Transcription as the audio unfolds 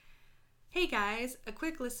Hey guys, a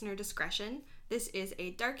quick listener discretion. This is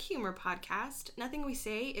a dark humor podcast. Nothing we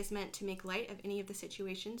say is meant to make light of any of the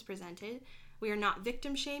situations presented. We are not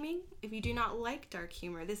victim shaming. If you do not like dark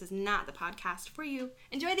humor, this is not the podcast for you.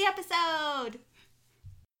 Enjoy the episode!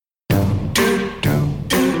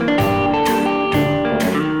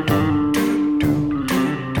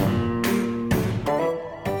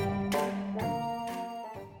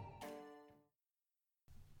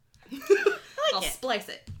 I'll splice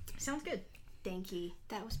it. Sounds good. Thank you.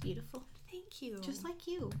 That was beautiful. Thank you. Just like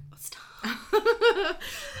you. Stop.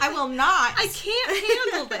 I will not. I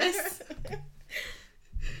can't handle this.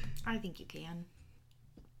 I think you can.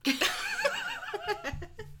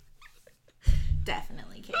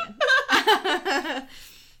 Definitely can.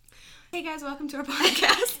 Hey guys, welcome to our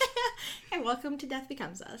podcast. And welcome to Death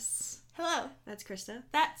Becomes Us. Hello. That's Krista.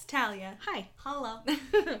 That's Talia. Hi. Hello.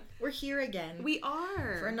 We're here again. We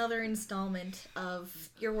are. For another installment of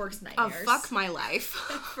Your Worst Oh, Nightmares. fuck my life.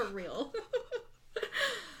 For real.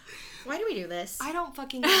 Why do we do this? I don't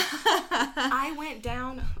fucking know. I went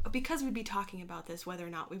down, because we'd be talking about this whether or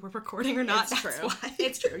not we were recording or not. It's That's true. why.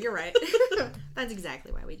 It's true. You're right. That's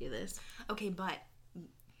exactly why we do this. Okay, but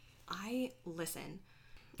I listen.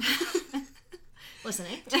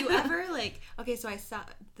 Listening. Do you ever, okay, so I saw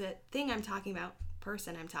the thing I'm talking about,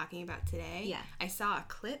 person I'm talking about today. Yeah. I saw a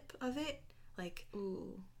clip of it,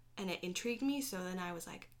 Ooh. and it intrigued me, so then I was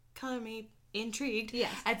like, color me intrigued.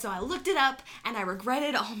 Yes. And so I looked it up, and I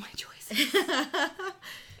regretted all my choices.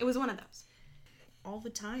 It was one of those. All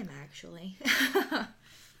the time, actually.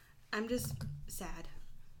 I'm just sad.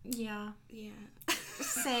 Yeah. Yeah.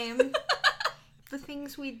 Same. The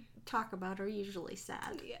things we talk about are usually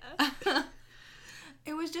sad. Yeah.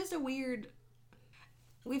 It was just a weird...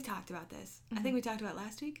 We've talked about this. Mm-hmm. I think we talked about it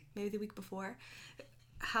last week, maybe the week before.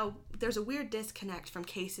 How there's a weird disconnect from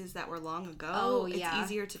cases that were long ago. Oh, yeah. It's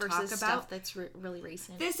easier to versus talk about. Stuff that's really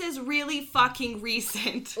recent. This is really fucking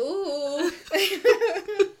recent. Ooh.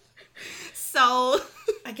 So...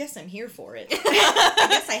 I guess I'm here for it. I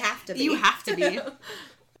guess I have to be. You have to be.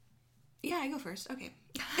 Yeah, I go first. Okay.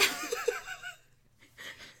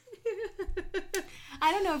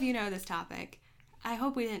 I don't know if you know this topic. I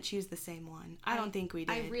hope we didn't choose the same one. I don't think we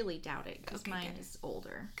did. I really doubt it, because Okay, mine good. is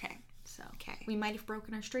older. Okay. So, Okay. we might have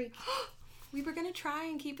broken our streak. We were gonna try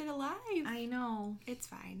and keep it alive. I know. It's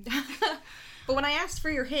fine. But when I asked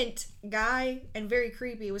for your hint, guy and very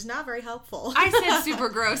creepy was not very helpful. I said super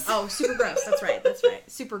gross. Oh, super gross. That's right.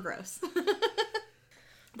 Super gross.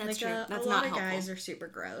 That's true. A That's lot not of helpful. guys are super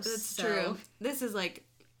gross. That's so- true. This is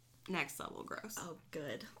next level gross. Oh,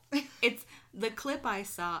 good. It's the clip I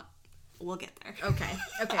saw. We'll get there. Okay.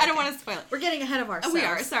 I don't want to spoil it. We're getting ahead of ourselves. We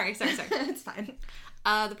are. Sorry. It's fine.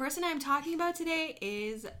 The person I'm talking about today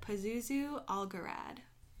is Pazuzu Algarad.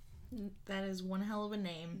 That is one hell of a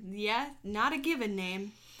name. Yeah, not a given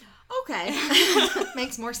name. Okay.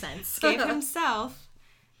 Makes more sense. Gave himself.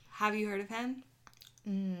 Have you heard of him?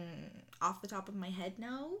 Off the top of my head,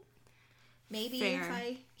 no. Maybe Fair. if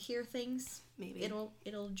I hear things, Maybe.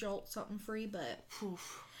 it'll jolt something free, but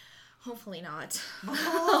Oof. hopefully not.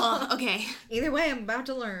 Oh, okay. Either way, I'm about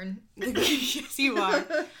to learn. Yes, you are.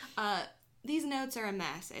 These notes are a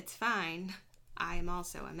mess. It's fine. I am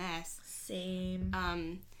also a mess. Same.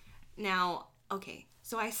 Now, okay.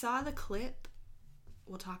 So I saw the clip.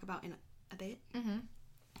 We'll talk about in a bit. Mm-hmm.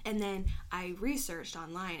 And then I researched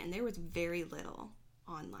online, and there was very little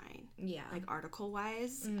online. Yeah.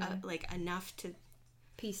 Article-wise. Enough to...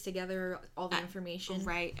 Piece together all the information.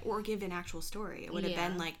 Right. Or give an actual story. It would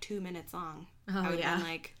have been 2 minutes long. Oh, I would yeah. have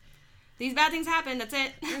been these bad things happen. That's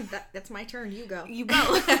it. That's my turn. You go. You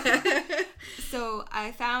go. So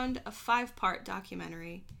I found a 5-part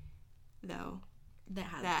documentary, though, that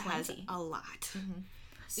has plenty. a lot. Mm-hmm.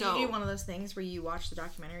 So Did you do one of those things where you watch the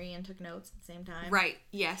documentary and took notes at the same time? right,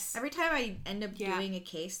 yes. Every time I end up Yeah. doing a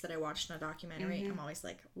case that I watched in a documentary, I'm always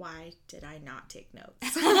like, why did I not take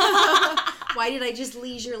notes? Why did I just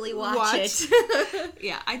leisurely watch it?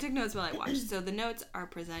 Yeah, I took notes while I watched. So the notes are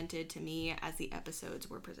presented to me as the episodes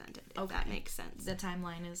were presented, if that makes sense. The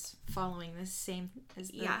timeline is following the same as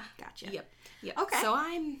the... Yeah. Gotcha. Yep. Okay. So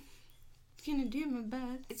I'm gonna do my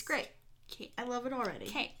best. It's great. Okay. I love it already.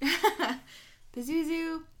 Okay.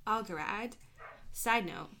 Pazuzu Algarad. Side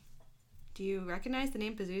note, do you recognize the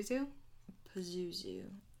name Pazuzu? Pazuzu.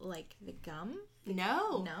 Like the gum?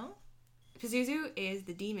 No. No? Pazuzu is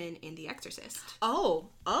the demon in The Exorcist. Oh.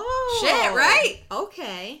 Shit, right?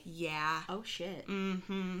 Okay. Yeah. Oh, shit.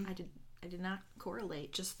 Mm-hmm. I did not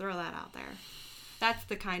correlate. Just throw that out there. That's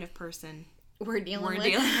the kind of person We're dealing we're with.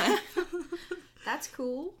 dealing with. That's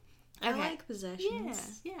cool. I Okay. like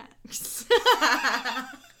possessions. Yeah.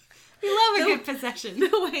 We love a good possession.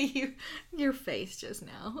 The way your face just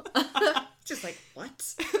now. Just like,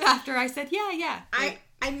 what? After I said, yeah.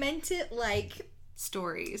 I meant it like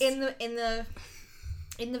stories. In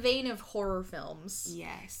the vein of horror films.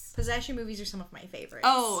 Yes. Possession movies are some of my favorites.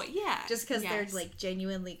 Oh, yeah. Just because they're like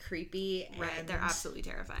genuinely creepy. Right, they're absolutely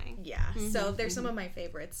terrifying. Yeah. So they're some of my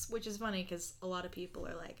favorites, which is funny because a lot of people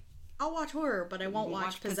are like, I'll watch horror, but I won't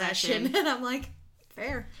watch Possession. And I'm like,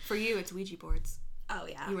 fair. For you, it's Ouija boards. Oh,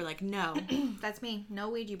 yeah. You were like, no. That's me. No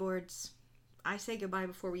Ouija boards. I say goodbye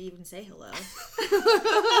before we even say hello.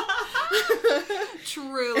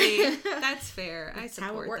 Truly. That's fair. That's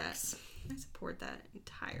how it works. I support that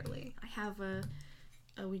entirely. I have a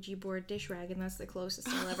Ouija board dish rag, and that's the closest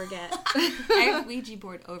I'll ever get. I have Ouija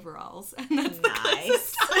board overalls, and that's the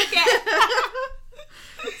closest I'll get.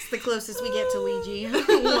 It's the closest we get to Ouija.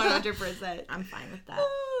 100%. I'm fine with that.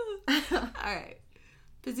 All right.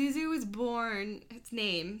 Pazuzu was born,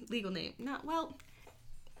 legal name,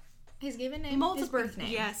 his given name, his birth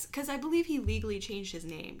name. Yes, because I believe he legally changed his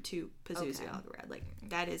name to Pazuzu Algarad. Like,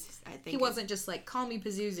 that is, I think. He wasn't just like, call me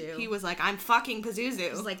Pazuzu. He was like, I'm fucking Pazuzu. He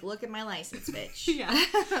was like, look at my license, bitch. Yeah.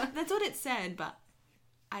 That's what it said, but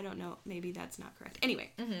I don't know. Maybe that's not correct.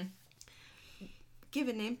 Anyway.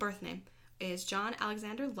 Given name, birth name, is John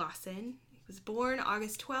Alexander Lawson. He was born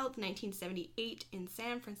August 12th, 1978 in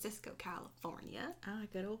San Francisco, California. Ah,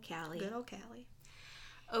 good old Cali. Good old Cali.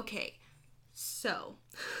 Okay. So,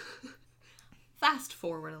 fast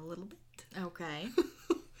forward a little bit. Okay.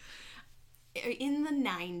 In the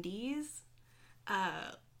 90s,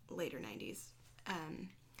 later 90s,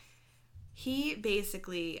 he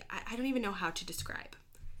basically, I don't even know how to describe.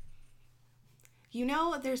 You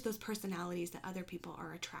know, there's those personalities that other people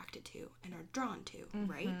are attracted to and are drawn to,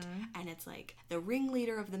 right? And it's like the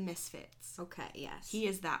ringleader of the misfits. Okay, yes. He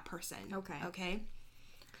is that person. Okay?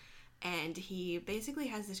 And he basically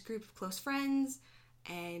has this group of close friends,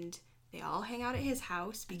 and they all hang out at his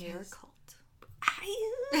house because they're a cult.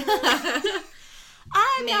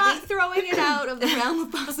 I'm not throwing it out of the realm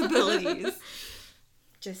of possibilities.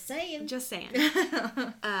 Just saying.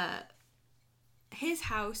 His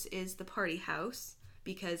house is the party house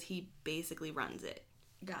because he basically runs it.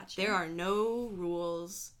 Gotcha. There are no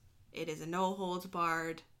rules. It is a no holds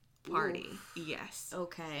barred party. Oof. Yes.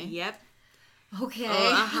 Okay. Yep. Okay.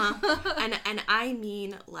 And I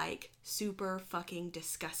mean like super fucking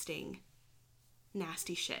disgusting,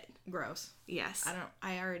 nasty shit. Gross. Yes.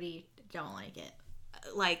 I already don't like it.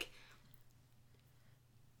 Like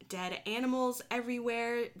dead animals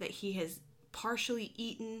everywhere that he has partially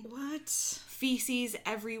eaten. What? Feces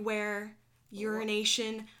everywhere.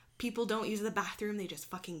 Urination. People don't use the bathroom. They just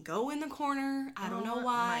fucking go in the corner. I don't know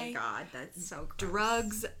why. Oh my god, that's so gross.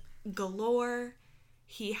 Drugs galore.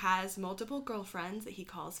 He has multiple girlfriends that he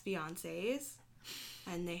calls fiancés,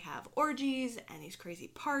 and they have orgies and these crazy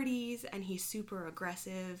parties, and he's super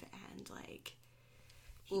aggressive and like,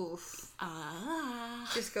 oof.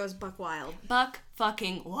 Just goes buck wild. Buck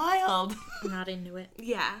fucking wild. I'm not into it.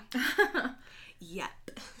 Yeah.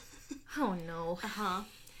 Yep. Oh no.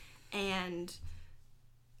 And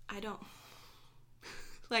I don't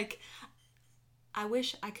like. I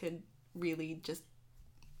wish I could really just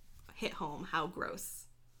hit home how gross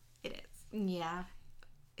it is. Yeah.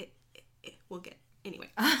 It we'll get anyway.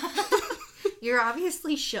 You're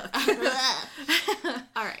obviously shook.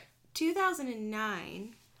 All right.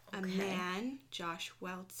 2009, a man, Josh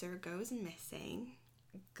Weltzer, goes missing.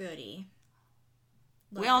 Goody.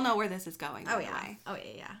 We all know where this is going, by the way. Oh,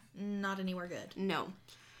 yeah. Not anywhere good. No.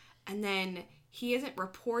 And then he isn't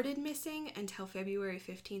reported missing until February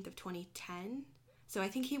 15th of 2010. So I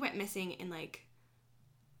think he went missing in like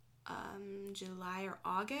July or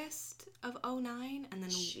August of 2009, and then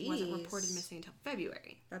wasn't reported missing until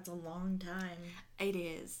February. That's a long time. It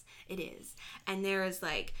is. And there is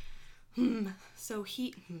like, so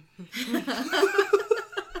he...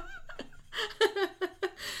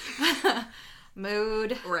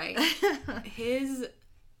 Mood. Right. His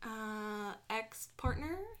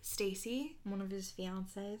ex-partner, Stacy. One of his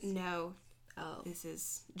fiancés? No. Oh. This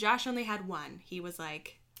is... Josh only had one. He was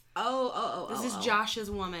like... This is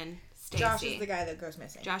Josh's woman, Stacy. Josh is the guy that goes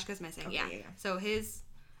missing. Josh goes missing, okay, yeah. So his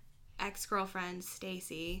ex-girlfriend,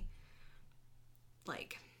 Stacy,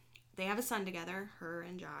 like, they have a son together. Her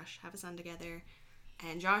and Josh have a son together.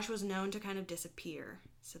 And Josh was known to kind of disappear.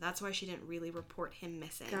 So that's why she didn't really report him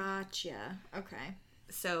missing. Gotcha. Okay.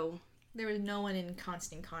 So... there was no one in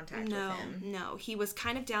constant contact with him. No. He was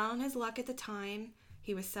kind of down on his luck at the time.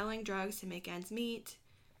 He was selling drugs to make ends meet.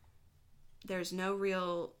 There's no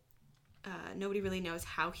real... nobody really knows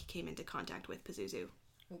how he came into contact with Pazuzu.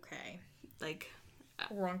 Okay. Like...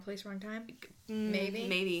 wrong place, wrong time? Maybe?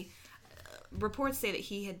 Maybe. reports say that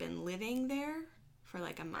he had been living there for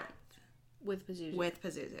like a month. With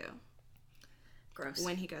Pazuzu. Gross.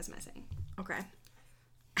 When he goes missing. Okay.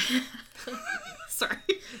 Sorry.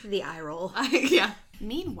 The eye roll. Yeah.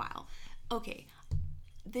 Meanwhile, okay,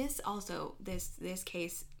 this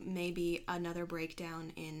case may be another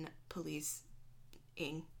breakdown in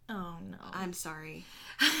policing. Oh, no. I'm sorry.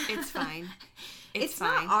 It's fine. It's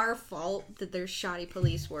fine. Not our fault that there's shoddy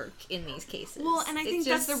police work in these cases. Well, and I think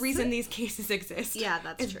that's the reason these cases exist. Yeah,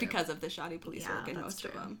 that's true. It's because of the shoddy police work in most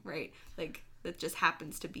of them, right? Like, that just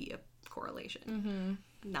happens to be a correlation.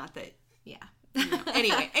 Mm-hmm. Not that... Yeah. You know.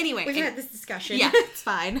 Anyway. We've had this discussion. Yeah. It's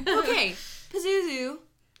fine. Okay. Pazuzu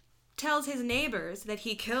tells his neighbors that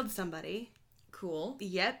he killed somebody. Cool.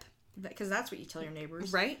 Yep. Because that's what you tell your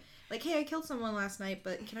neighbors. Right? Like, hey, I killed someone last night,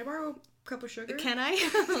 but can I borrow a cup of sugar? Can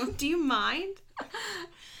I? Do you mind?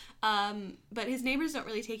 But his neighbors don't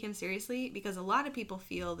really take him seriously because a lot of people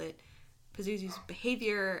feel that Pazuzu's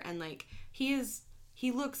behavior and, like, he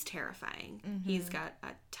looks terrifying. Mm-hmm. He's got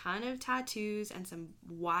a ton of tattoos and some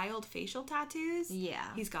wild facial tattoos.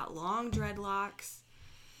 Yeah. He's got long dreadlocks.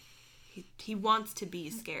 He wants to be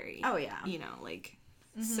scary. Oh, yeah. You know, like,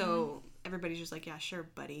 so everybody's just like, yeah, sure,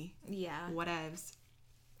 buddy. Yeah. Whatevs.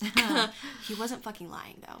 He wasn't fucking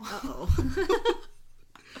lying, though.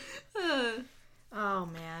 Uh-oh. Oh,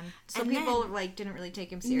 man. So people, like, didn't really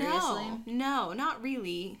take him seriously? No, not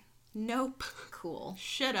really. Nope. Cool.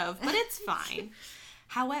 Should have, but it's fine.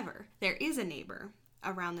 However, there is a neighbor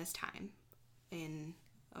around this time,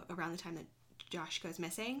 around the time that Josh goes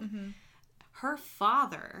missing. Mm-hmm. Her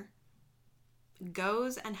father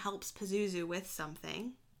goes and helps Pazuzu with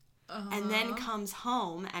something, and then comes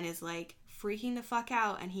home and is, like, freaking the fuck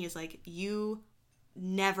out, and he is like, you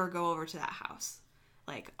never go over to that house.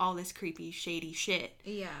 Like, all this creepy, shady shit.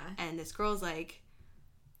 Yeah. And this girl's like,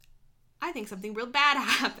 I think something real bad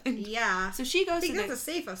happened. Yeah. So she goes I think that's a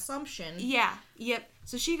safe assumption. Yeah. Yep.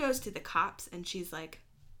 So she goes to the cops, and she's like,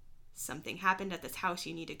 something happened at this house.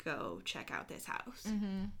 You need to go check out this house.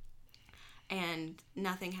 Mm-hmm. And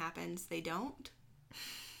nothing happens. They don't.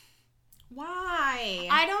 Why?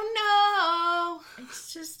 I don't know.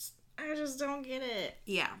 It's just... I just don't get it.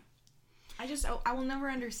 Yeah. I will never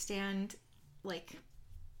understand, like,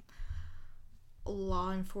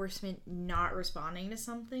 law enforcement not responding to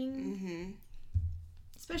something. Mm-hmm.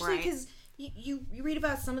 Especially because you read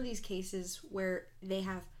about some of these cases where they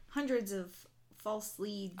have hundreds of false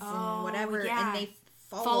leads and whatever, and they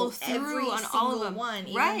follow through every on all of them. One,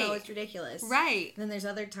 even though it's ridiculous. Right. And then there's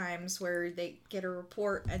other times where they get a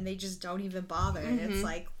report and they just don't even bother. And it's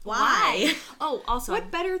like, why? Oh, also,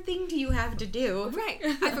 what better thing do you have to do? Right.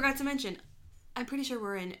 I forgot to mention, I'm pretty sure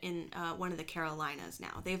we're in one of the Carolinas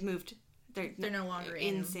now. They've moved. They're no longer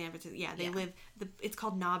in San Francisco. Yeah, they live. It's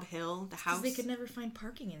called Nob Hill. The house. They could never find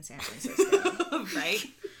parking in San Francisco. Right.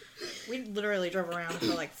 We literally drove around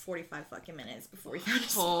for like 45 fucking minutes before we found a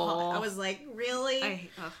spot. I was like, really? I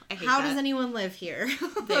hate How does anyone live here?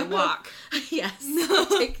 They walk. Yes.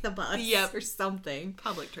 Take the bus. Yep. Or something.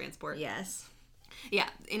 Public transport. Yes. Yeah.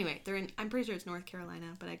 Anyway, they're in. I'm pretty sure it's North Carolina,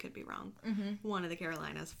 but I could be wrong. Mm-hmm. One of the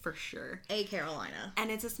Carolinas for sure. A Carolina.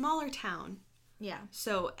 And it's a smaller town. Yeah.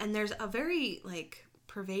 So, and there's a very, like,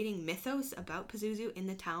 pervading mythos about Pazuzu in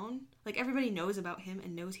the town. Like, everybody knows about him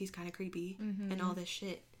and knows he's kind of creepy and all this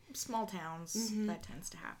shit. Small towns, that tends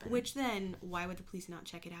to happen. Which then, why would the police not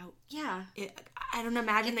check it out? Yeah. I don't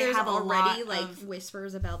imagine if they have already, a lot like, of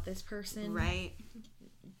whispers about this person. Right.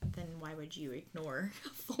 Then why would you ignore a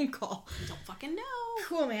phone call? I don't fucking know.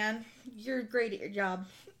 Cool, man. You're great at your job.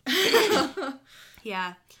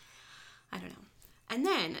 Yeah. I don't know. And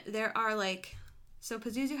then there are, like... So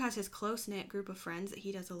Pazuzu has his close-knit group of friends that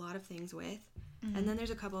he does a lot of things with. Mm-hmm. And then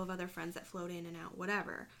there's a couple of other friends that float in and out,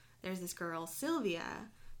 whatever. There's this girl, Sylvia,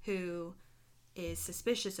 who is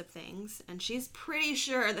suspicious of things. And she's pretty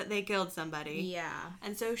sure that they killed somebody. Yeah.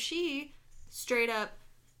 And so she straight up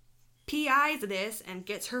PIs this and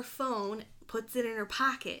gets her phone, puts it in her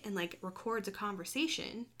pocket, and, like, records a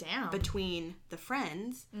conversation. Damn. Between the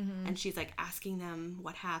friends. Mm-hmm. And she's, like, asking them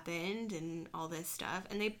what happened and all this stuff.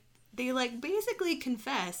 And they like, basically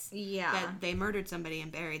confess that they murdered somebody and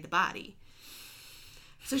buried the body.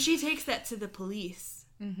 So she takes that to the police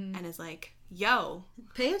and is like, yo.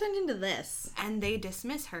 Pay attention to this. And they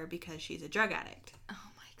dismiss her because she's a drug addict.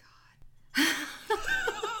 Oh, my God.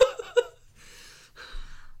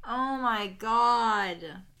 Oh, my God.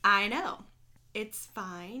 I know. It's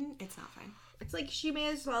fine. It's not fine. It's like she may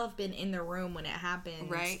as well have been in the room when it happened.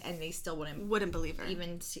 Right. And they still wouldn't believe her.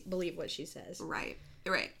 Even believe what she says. Right.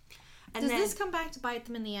 Right. And Does this come back to bite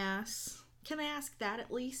them in the ass? Can I ask that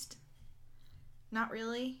at least? Not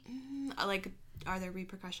really? Like, are there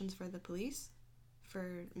repercussions for the police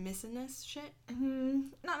for missing this shit?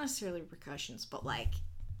 Not necessarily repercussions, but like,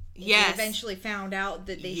 yes, they eventually found out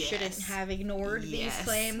that they shouldn't have ignored these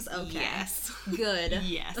claims. Okay, yes, good.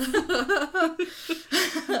 Yes.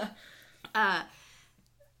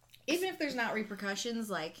 Even if there's not repercussions,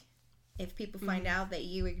 like if people find out that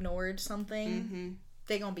you ignored something,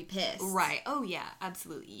 they're gonna be pissed. Right. Oh yeah,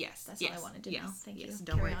 absolutely. Yes. That's what I wanted to know. Thank you.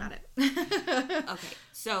 Don't worry about it. Okay.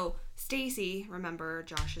 So Stacy, remember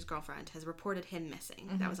Josh's girlfriend, has reported him missing.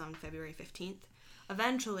 That was on February 15th.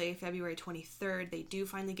 Eventually, February 23rd, they do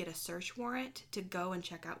finally get a search warrant to go and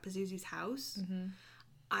check out Pazuzu's house.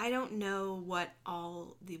 I don't know what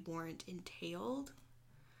all the warrant entailed.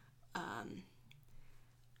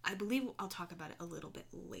 I believe I'll talk about it a little bit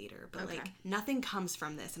later, but like nothing comes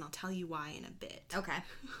from this, and I'll tell you why in a bit. Okay.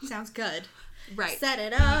 Sounds good. Right. Set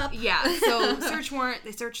it up. Yeah. So search warrant,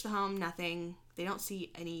 they search the home, nothing. They don't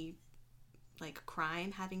see any like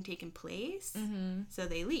crime having taken place. So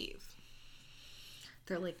they leave.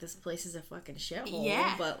 They're like, this place is a fucking shithole.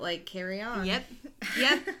 Yeah. But like, carry on. Yep.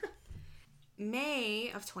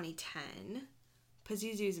 May of 2010,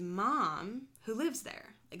 Pazuzu's mom, who lives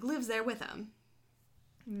there with him.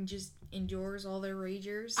 And just endures all their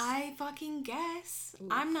ragers. I fucking guess. Oof.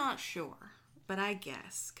 I'm not sure, but I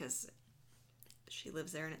guess, because she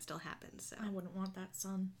lives there and it still happens, so. I wouldn't want that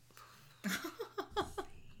son.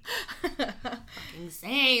 Fucking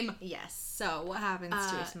same. Yes. So, what happens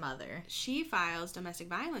to his mother? She files domestic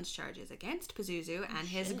violence charges against Pazuzu and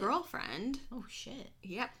his girlfriend. Oh, shit.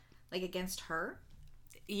 Yep. Like, against her?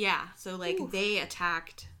 Yeah. So, like, they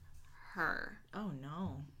attacked her. Oh,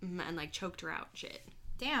 no. And, like, choked her out shit.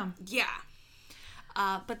 Damn. Yeah.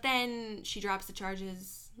 But then she drops the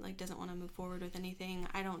charges, like, doesn't want to move forward with anything.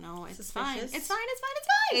 I don't know. It's fine. It's fine.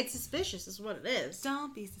 It's suspicious is what it is.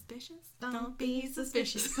 Don't be suspicious. Don't be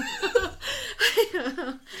suspicious.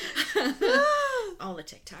 All the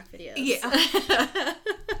TikTok videos. Yeah.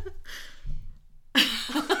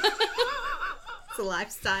 It's a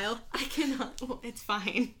lifestyle. I cannot. Well, it's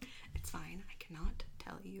fine. It's fine. I cannot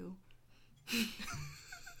tell you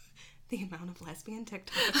the amount of lesbian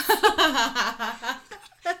TikToks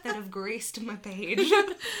that have graced my page.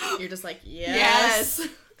 You're just like, yes.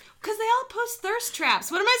 Because they all post thirst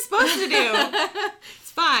traps. What am I supposed to do?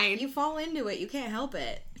 It's fine. You fall into it. You can't help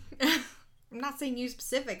it. I'm not saying you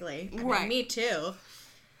specifically. I mean, me too.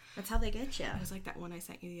 That's how they get you. It was like that one I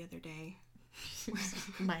sent you the other day.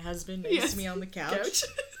 My husband makes me on the couch.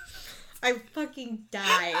 I fucking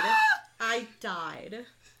died. I died.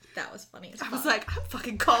 That was funny as fuck. I was like, I'm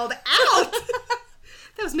fucking called out.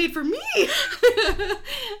 That was made for me.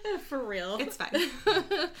 For real. It's fine.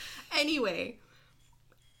 Anyway,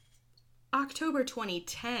 October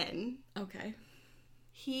 2010. Okay.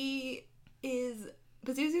 Pazuzu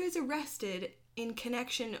is arrested in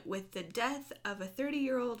connection with the death of a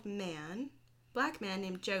 30-year-old man, black man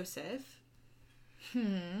named Joseph.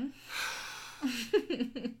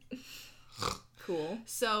 Cool.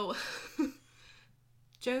 So,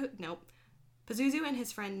 Pazuzu and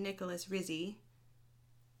his friend Nicholas Rizzi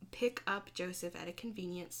pick up Joseph at a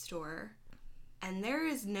convenience store, and there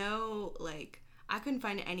is no, like, I couldn't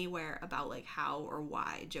find anywhere about, like, how or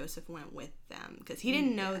why Joseph went with them, because he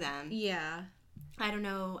didn't know them. Yeah. I don't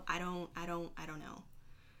know. I don't know.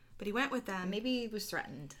 But he went with them. Maybe he was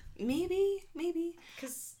threatened. Maybe.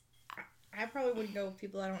 Because I probably wouldn't go with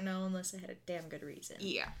people I don't know unless I had a damn good reason.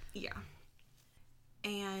 Yeah.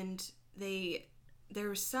 And there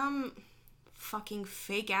was some fucking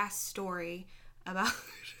fake-ass story about...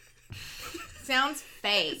 Sounds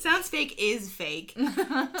fake. Sounds fake is fake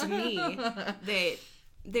to me. That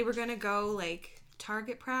they were gonna go, like,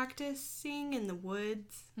 target practicing in the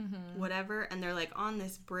woods, whatever, and they're, like, on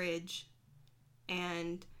this bridge,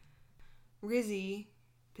 and Rizzi,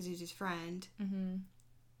 Pazuzu's friend,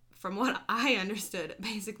 from what I understood,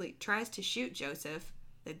 basically tries to shoot Joseph.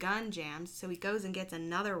 The gun jams, so he goes and gets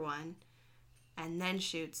another one, and then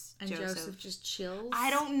shoots Joseph. And Joseph just chills?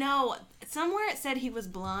 I don't know. Somewhere it said he was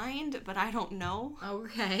blind, but I don't know.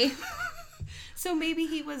 Okay. So maybe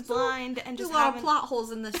he was blind and just a lot of plot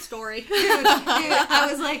holes in this story. Dude, I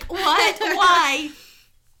was like, what? Why?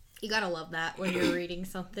 You gotta love that when you're reading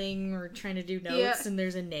something or trying to do notes and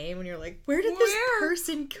there's a name and you're like, where did this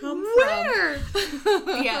person come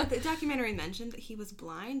from? Yeah, the documentary mentioned that he was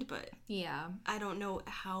blind, but yeah, I don't know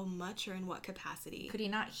how much or in what capacity. Could he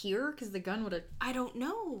not hear? Because the gun would have... I don't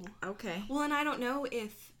know. Okay. Well, and I don't know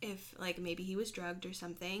if like, maybe he was drugged or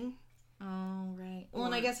something. Oh, right. Well,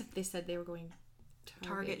 and I guess if they said they were going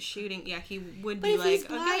target shooting, yeah, he would but be if like, he's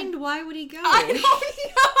blind, okay. why would he go? I don't know.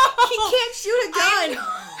 He can't shoot a gun.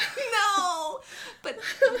 No. but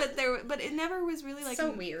it never was really like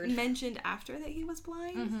so weird mentioned after that he was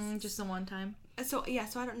blind. Just the one time. So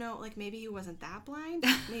I don't know, like maybe he wasn't that blind.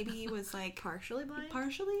 Maybe he was like partially blind.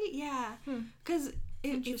 Yeah, because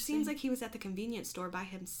it seems like he was at the convenience store by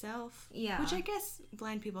himself. Yeah, which I guess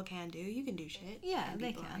blind people can do. You can do shit. Yeah,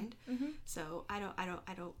 they can. So I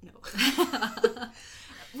don't know.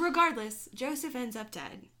 Regardless, Joseph ends up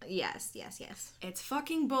dead. Yes. It's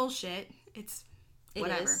fucking bullshit.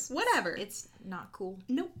 Whatever. It's not cool.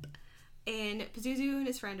 Nope. And Pazuzu and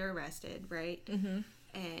his friend are arrested, right?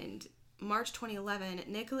 And March 2011,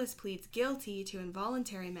 Nicholas pleads guilty to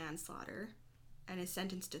involuntary manslaughter and is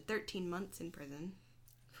sentenced to 13 months in prison.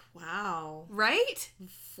 Wow. Right?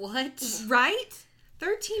 What? Right?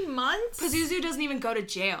 13 months? Pazuzu doesn't even go to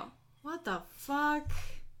jail. What the fuck?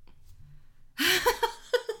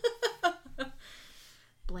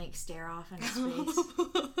 Blank stare off in his face.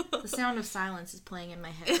 The sound of silence is playing in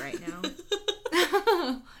my head right now.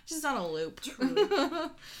 Just on a loop. True.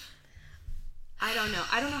 I don't know.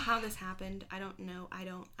 I don't know how this happened. I don't know.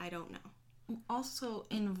 Also,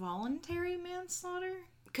 involuntary manslaughter?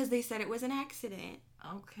 Because they said it was an accident.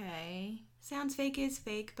 Okay. Sounds fake is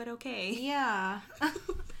fake, but okay. Yeah.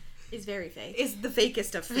 It's very fake. It's the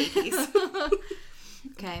fakest of fakies.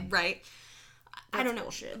 Okay. Right. That's I don't know.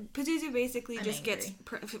 Bullshit. Pazuzu basically I'm just angry.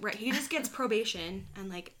 he just gets probation and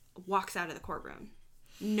like walks out of the courtroom.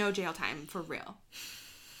 No jail time for real.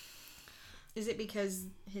 Is it because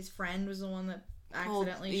his friend was the one that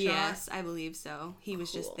accidentally shot? Yes, I believe so. He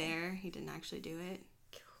was just there. He didn't actually do it.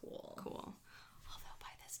 Cool. Although by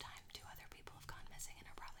this time, 2 other people have gone missing and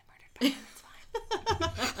are probably murdered by him. It's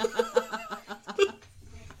fine.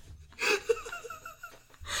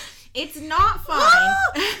 It's not fine.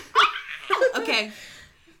 Okay.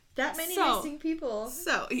 That many missing people.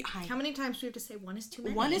 So, how many times do we have to say one is too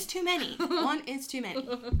many? One is too many. One is too many.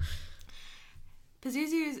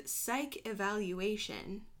 Pazuzu's psych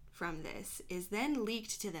evaluation from this is then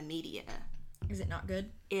leaked to the media. Is it not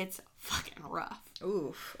good? It's fucking rough.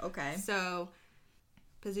 Oof. Okay. So,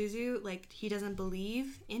 Pazuzu, like, he doesn't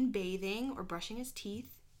believe in bathing or brushing his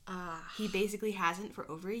teeth. He basically hasn't for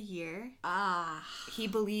over a year. He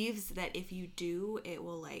believes that if you do, it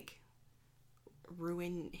will, like,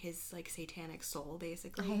 ruin his, like, satanic soul,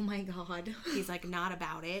 basically. Oh my god. He's, like, not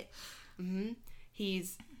about it.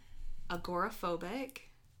 He's agoraphobic,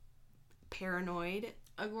 paranoid.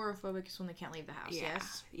 Agoraphobic is when they can't leave the house,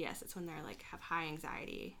 yes? Yes, it's when they're, like, have high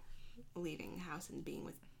anxiety leaving the house and being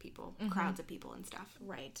with people, crowds of people and stuff.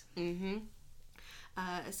 Right.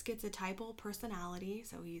 A schizotypal personality,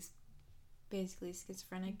 so he's basically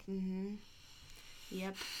schizophrenic.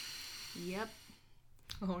 Yep.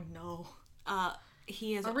 Oh no.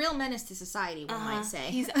 He is a real menace to society, one might say.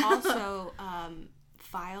 He's also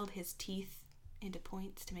filed his teeth into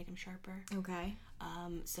points to make them sharper. Okay.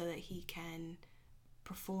 So that he can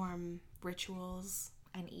perform rituals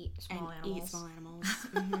and eat small animals.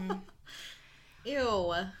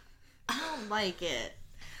 Ew. I don't like it.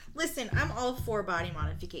 Listen, I'm all for body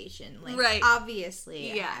modification. Like, right.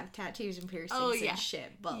 Obviously, I have tattoos and piercings and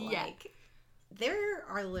shit, but, like, there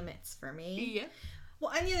are limits for me. Yeah.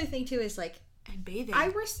 Well, and the other thing, too, is, like... And bathing.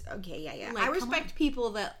 Like, I respect people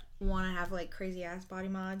that want to have, like, crazy-ass body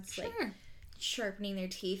mods. Sure. Like, sharpening their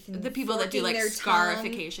teeth and the people that do, like,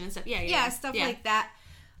 scarification and stuff. Yeah, stuff like that.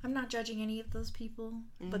 I'm not judging any of those people,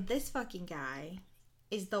 but this fucking guy...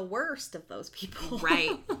 is the worst of those people.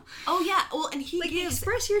 Right. Oh, yeah. Well, and he like,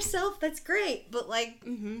 express yourself, that's great, but, like,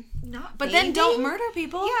 not But bathing? Then don't murder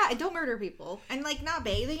people. Yeah, don't murder people. And, like, not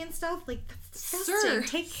bathing and stuff, like, that's disgusting. Sir,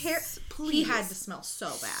 take care. Please. He had to smell so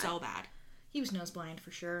bad. So bad. He was nose blind,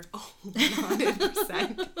 for sure. Oh,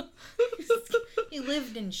 100%. He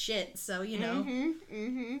lived in shit, so, you know.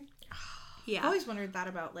 Yeah. I always wondered that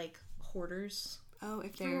about, like, hoarders. Oh,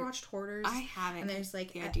 if they're... Have you ever watched Hoarders? I haven't. And there's,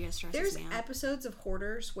 like... The idea stresses there's me out. episodes of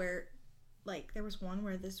Hoarders where, like, there was one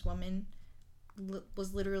where this woman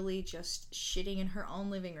was literally just shitting in her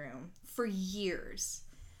own living room for years.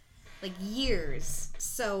 Like, years.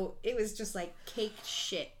 So, it was just, like, caked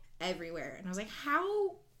shit everywhere. And I was like,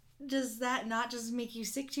 how does that not just make you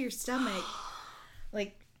sick to your stomach?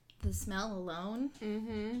 Like, the smell alone?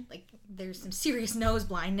 Like, there's some serious nose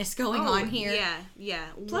blindness going on here. Yeah.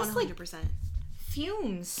 Plus, 100%. Like,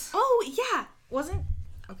 fumes. Oh, yeah. Wasn't...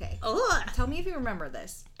 Okay. Ugh. Tell me if you remember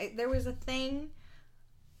this. There was a thing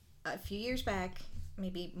a few years back,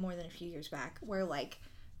 maybe more than a few years back, where, like,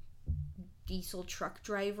 diesel truck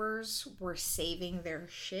drivers were saving their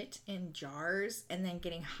shit in jars and then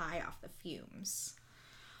getting high off the fumes.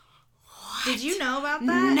 What? Did you know about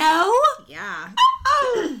that? No. Yeah.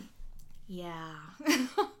 Yeah.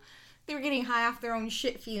 They were getting high off their own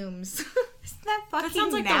shit fumes. Isn't that fucking That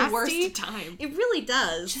sounds like nasty? the worst time. It really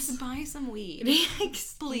does. Just buy some weed.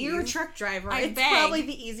 Please. You're a truck driver. It's beg. probably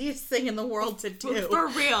the easiest thing in the world to do. For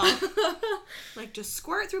real. Like, just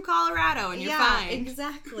squirt through Colorado and you're fine.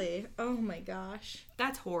 Exactly. Oh my gosh.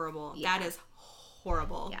 That's horrible. Yeah. That is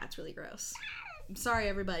horrible. Yeah, it's really gross. I'm sorry,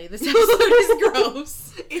 everybody. This episode is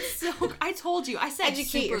gross. It's so... I told you. I said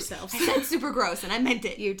Educate yourselves. I said super gross, and I meant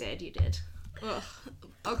it. You did. Ugh.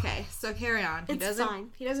 Okay, so carry on. He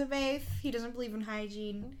doesn't bathe. He doesn't believe in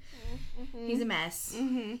hygiene. Mm-hmm. He's a mess.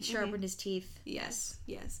 Mm-hmm. He sharpened his teeth. Yes.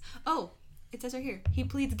 Oh, it says right here. He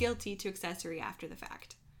pleads guilty to accessory after the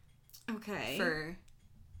fact. Okay. For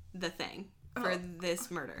the thing. For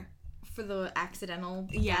this murder. For the accidental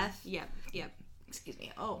death? Yep. Excuse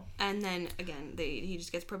me. Oh. And then, again, he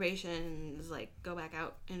just gets probation and is like, go back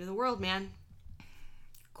out into the world, man.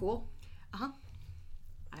 Cool. Uh-huh.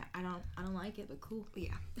 I don't like it, but cool.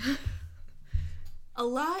 Yeah. A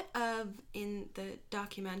lot of, in the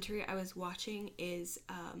documentary I was watching is,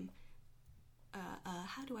 how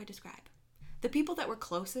do I describe? The people that were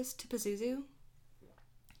closest to Pazuzu,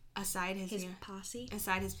 aside his posse?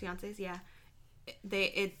 Aside his fiancés, yeah.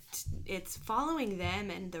 It's following them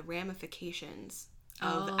and the ramifications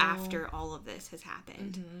of after all of this has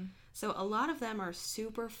happened. Mm-hmm. So a lot of them are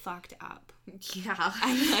super fucked up. Yeah.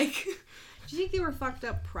 And like... Do you think they were fucked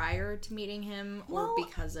up prior to meeting him, or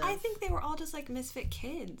because of... I think they were all just like misfit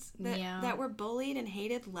kids that were bullied and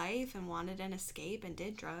hated life and wanted an escape and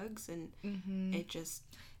did drugs, and it just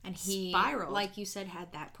spiraled. Like you said,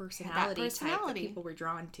 had that personality type that people were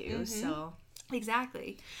drawn to. So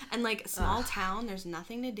exactly. And like small town, there's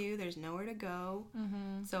nothing to do, there's nowhere to go.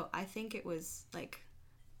 So I think it was like...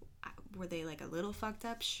 Were they like a little fucked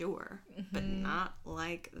up? Sure. But not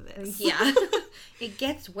like this. Yeah. It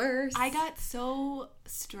gets worse. I got so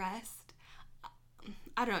stressed.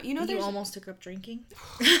 I don't know. You know, you almost took up drinking?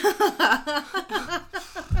 Thought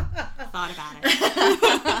about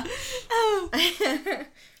it.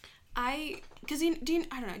 I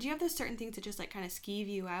don't know. Do you have those certain things that just like kind of skeeve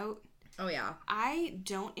you out? Oh, yeah. I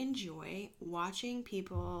don't enjoy watching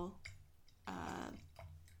people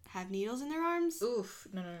have needles in their arms. Oof.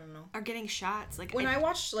 No. Or getting shots. Like when I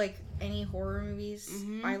watch like any horror movies,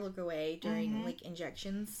 I look away during like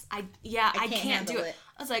injections. I can't do it.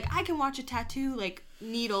 I was like, I can watch a tattoo like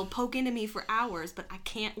needle poke into me for hours, but I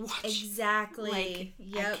can't watch. Exactly.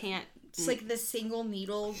 Like, I can't. It's like the single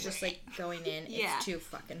needle just like going in. It's too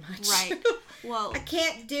fucking much. Right. Well, I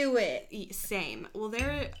can't do it. Same. Well,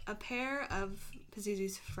 they're a pair of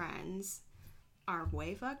Pazuzu's friends are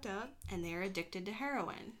way fucked up, and they're addicted to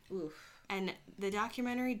heroin. Oof. And the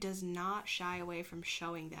documentary does not shy away from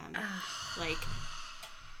showing them, like,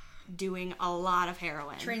 doing a lot of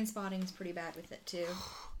heroin. Trainspotting's pretty bad with it, too.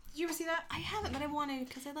 Did you ever see that? I haven't, but I wanted,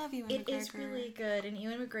 because I love Ewan McGregor. It is really good, and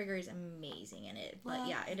Ewan McGregor is amazing in it. But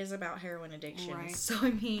yeah, it is about heroin addiction. Right. So, I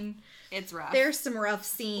mean... It's rough. There's some rough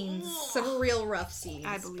scenes. Some real rough scenes.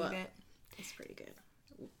 I believe it. It's pretty good.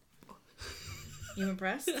 You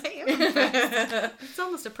impressed? I am impressed. It's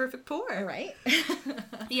almost a perfect pour. Right?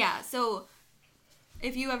 Yeah, so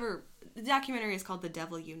if you ever... The documentary is called The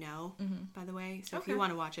Devil You Know, by the way. So if you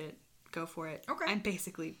want to watch it, go for it. Okay. I'm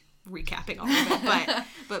basically recapping all of it,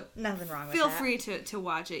 but nothing wrong with that. Feel free to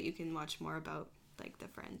watch it. You can watch more about like the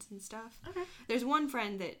friends and stuff. Okay. There's one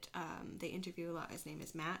friend that they interview a lot. His name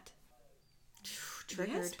is Matt.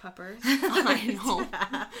 Triggered. Yes, Pupper. I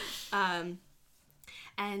know.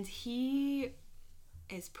 And he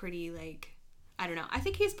is pretty like, I don't know. I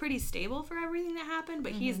think he's pretty stable for everything that happened,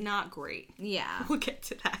 but he's not great. Yeah. We'll get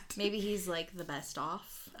to that. Maybe he's like the best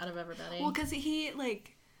off out of everybody. Well, because he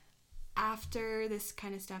like, after this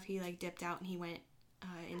kind of stuff, he like dipped out and he went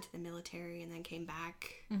into the military and then came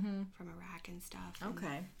back from Iraq and stuff.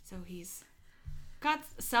 Okay. And so he's got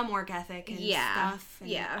some work ethic and stuff. And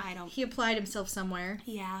He applied himself somewhere.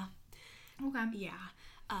 Yeah. Okay. Yeah.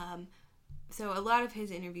 So a lot of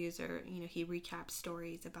his interviews are, you know, he recaps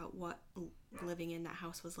stories about what living in that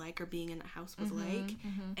house was like or being in that house was like.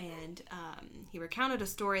 And he recounted a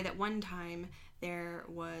story that one time there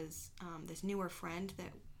was this newer friend that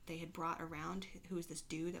they had brought around who was this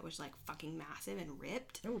dude that was like fucking massive and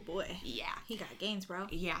ripped. Oh boy. Yeah. He got gains, bro.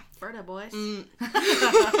 Yeah. Ferta boys.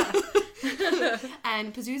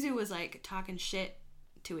 And Pazuzu was like talking shit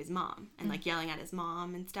to his mom and like yelling at his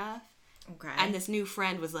mom and stuff. Okay. And this new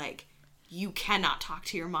friend was like, you cannot talk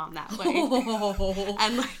to your mom that way.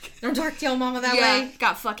 And like, don't talk to your mama that way.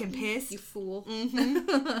 Got fucking pissed. You fool.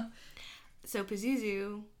 So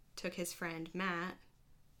Pazuzu took his friend Matt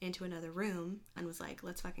into another room and was like,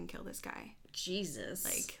 let's fucking kill this guy. Jesus.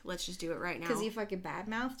 Like, let's just do it right now. Because he fucking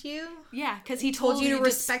badmouthed you? Yeah, because he told you to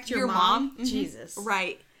respect your mom? Jesus.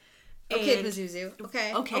 Right. Okay, Pazuzu.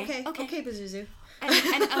 Okay, Pazuzu.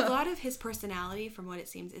 And a lot of his personality, from what it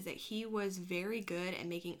seems, is that he was very good at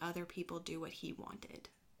making other people do what he wanted.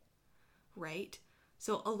 Right?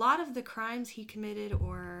 So a lot of the crimes he committed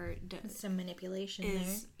or... some manipulation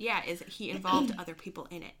is he involved other people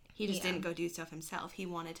in it. He just didn't go do stuff himself. He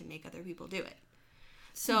wanted to make other people do it.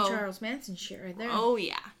 So Charles Manson shit right there. Oh,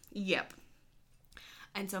 yeah. Yep.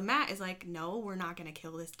 And so Matt is like, no, we're not going to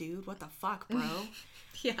kill this dude. What the fuck, bro?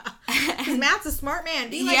 Yeah. Because Matt's a smart man.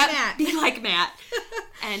 Be like Matt. Be like Matt.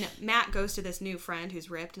 And Matt goes to this new friend who's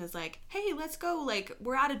ripped and is like, hey, let's go. Like,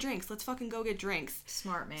 we're out of drinks. Let's fucking go get drinks.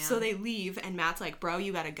 Smart man. So they leave and Matt's like, bro,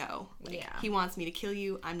 you gotta go. Like, he wants me to kill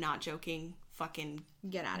you. I'm not joking. Fucking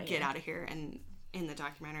get out of here. And in the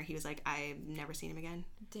documentary, he was like, I've never seen him again.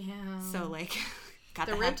 Damn. So, like... Got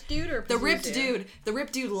the ripped dude or Pazuzu? The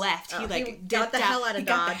ripped dude left. He got the hell out of Dodge.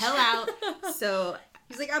 Got the hell out. So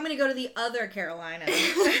he's like, I'm gonna go to the other Carolina.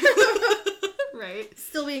 Right.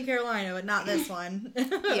 Still be in Carolina, but not this one.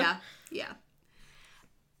 Yeah.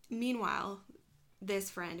 Meanwhile, this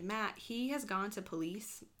friend Matt, he has gone to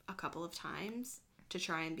police a couple of times to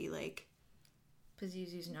try and be like,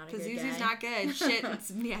 Pazuzu's not a good guy. Pazuzu's not good. Shit, it's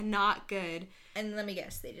not good. And let me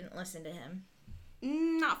guess, they didn't listen to him.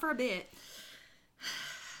 Not for a bit.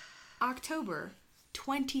 October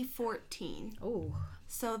 2014. Oh.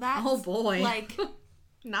 So that's... Oh, boy. Like...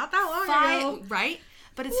 Not that long ago. Right?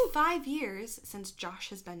 But it's 5 years since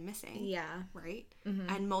Josh has been missing. Yeah. Right?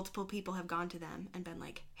 Mm-hmm. And multiple people have gone to them and been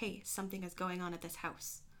like, hey, something is going on at this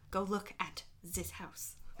house. Go look at this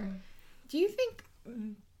house. Do you think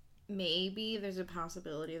maybe there's a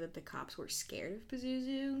possibility that the cops were scared of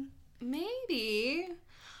Pazuzu? Maybe.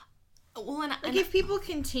 Well, and if people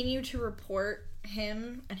continue to report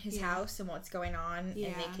him and his house and what's going on, and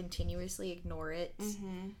they continuously ignore it,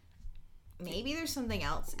 maybe there's something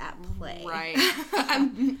else at play. Right.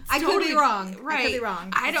 I could be wrong. Right. I could be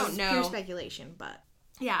wrong. I don't know. Pure speculation, but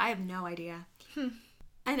yeah, I have no idea.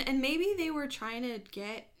 And maybe they were trying to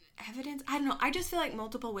get evidence. I don't know. I just feel like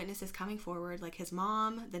multiple witnesses coming forward, like his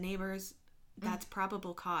mom, the neighbors. That's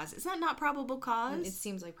probable cause. Is that not probable cause? It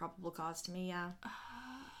seems like probable cause to me. Yeah.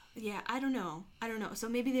 Yeah, I don't know. So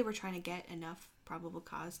maybe they were trying to get enough probable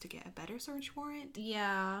cause to get a better search warrant?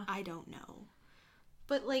 Yeah. I don't know.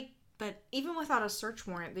 But even without a search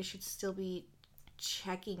warrant, they should still be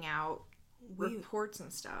checking out reports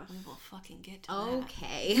and stuff. We will fucking get to that.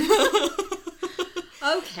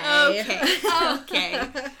 Okay.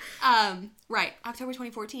 Right. October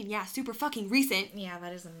 2014. Yeah, super fucking recent. Yeah,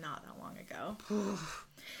 that is not that long ago.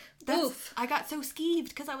 Oof. I got so skeeved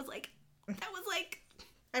because I was like,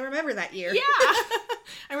 I remember that year. Yeah.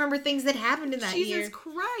 I remember things that happened in that year. Jesus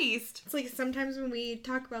Christ. It's like sometimes when we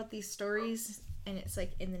talk about these stories and it's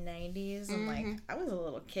like in the 90s, I'm like, I was a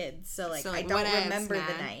little kid, so I don't remember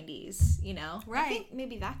the 90s, you know? Right. I think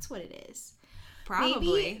maybe that's what it is.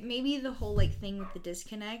 Probably. Maybe the whole like thing with the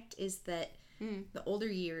disconnect is that the older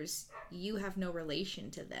years, you have no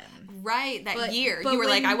relation to them. Right, year. You were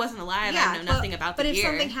like, I wasn't alive, I know nothing about the year. But if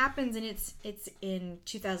something happens and it's in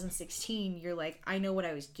 2016, you're like, I know what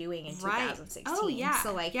I was doing in 2016. Oh, yeah.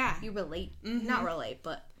 So, you relate. Not relate,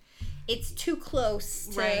 but it's too close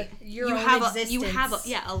to your own existence. You have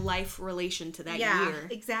a life relation to that year. Yeah,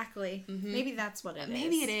 exactly. Mm-hmm. Maybe that's what it is.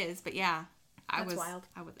 Maybe it is, but yeah. That's wild.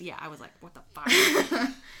 I was like, what the fuck?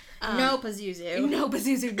 No Pazuzu. No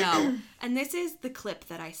Pazuzu, no. And this is the clip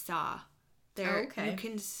that I saw. There, okay.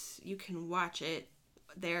 You can watch it.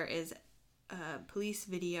 There is a police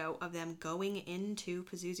video of them going into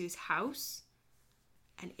Pazuzu's house,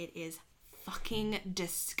 and it is fucking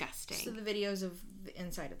disgusting. So the videos of the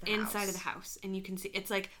inside of the house. Inside of the house. And you can see,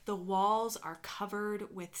 it's like the walls are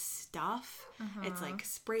covered with stuff. Uh-huh. It's like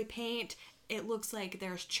spray paint. It looks like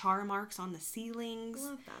there's char marks on the ceilings.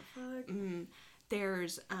 What the fuck?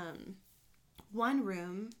 There's one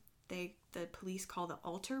room the police call the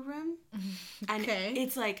altar room. And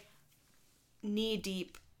it's like knee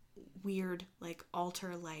deep, weird, like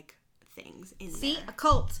altar like things in there. See? A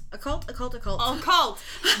cult. A cult. That's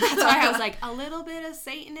why I was like, a little bit of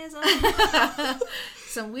Satanism.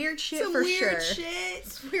 Some weird shit for sure.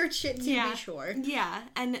 Some weird shit to be sure. Yeah.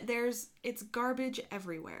 And it's garbage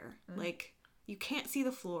everywhere. Like, you can't see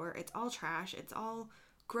the floor. It's all trash. It's all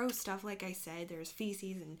gross stuff, like I said. There's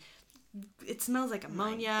feces and it smells like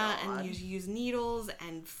ammonia, and you use needles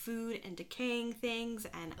and food and decaying things,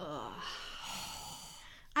 and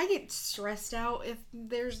I get stressed out if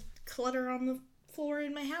there's clutter on the floor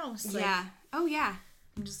in my house. Yeah. Oh, yeah.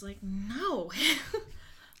 I'm just like, no.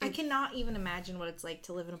 I cannot even imagine what it's like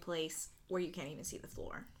to live in a place where you can't even see the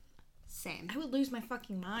floor. Same. I would lose my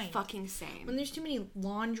fucking mind. Fucking same. When there's too many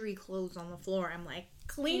laundry clothes on the floor, I'm like,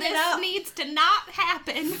 Clean it up. This needs to not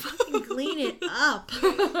happen. Fucking clean it up.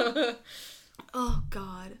 Oh,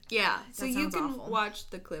 God. Yeah. So you can awful. watch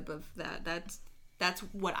the clip of that. That's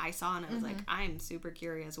what I saw, and I was like, I'm super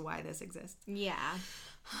curious why this exists. Yeah.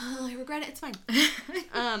 I regret it. It's fine.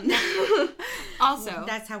 Also,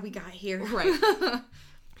 that's how we got here. Right.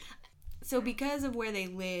 So because of where they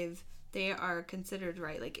live, they are considered,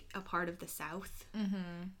 right, like a part of the South.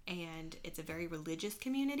 And it's a very religious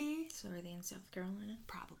community. So are they in South Carolina?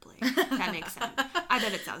 Probably. That makes sense. I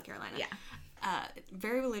bet it's South Carolina. Yeah.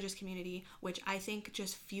 Very religious community, which I think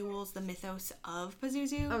just fuels the mythos of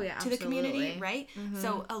Pazuzu to the community, right?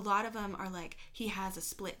 So a lot of them are like, he has a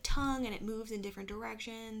split tongue and it moves in different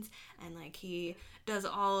directions, and like he does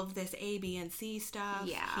all of this A, B, and C stuff.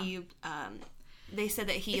 Yeah. He, they said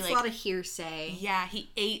that he it's like a lot of hearsay. Yeah,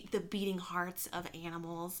 he ate the beating hearts of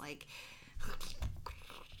animals, like.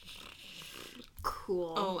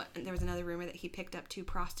 Cool. Oh, and there was another rumor that he picked up 2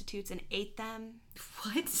 prostitutes and ate them.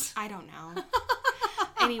 What? I don't know.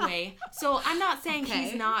 Anyway, so I'm not saying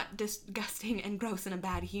he's not disgusting and gross and a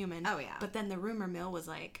bad human. Oh, yeah. But then the rumor mill was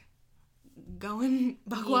like going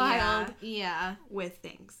buck wild with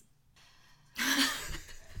things.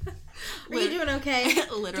 Are you doing okay?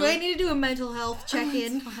 Literally. Do I need to do a mental health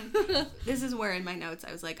check-in? This is where in my notes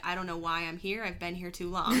I was like, I don't know why I'm here. I've been here too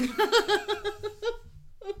long.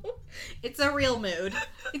 It's a real mood.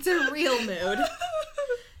 It's a real mood.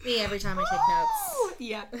 Me every time I take notes.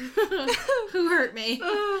 Yeah. Who hurt me?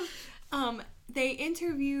 They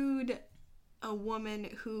interviewed a woman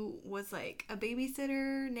who was like a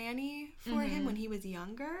babysitter nanny for him when he was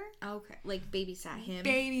younger. Okay. Like babysat him.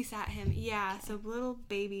 Babysat him, yeah. So little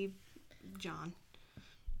baby John.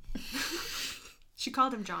 She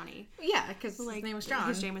called him Johnny. Yeah, because his name was John.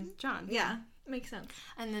 His name was John. Yeah. Makes sense.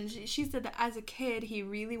 And then she said that as a kid, he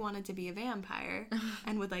really wanted to be a vampire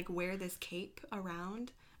and would like wear this cape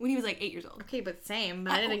around when he was like 8 years old. Okay, but same.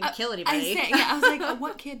 But I didn't kill anybody. I was like,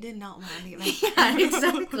 what kid did not want to be a vampire? Yeah,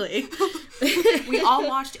 exactly. We all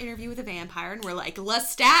watched Interview with a Vampire and we're like,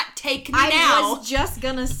 Lestat, take me now. I was just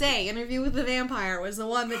gonna say, Interview with the Vampire was the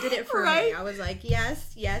one that did it for me. I was like,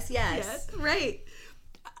 yes. Right.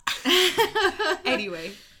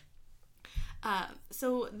 Anyway.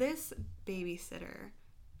 So this babysitter,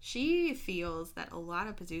 she feels that a lot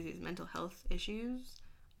of Pazuzu's mental health issues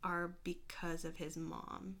are because of his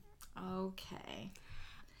mom. Okay.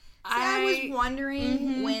 I was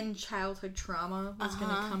wondering when childhood trauma was going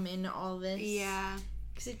to come into all this. Yeah.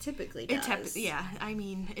 Because it typically does. Yeah. I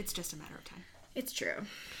mean, it's just a matter of time. It's true.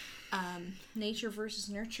 Nature versus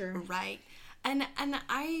nurture. Right. And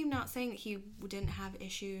I'm not saying that he didn't have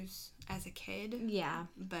issues as a kid. Yeah.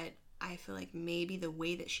 But I feel like maybe the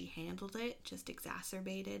way that she handled it just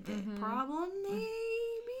exacerbated the problem, maybe?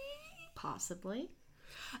 Possibly.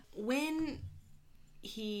 When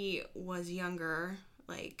he was younger,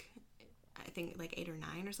 like, I think like 8 or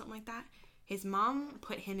 9 or something like that, his mom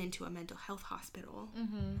put him into a mental health hospital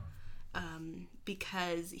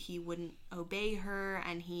because he wouldn't obey her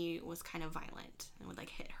and he was kind of violent and would like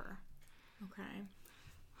hit her. Okay.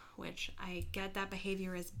 Which I get that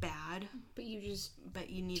behavior is bad, but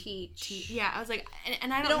you need teach. Yeah, I was like,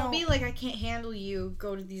 and I don't know. Don't be like, I can't handle you.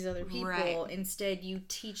 Go to these other people. Right. Instead, you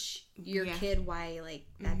teach your kid why like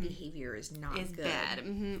that behavior is not good. Bad.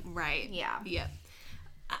 Right. Yeah. Yep.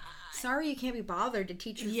 Sorry, you can't be bothered to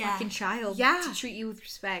teach your fucking child to treat you with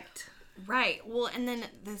respect. Right. Well, and then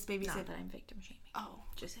this baby not said, that I'm victim shaming. Oh,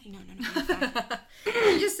 just saying. No.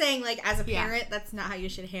 I'm just saying, like, as a parent, that's not how you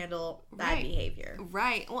should handle that behavior.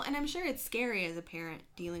 Right. Well, and I'm sure it's scary as a parent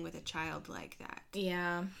dealing with a child like that.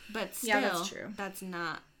 Yeah. But still, that's true. That's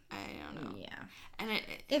not, I don't know. Yeah. And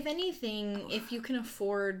if anything, if you can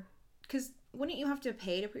afford, because wouldn't you have to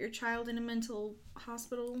pay to put your child in a mental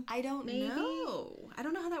hospital? I don't know. I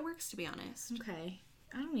don't know how that works, to be honest. Okay.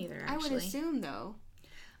 I don't either, actually. I would assume, though.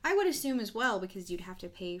 I would assume as well, because you'd have to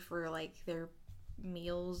pay for, like, their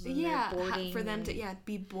meals and their boarding. For them to,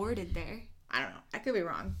 be boarded there. I don't know. I could be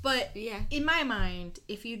wrong. But in my mind,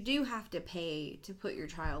 if you do have to pay to put your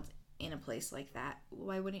child in a place like that,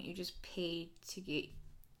 why wouldn't you just pay to get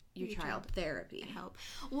your child therapy? Help.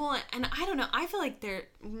 Well, and I don't know. I feel like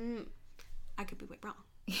I could be wrong.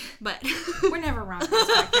 But we're never wrong on this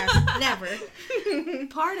podcast. Never.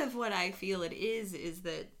 Part of what I feel it is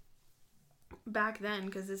that back then,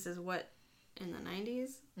 because this is what, in the 90s?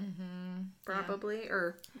 Probably. Yeah.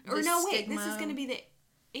 Or no, wait, this is going to be the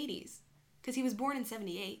 80s. Because he was born in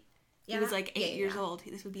 78. Yeah. He was like 8 years old.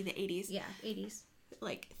 This would be the 80s. Yeah, 80s.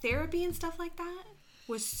 Like, therapy and stuff like that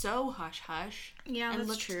was so hush-hush. Yeah, and that's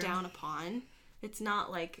looked true. down upon. It's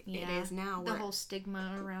not like it is now. The whole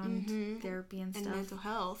stigma around therapy and stuff. And mental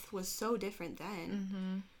health was so different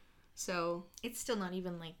then. So it's still not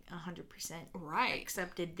even like 100% right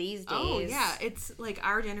accepted these days. Oh yeah, it's like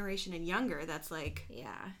our generation and younger. That's like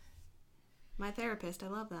my therapist. I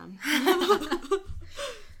love them.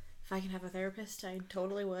 If I could have a therapist, I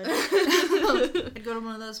totally would. I'd go to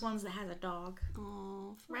one of those ones that has a dog.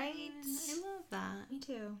 Oh, right. I love that. Me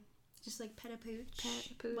too. Just like pet a pooch. Pet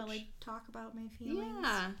a pooch. While I talk about my feelings.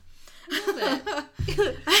 Yeah. I love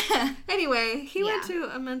it. Anyway, he went to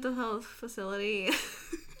a mental health facility.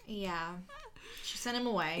 Yeah. She sent him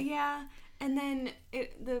away. Yeah. And then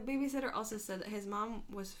the babysitter also said that his mom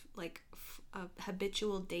was like a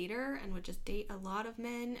habitual dater and would just date a lot of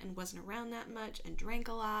men and wasn't around that much and drank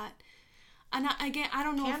a lot. And I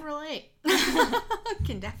don't know. Can relate.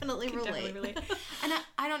 Can definitely relate. And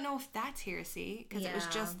I don't know if that's heresy because it was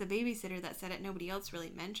just the babysitter that said it. Nobody else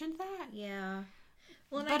really mentioned that. Yeah.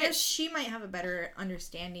 Well, and I guess she might have a better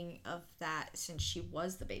understanding of that since she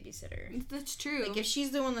was the babysitter. That's true. Like, if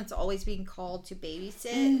she's the one that's always being called to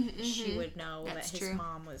babysit, she would know that his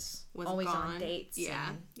mom was always gone. On dates. Yeah.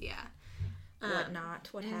 Whatnot,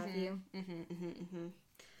 what have you.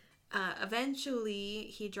 Eventually,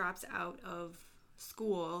 he drops out of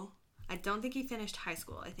school. I don't think he finished high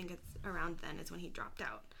school. I think it's around then is when he dropped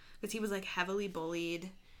out. Because he was, like, heavily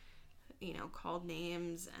bullied, you know, called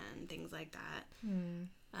names and things like that. And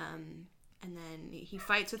then he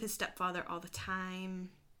fights with his stepfather all the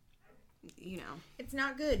time. You know. It's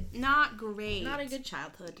not good. Not great. Not a good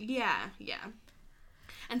childhood. Yeah.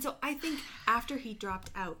 And so I think after he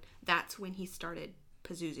dropped out, that's when he started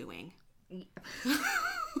Pazuzuing.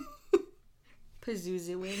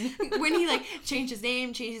 Pazuzuing. When he, like, changed his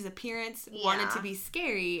name, changed his appearance, wanted to be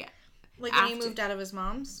scary. Like when he moved out of his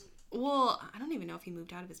mom's? Well, I don't even know if he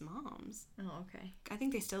moved out of his mom's. Oh, okay. I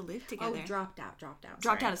think they still lived together. Oh, dropped out.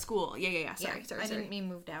 Dropped out of school. Yeah. Sorry. I didn't mean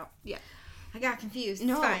moved out. Yeah. I got confused.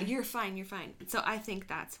 No, you're fine. So I think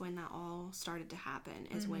that's when that all started to happen,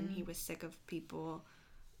 is when he was sick of people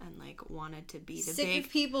and, like, wanted to be the sick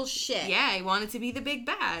of people's shit. Yeah, he wanted to be the big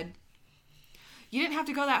bad. You didn't have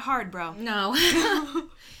to go that hard, bro. No.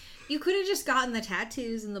 You could have just gotten the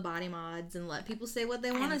tattoos and the body mods and let people say what they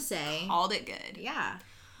want to say. Called it good. Yeah.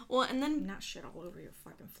 Well, and then... Not shit all over your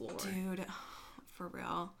fucking floor. Dude, for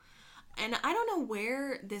real. And I don't know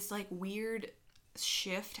where this, like, weird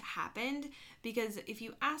shift happened, because if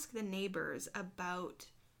you ask the neighbors about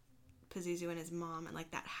Pazuzu and his mom and,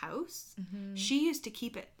 like, that house, she used to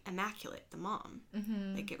keep it immaculate, the mom.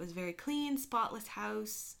 Like, it was very clean, spotless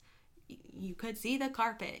house. You could see the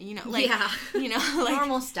carpet, you know, like, you know, like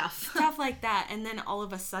normal stuff like that. And then all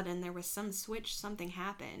of a sudden there was some switch, something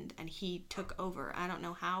happened, and he took over. I don't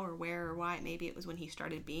know how or where or why. Maybe it was when he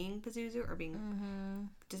started being Pazuzu or being,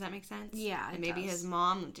 does that make sense? Yeah, and maybe his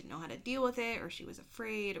mom didn't know how to deal with it, or she was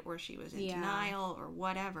afraid, or she was in denial, or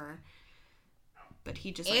whatever. But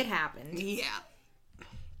he just, it happened. Yeah.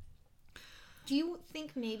 Do you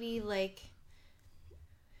think maybe, like,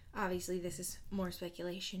 obviously this is more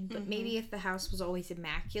speculation, but maybe if the house was always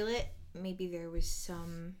immaculate, maybe there was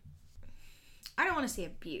some, I don't want to say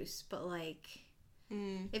abuse, but, like,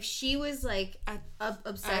 if she was, like,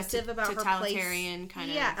 obsessive about her place, totalitarian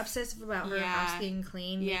kind of, obsessive about her house being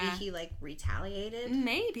clean, maybe he, like, retaliated,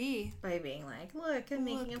 maybe by being like, look, I'm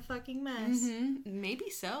making a fucking mess.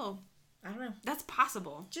 Maybe so. I don't know. That's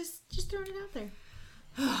possible. Just throwing it out there.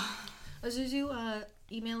 Azuzu,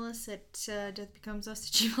 email us at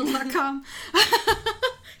deathbecomeusus@gmail.com.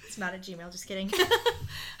 It's not at Gmail, just kidding.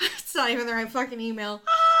 It's not even the right fucking email.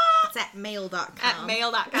 It's at mail.com. At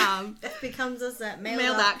mail.com.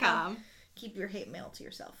 deathbecomeusus@mail.com. Keep your hate mail to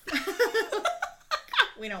yourself.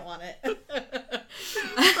 We don't want it.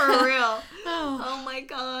 For real. Oh my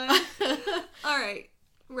god. Alright.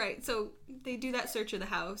 Right, so they do that search of the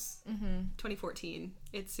house. 2014.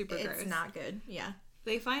 It's super gross. It's not good. Yeah.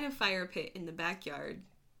 They find a fire pit in the backyard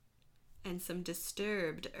and some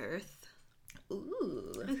disturbed earth.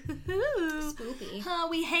 Ooh. Spoopy. Oh,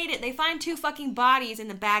 we hate it. They find 2 fucking bodies in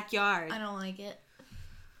the backyard. I don't like it.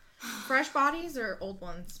 Fresh bodies or old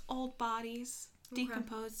ones? Old bodies. Okay.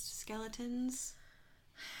 Decomposed skeletons.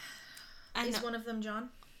 And is one of them John?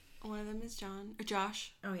 One of them is John. Or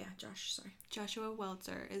Josh. Oh, yeah. Josh. Sorry. Joshua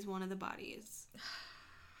Welzer is one of the bodies.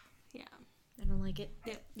 Yeah. I don't like it.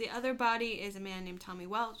 The other body is a man named Tommy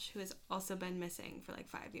Welch, who has also been missing for like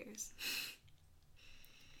 5 years.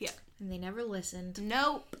 Yeah. And they never listened.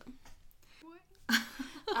 Nope.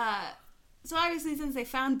 So obviously, since they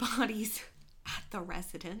found bodies at the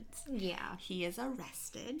residence, he is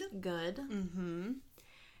arrested. Good.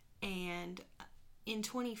 And in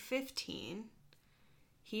 2015,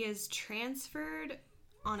 he is transferred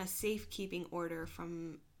on a safekeeping order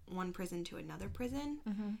from one prison to another prison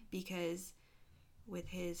because with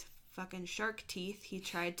his fucking shark teeth, he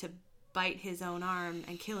tried to bite his own arm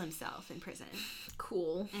and kill himself in prison.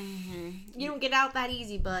 Cool. You don't get out that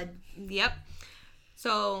easy, bud. Yep.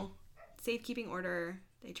 So, safekeeping order,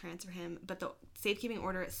 they transfer him, but the safekeeping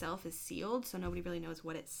order itself is sealed, so nobody really knows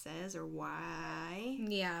what it says or why.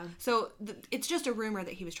 Yeah. So, it's just a rumor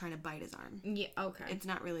that he was trying to bite his arm. Yeah, okay. It's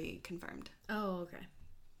not really confirmed. Oh, okay.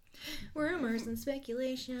 Rumors and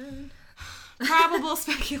speculation. Probable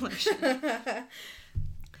speculation.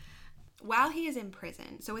 While he is in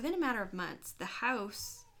prison, so within a matter of months, the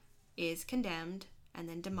house is condemned and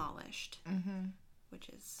then demolished, which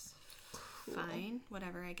is fine,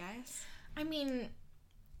 whatever, I guess. I mean,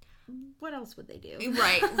 what else would they do?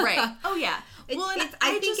 Right. Oh, yeah. Well,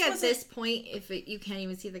 I think at this point, you can't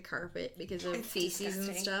even see the carpet because of feces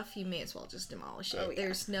and stuff, you may as well just demolish it. Oh, yeah.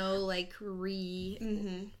 There's no, like,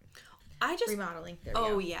 remodeling.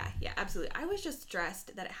 There we go. Yeah, absolutely. I was just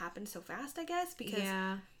stressed that it happened so fast, I guess, because...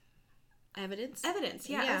 Yeah. Evidence,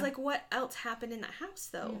 yeah. I was like, what else happened in that house,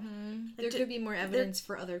 though? There could be more evidence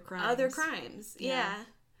for other crimes. Yeah.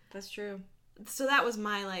 That's true. So that was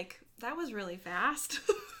my, like, that was really fast.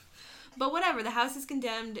 But whatever, the house is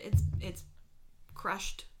condemned, it's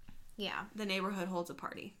crushed. Yeah. The neighborhood holds a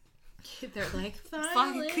party. They're like,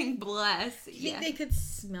 finally. Fucking bless. You think they could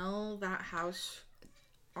smell that house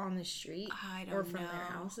on the street? I don't know. Or from their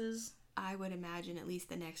houses? I would imagine at least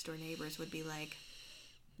the next door neighbors would be like...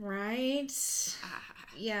 Right?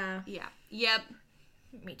 Yeah. Yeah. Yep.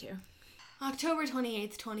 Me too. October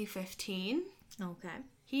 28th, 2015. Okay.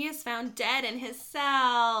 He is found dead in his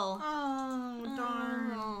cell. Oh,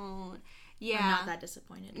 darn. Oh. Yeah. I'm not that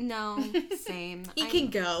disappointed. No, same. He can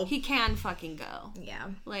go. He can fucking go. Yeah.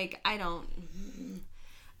 Like, I'm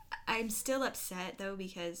still upset, though,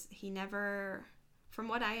 because he never... From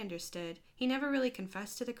what I understood, he never really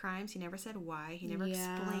confessed to the crimes. He never said why. He never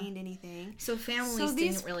explained anything. So families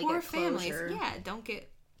didn't really get closure. Don't get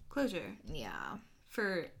closure. Yeah.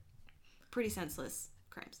 For pretty senseless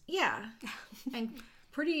crimes. Yeah. And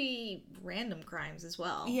pretty random crimes as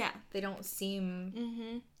well. Yeah. They don't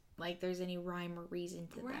seem like there's any rhyme or reason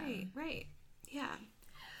to them. Right. Yeah.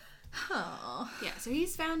 Huh. Yeah, so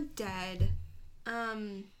he's found dead.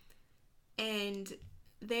 And...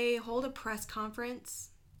 They hold a press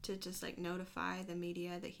conference to just, like, notify the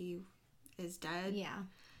media that he is dead. Yeah.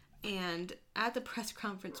 And at the press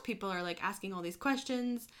conference, people are, like, asking all these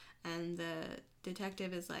questions, and the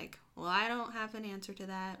detective is like, well, I don't have an answer to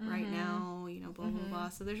that right now, blah, blah, blah.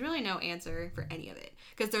 So there's really no answer for any of it.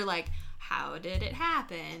 Because they're like, how did it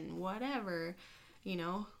happen? Whatever,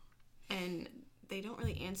 And they don't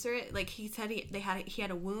really answer it. Like, he said he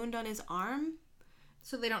had a wound on his arm.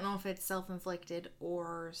 So they don't know if it's self-inflicted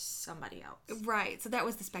or somebody else. Right. So that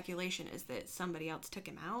was the speculation, is that somebody else took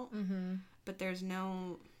him out. Mm-hmm. But there's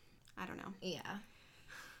no, I don't know. Yeah.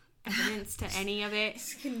 Evidence to any of it.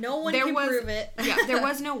 No one can prove it. Yeah, there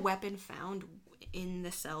was no weapon found in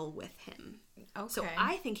the cell with him. Okay. So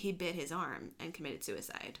I think he bit his arm and committed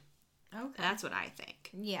suicide. Okay. That's what I think.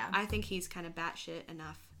 Yeah. I think he's kind of batshit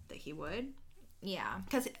enough that he would. Yeah.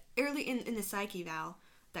 Because early in the psych eval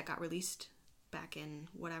that got released back in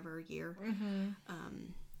whatever year,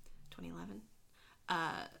 2011,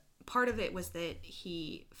 part of it was that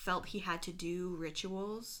he felt he had to do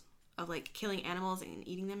rituals of, like, killing animals and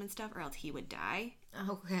eating them and stuff, or else he would die.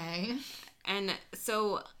 Okay. And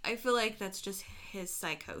so I feel like that's just his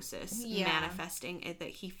psychosis manifesting it, that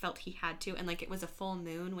he felt he had to, and, like, it was a full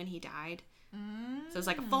moon when he died. So it's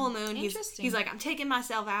like a full moon. He's like, I'm taking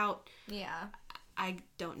myself out. Yeah. I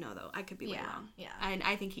don't know, though. I could be way wrong. Yeah. And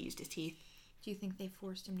I think he used his teeth. Do you think they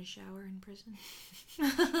forced him to shower in prison?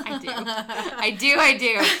 I do.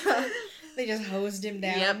 They just hosed him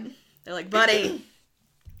down. Yep. They're like, buddy,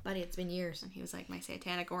 it's been years. And he was like, my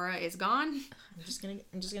satanic aura is gone. I'm just gonna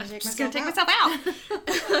take myself out.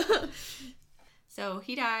 So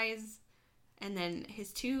he dies, and then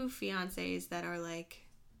his two fiancées that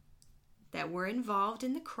were involved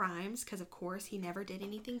in the crimes, because of course he never did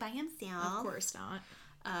anything by himself. Of course not.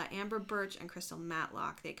 Amber Birch and Crystal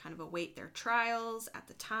Matlock, they kind of await their trials at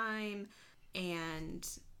the time. And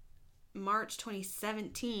March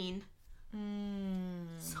 2017.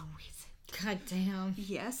 So recent. God damn.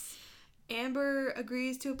 Yes. Amber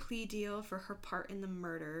agrees to a plea deal for her part in the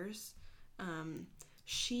murders.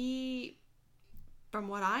 She, from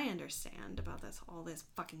what I understand about all this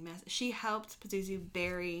fucking mess, she helped Pazuzu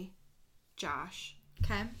bury Josh.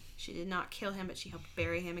 Okay. She did not kill him, but she helped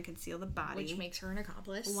bury him and conceal the body. Which makes her an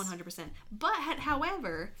accomplice. 100%. But,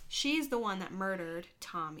 however, she's the one that murdered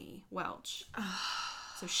Tommy Welch.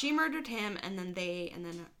 So she murdered him, and then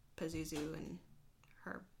Pazuzu and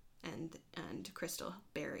her and Crystal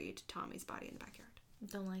buried Tommy's body in the backyard.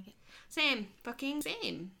 Don't like it. Same. Fucking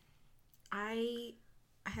same. I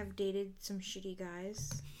have dated some shitty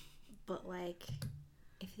guys, but, like,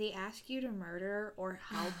 if they ask you to murder or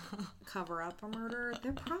help cover up a murder,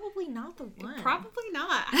 they're probably not the one. Probably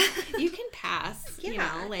not. You can pass.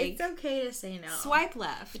 Yeah, it's okay to say no. Swipe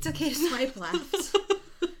left. It's okay to swipe left.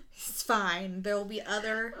 It's fine. There will be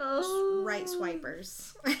other right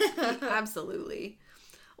swipers. Absolutely.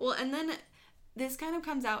 Well, and then this kind of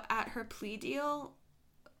comes out at her plea deal,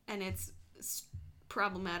 and it's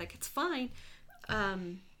problematic. It's fine.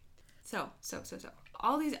 So.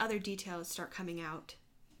 All these other details start coming out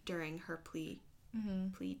during her plea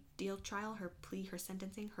deal trial, her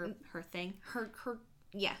sentencing, her thing.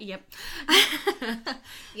 Yeah. Yep.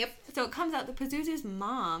 Yep. So it comes out that Pazuzu's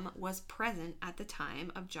mom was present at the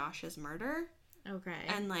time of Josh's murder. Okay.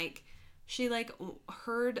 And, like, she, like,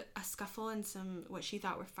 heard a scuffle and some, what she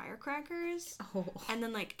thought were firecrackers. Oh. And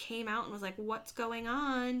then, like, came out and was like, what's going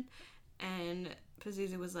on? And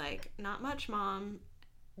Pazuzu was like, not much, Mom.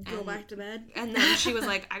 Go back to bed. And then she was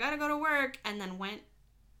like, I gotta go to work. And then went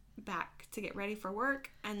back to get ready for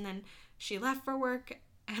work. And then she left for work.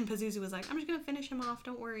 And Pazuzu was like, I'm just gonna finish him off.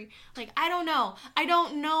 Don't worry. Like, I don't know.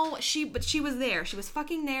 But she was there. She was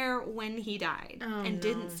fucking there when he died. And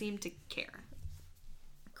didn't seem to care.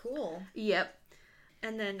 Cool. Yep.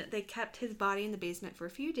 And then they kept his body in the basement for a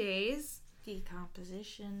few days.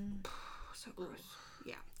 Decomposition. So gross.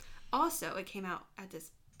 Yeah. Also, it came out at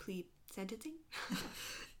this plea sentencing.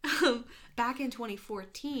 Back in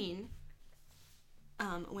 2014,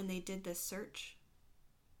 when they did this search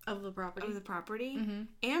of the property,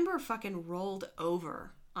 Amber fucking rolled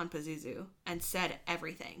over on Pazuzu and said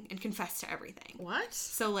everything and confessed to everything. What?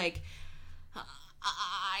 So, like,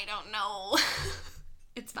 I don't know.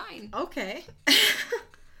 It's fine. Okay.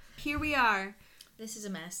 Here we are. This is a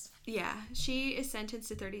mess. Yeah. She is sentenced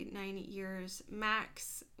to 39 years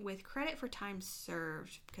max with credit for time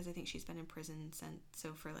served, because I think she's been in prison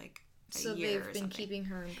for like a year or something. So they've been keeping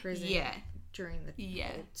her in prison during the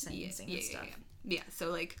sentencing and stuff. Yeah.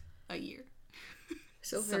 So, like, a year.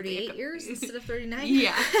 So 38 years instead of 39?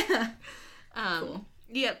 Yeah. Cool.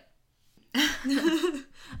 Yep. The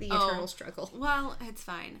eternal struggle. Well, it's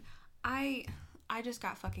fine. I just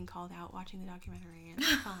got fucking called out watching the documentary, and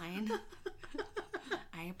it's fine.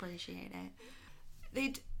 I appreciate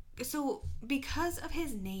it. So because of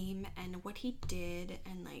his name and what he did,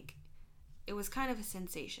 and, like, it was kind of a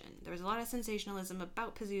sensation. There was a lot of sensationalism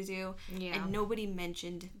about Pazuzu, and nobody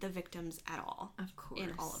mentioned the victims at all. Of course.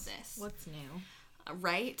 In all of this. What's new?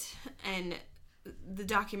 Right? And the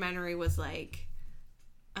documentary was like,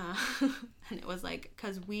 and it was like,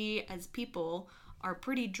 because we as people are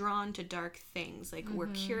pretty drawn to dark things. Like, we're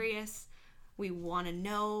curious. We want to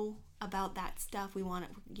know about that stuff. We want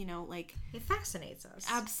to, like... It fascinates us.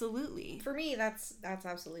 Absolutely. For me, that's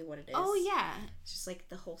absolutely what it is. Oh, yeah. It's just, like,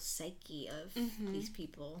 the whole psyche of these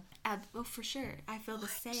people. Oh, for sure. I feel the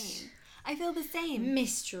same.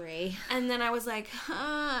 Mystery. And then I was like,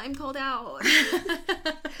 I'm called out.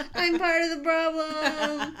 I'm part of the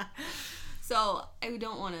problem. So, I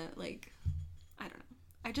don't want to, like... I don't know.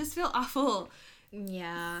 I just feel awful...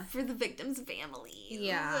 Yeah. For the victims' families.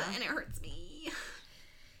 Yeah. And it hurts me.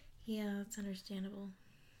 Yeah, it's understandable.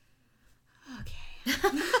 Okay.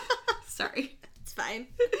 Sorry. It's fine.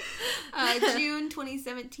 June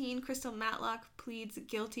 2017, Crystal Matlock pleads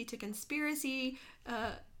guilty to conspiracy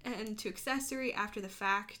and to accessory after the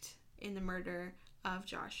fact in the murder of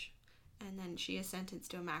Josh. And then she is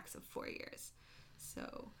sentenced to a max of 4 years.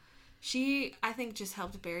 So... She, I think, just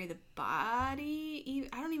helped bury the body.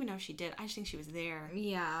 I don't even know if she did. I just think she was there.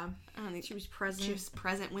 Yeah. I don't think she was present. She was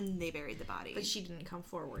present when they buried the body. But she didn't come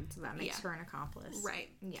forward, so that makes her an accomplice. Right.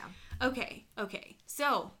 Yeah. Okay.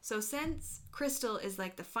 So since Crystal is,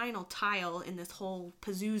 like, the final tile in this whole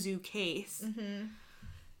Pazuzu case,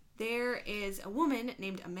 there is a woman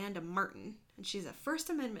named Amanda Martin, and she's a First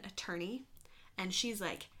Amendment attorney, and she's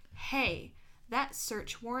like, hey, that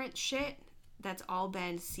search warrant shit... that's all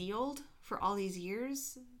been sealed for all these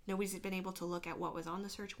years. Nobody's been able to look at what was on the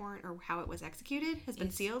search warrant or how it was executed. Has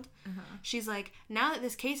been sealed. She's like, now that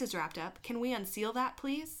this case is wrapped up, can we unseal that,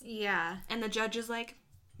 please? Yeah. And the judge is like,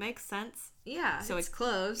 makes sense. Yeah, so it's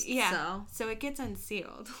closed. Yeah. So it gets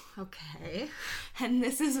unsealed. Okay. And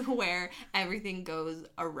this is where everything goes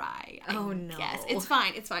awry. Oh, no. Yes, it's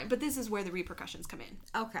fine. But this is where the repercussions come in.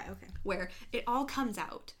 Okay. Where it all comes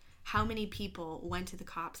out. How many people went to the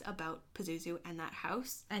cops about Pazuzu and that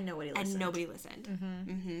house? And nobody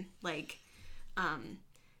listened. Like,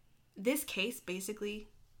 this case basically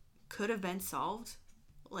could have been solved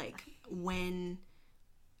like, when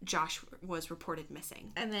Josh was reported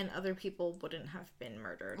missing. And then other people wouldn't have been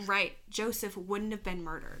murdered. Right. Joseph wouldn't have been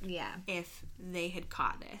murdered. Yeah. If they had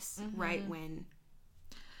caught this right when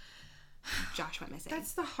Josh went missing.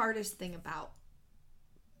 That's the hardest thing about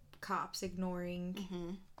cops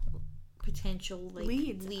ignoring potential like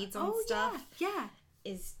leads on stuff. Yeah.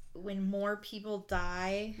 Is when more people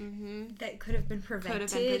die that could have been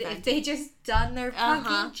prevented if they just done their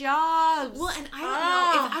fucking jobs. Well, and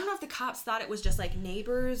I don't know if the cops thought it was just like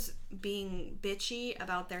neighbors being bitchy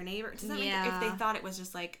about their neighbor. Does that make if they thought it was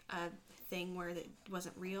just like a thing where it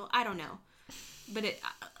wasn't real? I don't know. But it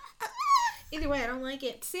either way, I don't like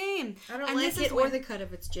it. Same. I don't like it or the cut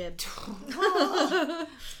of its jib.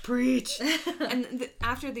 Preach. And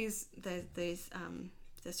after these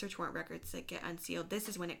the search warrant records that get unsealed, this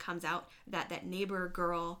is when it comes out that neighbor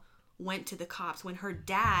girl went to the cops when her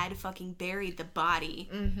dad fucking buried the body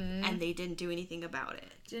and they didn't do anything about it.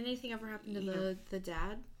 Did anything ever happen to the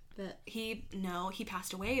dad? He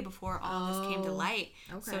passed away before all this came to light.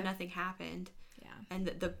 Okay. So nothing happened. Yeah. And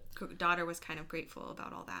the daughter was kind of grateful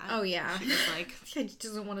about all that. Oh yeah. She was like she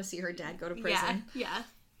doesn't want to see her dad go to prison. Yeah.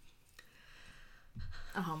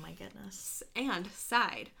 Oh my goodness. And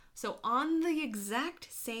side. So on the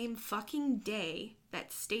exact same fucking day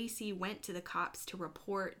that Stacy went to the cops to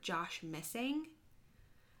report Josh missing,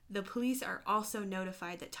 the police are also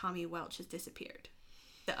notified that Tommy Welch has disappeared.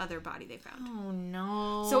 The other body they found. Oh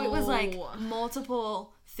no. So it was like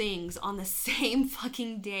multiple things on the same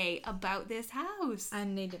fucking day about this house.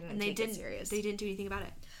 And they didn't take it serious. They didn't do anything about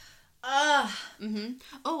it.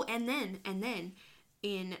 Oh, and then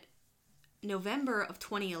in November of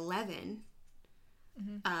 2011,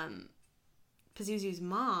 Pazuzu's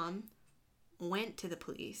mom went to the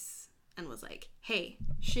police and was like, hey,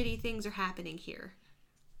 shitty things are happening here.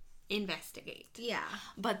 Investigate. Yeah.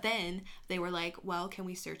 But then they were like, well, can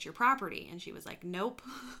we search your property? And she was like, nope.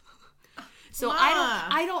 So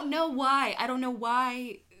I don't know why. I don't know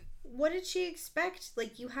why. What did she expect?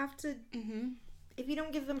 Like, you have to... If you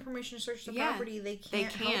don't give them permission to search the property, they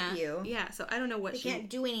can't help you. Yeah, so I don't know what they can't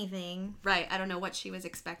do anything. Right, I don't know what she was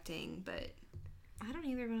expecting, but... I don't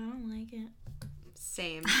either, but I don't like it.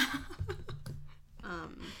 Same.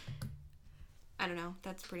 I don't know.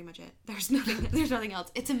 That's pretty much it. There's nothing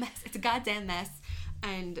else. It's a mess. It's a goddamn mess.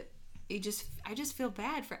 And I just feel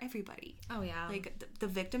bad for everybody. Oh, yeah. Like, the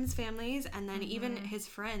victims' families, and then even his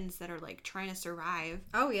friends that are, like, trying to survive.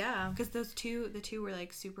 Oh, yeah. Because the two were,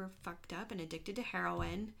 like, super fucked up and addicted to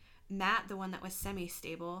heroin. Matt, the one that was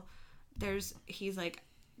semi-stable, he's, like,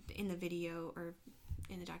 in the video or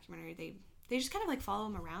in the documentary, they just kind of, like, follow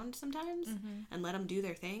him around sometimes and let him do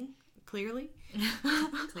their thing, clearly.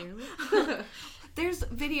 There's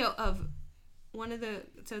video of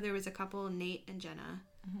so there was a couple, Nate and Jenna,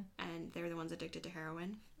 and they're the ones addicted to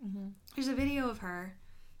heroin. There's a video of her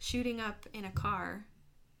shooting up in a car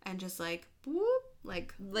and just, like, whoop,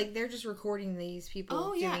 like they're just recording these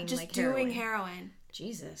people doing heroin.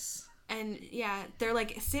 Jesus. And, yeah, they're,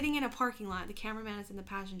 like, sitting in a parking lot. The cameraman is in the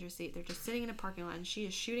passenger seat. They're just sitting in a parking lot, and she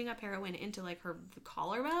is shooting up heroin into, like, her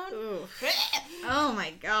collarbone. Oh,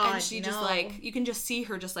 my God. And she just, like, you can just see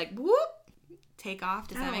her just, like, whoop, take off.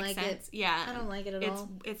 Does that make sense? Yeah. I don't like it at all.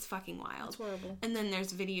 It's fucking wild. It's horrible. And then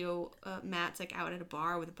there's video, Matt's, like, out at a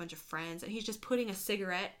bar with a bunch of friends, and he's just putting a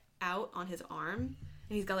cigarette out on his arm.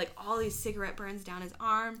 And he's got, like, all these cigarette burns down his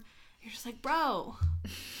arm. And you're just like, bro.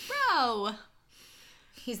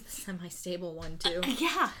 He's the semi-stable one, too.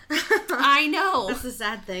 Yeah. I know. That's the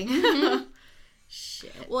sad thing.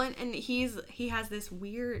 Shit. Well, and he has this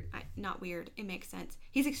weird... Not weird. It makes sense.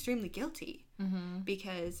 He's extremely guilty.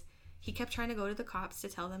 Because he kept trying to go to the cops to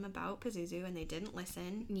tell them about Pazuzu, and they didn't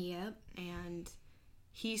listen. Yep. And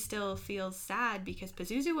he still feels sad because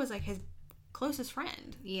Pazuzu was, like, his closest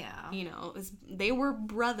friend. Yeah. You know, they were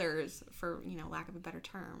brothers, for, you know, lack of a better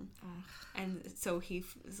term. Ugh. And so he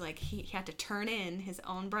was like, he had to turn in his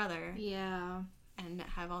own brother. Yeah. And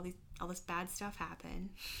have all this bad stuff happen.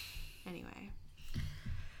 Anyway.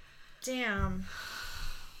 Damn.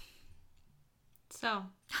 So.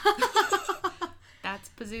 That's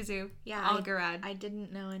Pazuzu. Yeah. Algarad. I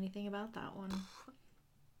didn't know anything about that one.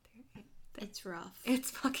 It's rough. It's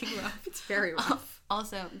fucking rough. It's very rough.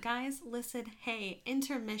 Also, guys, listen, hey,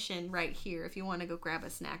 intermission right here if you want to go grab a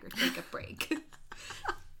snack or take a break.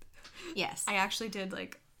 Yes. I actually did,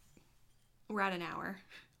 like, we're at an hour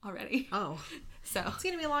already. Oh. So. It's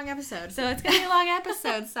going to be a long episode. Sorry.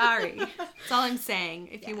 That's all I'm saying.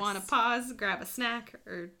 If you want to pause, grab a snack,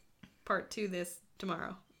 or part 2 this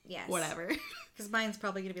tomorrow. Yes. Whatever. Because mine's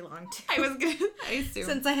probably going to be long, too. I assume.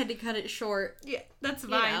 Since I had to cut it short. Yeah, that's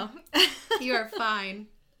fine. You know. You are fine.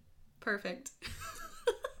 Perfect.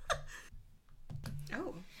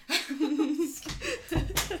 Oh.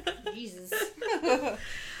 Jesus.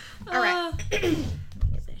 All right.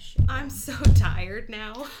 I'm so tired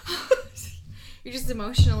now. You're just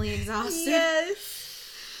emotionally exhausted.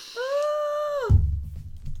 Yes.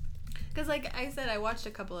 Because, like I said, I watched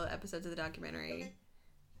a couple of episodes of the documentary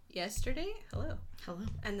yesterday. Hello.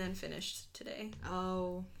 And then finished today.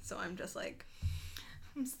 Oh. So I'm just like...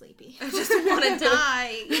 I'm sleepy. I just want to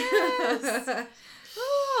die. Yes.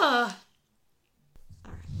 Oh.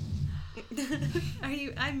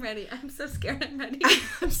 I'm ready. I'm so scared I'm ready.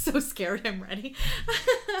 I'm so scared I'm ready.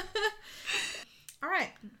 All right.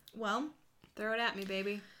 Well, throw it at me,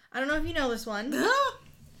 baby. I don't know if you know this one.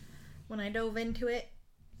 When I dove into it,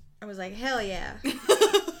 I was like, hell yeah.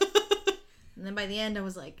 And then by the end, I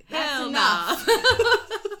was like, that's hell enough. Nah.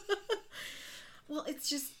 Well, it's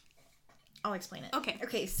just... I'll explain it.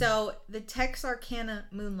 Okay, so the Texarkana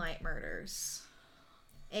Moonlight Murders,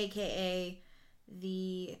 a.k.a.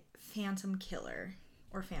 the Phantom Killer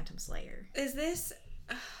or Phantom Slayer. Is this...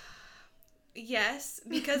 yes,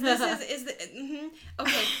 because this is the... Mm-hmm.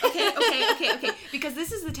 Okay. Because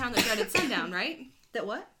this is the town that dreaded sundown, right? That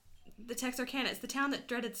what? The Texarkana. It's the town that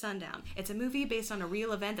dreaded sundown. It's a movie based on a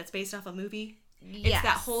real event that's based off a movie. Yes. It's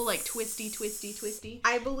that whole, like, twisty.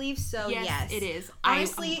 I believe so, yes. It is.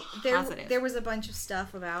 Honestly, there was a bunch of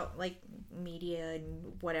stuff about, like, media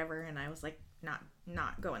and whatever, and I was, like, not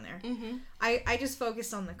going there. Mm-hmm. I just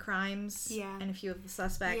focused on the crimes and a few of the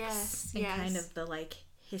suspects and kind of the, like,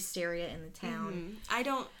 hysteria in the town. Mm-hmm. I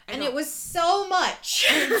don't... It was so much.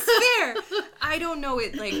 It's fair. I don't know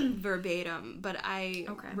it, like, verbatim, but I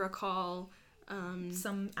recall...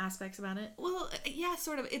 some aspects about it. Well, yeah,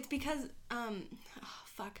 sort of. It's because,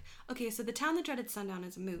 fuck. Okay, so The Town That Dreaded Sundown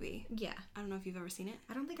is a movie. Yeah. I don't know if you've ever seen it.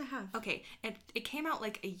 I don't think I have. Okay, it came out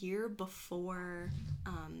like a year before,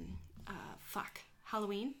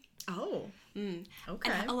 Halloween. Oh. Okay.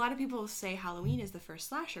 And a lot of people say Halloween is the first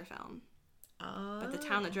slasher film. Oh. But The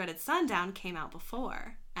Town That Dreaded Sundown came out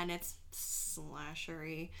before, and it's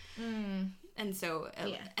slashery. And so,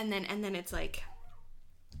 and then it's like...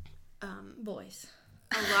 boys.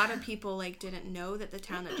 A lot of people, like, didn't know that The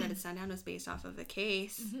Town That Dreaded Sundown was based off of a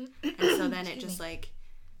case. And so then it just, like...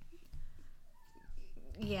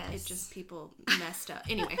 Yes. It just, people messed up.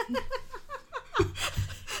 Anyway.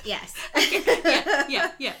 Yes.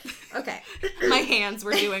 Yeah. Okay. My hands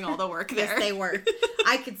were doing all the work there. Yes, they were.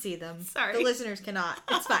 I could see them. Sorry. The listeners cannot.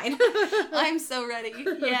 It's fine. I'm so ready.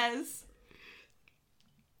 Yes.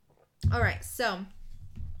 All right, so...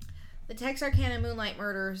 The Texarkana Moonlight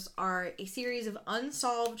Murders are a series of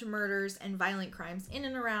unsolved murders and violent crimes in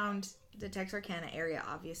and around the Texarkana area,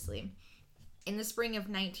 obviously. In the spring of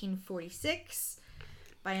 1946,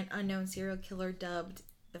 by an unknown serial killer dubbed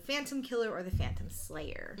the Phantom Killer or the Phantom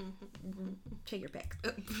Slayer. Mm-hmm. Take your pick.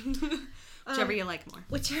 Whichever you like more.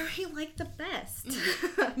 Whichever you like the best.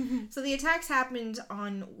 So the attacks happened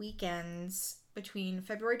on weekends between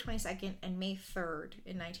February 22nd and May 3rd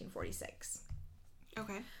in 1946.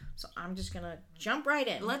 Okay. So I'm just going to jump right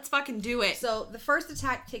in. Let's fucking do it. So the first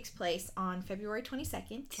attack takes place on February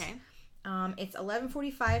 22nd. Okay. It's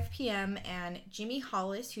 11:45 p.m. and Jimmy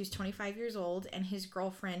Hollis, who's 25 years old, and his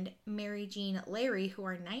girlfriend Mary Jean Larry, who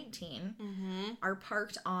are 19, are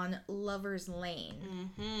parked on Lover's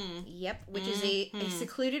Lane. Yep, which is a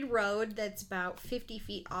secluded road that's about 50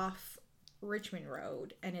 feet off Richmond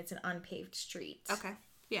Road, and it's an unpaved street. Okay.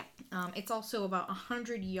 Yeah. It's also about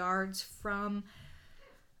 100 yards from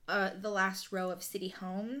the last row of city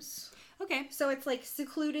homes. Okay. So it's like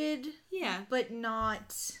secluded. Yeah. But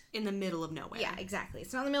not... in the middle of nowhere. Yeah, exactly.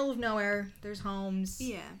 It's not in the middle of nowhere. There's homes.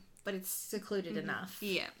 Yeah. But it's secluded enough.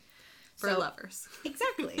 Yeah. For lovers.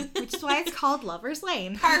 Exactly. Which is why it's called Lover's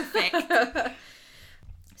Lane. Perfect.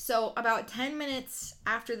 So about 10 minutes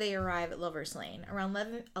after they arrive at Lover's Lane, around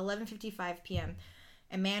 11:55 p.m.,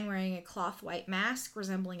 a man wearing a cloth white mask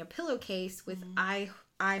resembling a pillowcase with eye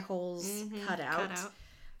holes cut out.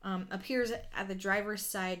 Appears at the driver's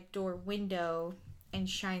side door window and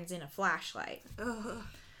shines in a flashlight.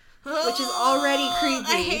 Which is already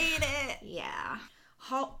creepy. I hate it. Yeah.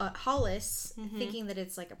 Hollis, thinking that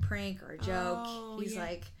it's like a prank or a joke, he's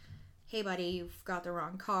like, hey buddy, you've got the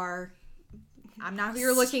wrong car. I'm not who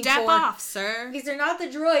you're looking for. Step off, sir. These are not the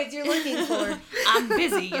droids you're looking for. I'm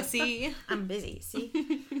busy, you see. I'm busy,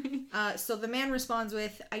 see? So the man responds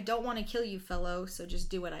with, I don't want to kill you, fellow, so just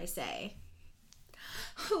do what I say.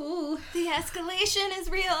 Ooh. The escalation is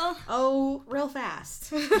real. Oh, real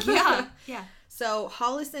fast. Yeah. So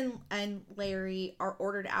Hollis and Larry are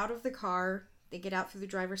ordered out of the car. They get out through the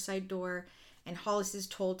driver's side door, and Hollis is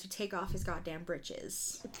told to take off his goddamn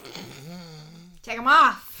britches. Take them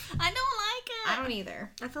off. I don't like it. I don't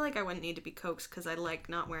either. I feel like I wouldn't need to be coaxed because I like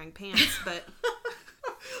not wearing pants, but...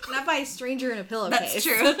 Not by a stranger in a pillowcase. That's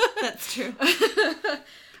true. That's true.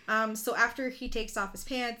 So after he takes off his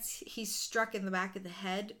pants, he's struck in the back of the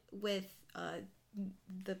head with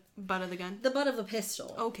the butt of the gun? The butt of the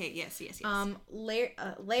pistol. Okay, yes.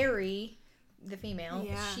 Larry, the female,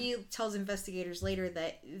 yeah. she tells investigators later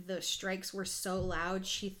that the strikes were so loud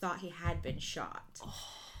she thought he had been shot. Oh.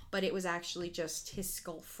 But it was actually just his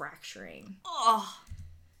skull fracturing. Oh.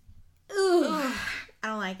 Ooh. I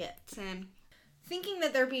don't like it. Same. Thinking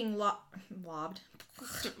that they're being robbed.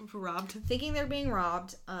 Thinking they're being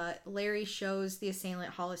robbed, Larry shows the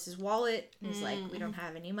assailant Hollis's wallet and is like, we don't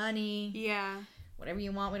have any money. Yeah. Whatever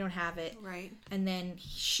you want, we don't have it. Right. And then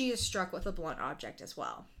she is struck with a blunt object as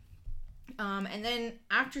well. And then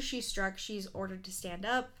after she's struck, she's ordered to stand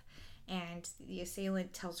up, and the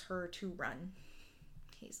assailant tells her to run.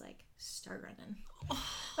 He's like, start running.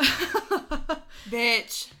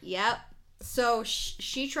 Bitch. Yep. So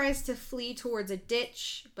she tries to flee towards a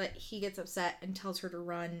ditch, but he gets upset and tells her to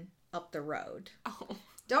run up the road. Oh.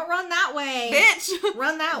 Don't run that way. Bitch.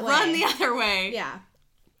 Run that way. Run the other way. Yeah.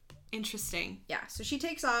 Interesting. Yeah. So she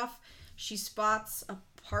takes off. She spots a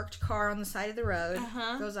parked car on the side of the road.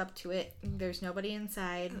 Goes up to it. There's nobody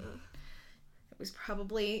inside. It was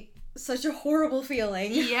probably such a horrible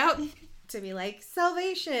feeling. Yep. To be like,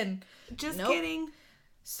 salvation. Just kidding.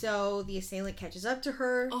 So the assailant catches up to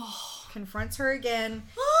her, confronts her again,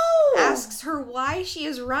 asks her why she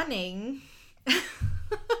is running.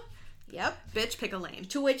 Yep. Bitch, pick a lane.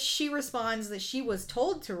 To which she responds that she was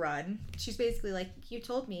told to run. She's basically like, you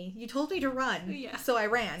told me to run. Yeah. So I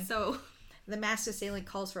ran. So the masked assailant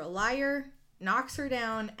calls her a liar, knocks her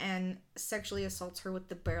down, and sexually assaults her with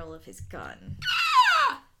the barrel of his gun.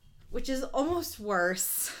 Which is almost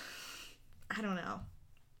worse. I don't know.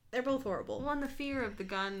 They're both horrible. Well, and the fear of the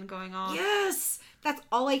gun going off. Yes! That's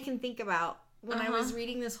all I can think about. When I was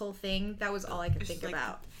reading this whole thing, that was all I could think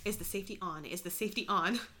about. Is the safety on? Is the safety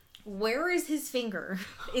on? Where is his finger?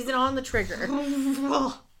 Is it on the trigger?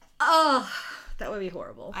 That would be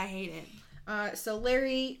horrible. I hate it. So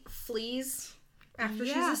Larry flees after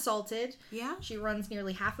she's assaulted. Yeah. She runs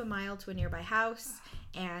nearly half a mile to a nearby house,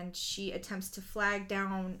 and she attempts to flag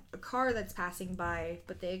down a car that's passing by,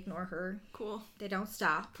 but they ignore her. Cool. They don't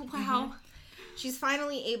stop. Wow. Mm-hmm. She's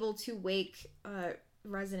finally able to wake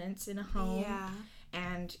residents in a home. Yeah.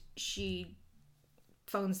 And she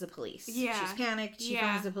phones the police. Yeah. She's panicked. She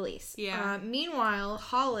phones the police. Yeah. Meanwhile,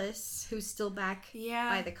 Hollis, who's still back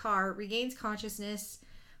by the car, regains consciousness,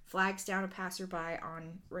 flags down a passerby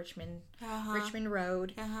on Richmond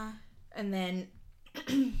Road. And then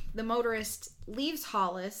the motorist leaves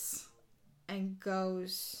Hollis and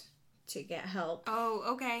goes to get help. Oh,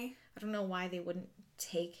 okay. I don't know why they wouldn't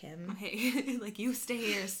take him. Okay. Like, you stay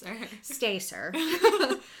here, sir. Stay, sir.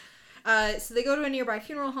 So they go to a nearby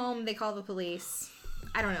funeral home. They call the police.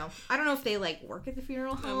 I don't know. I don't know if they, like, work at the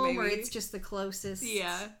funeral home or it's just the closest.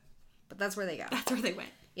 Yeah. But that's where they go. That's where they went.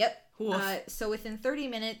 Yep. So within 30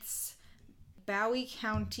 minutes, Bowie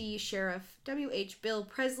County Sheriff W.H. Bill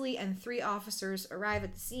Presley and 3 officers arrive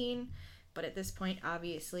at the scene. But at this point,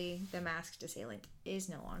 obviously, the masked assailant is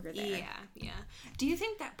no longer there. Yeah. Do you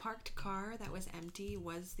think that parked car that was empty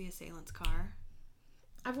was the assailant's car?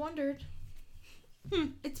 I've wondered.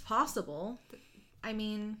 It's possible. I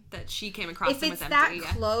mean, that she came across if them it's was that empty.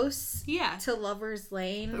 close to Lover's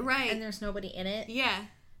Lane, right, and there's nobody in it, yeah,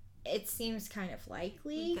 it seems kind of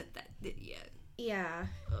likely. Yeah.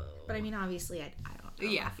 But I mean, obviously, I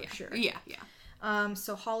don't know for sure. Yeah.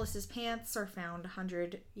 So Hollis's pants are found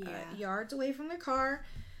 100 yards away from the car.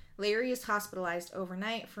 Larry is hospitalized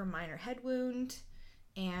overnight for a minor head wound,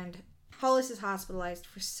 and Hollis is hospitalized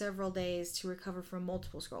for several days to recover from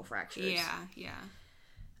multiple skull fractures. Yeah.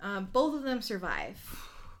 Both of them survive.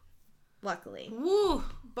 Luckily. Woo!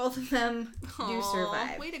 Both of them do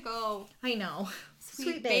survive. Way to go. I know.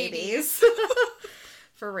 Sweet babies.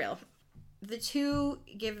 For real. The two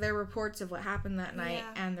give their reports of what happened that night,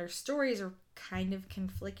 and their stories are kind of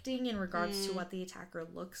conflicting in regards to what the attacker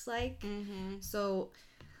looks like. So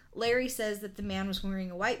Larry says that the man was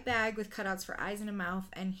wearing a white bag with cutouts for eyes and a mouth,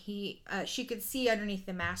 and she could see underneath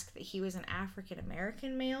the mask that he was an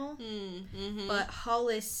African-American male. But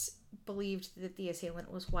Hollis believed that the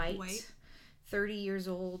assailant was white, 30 years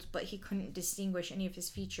old, but he couldn't distinguish any of his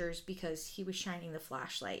features because he was shining the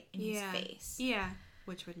flashlight in his face. Yeah,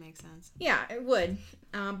 which would make sense. Yeah, it would.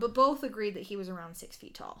 But both agreed that he was around 6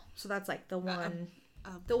 feet tall. So that's like the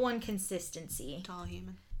one consistency. Tall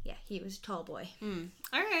human. Yeah, he was a tall boy.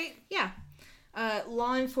 All right. Yeah.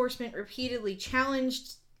 Law enforcement repeatedly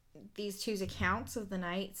challenged these two's accounts of the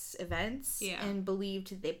night's events and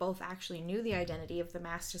believed they both actually knew the identity of the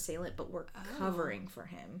masked assailant but were covering for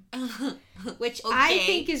him. Which I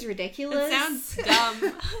think is ridiculous. It sounds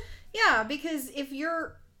dumb. Yeah, because if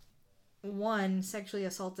you're, one, sexually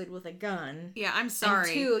assaulted with a gun. Yeah, I'm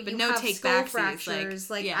sorry. And two, but you no have take skull backsies.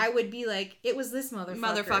 fractures. I would be like, it was this motherfucker.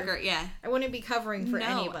 Motherfucker, yeah. I wouldn't be covering for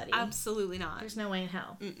anybody. Absolutely not. There's no way in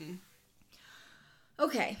hell. Mm-mm.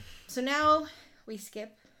 Okay, so now we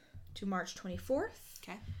skip to March 24th.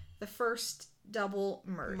 Okay. The first double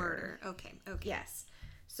murder. Okay. Yes.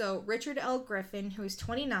 So Richard L. Griffin, who is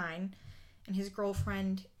 29, and his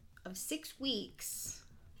girlfriend of 6 weeks,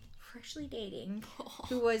 freshly dating,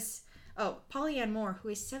 who was, Polly Ann Moore, who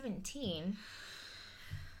is 17.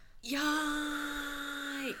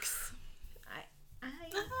 Yikes.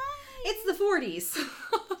 It's the 40s.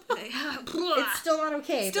 It's still not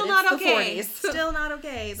okay. Still not okay. The 40s. Still not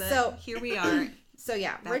okay, but so, here we are. So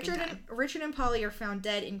yeah, Richard and Polly are found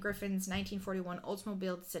dead in Griffin's 1941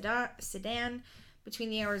 Oldsmobile sedan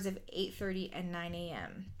between the hours of 8:30 and 9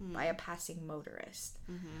 a.m. by a passing motorist.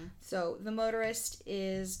 Mm-hmm. So the motorist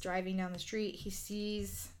is driving down the street. He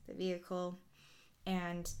sees the vehicle,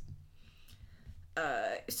 and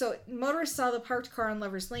so motorist saw the parked car on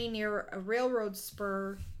Lover's Lane near a railroad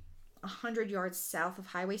spur 100 yards south of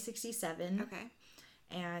Highway 67. Okay.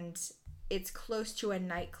 And it's close to a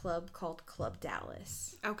nightclub called Club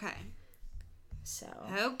Dallas. Okay. So.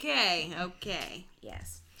 Okay.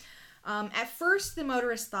 Yes. At first, the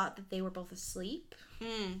motorist thought that they were both asleep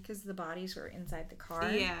because the bodies were inside the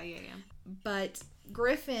car. Yeah. But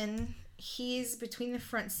Griffin, he's between the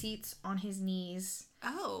front seats on his knees.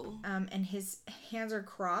 Oh. And his hands are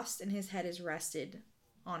crossed and his head is rested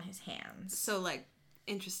on his hands. So,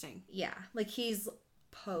 interesting. Yeah. He's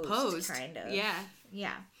posed, kind of. Yeah.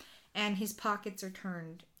 Yeah. And his pockets are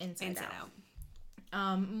turned inside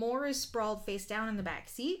out. Moore is sprawled face down in the back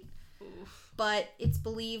seat. Oof. But it's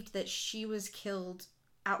believed that she was killed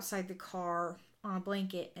outside the car on a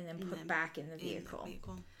blanket and then put back in the vehicle.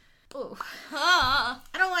 Ooh. I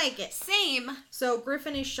don't like it. Same. So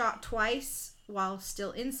Griffin is shot twice while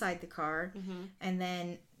still inside the car. Mm-hmm. And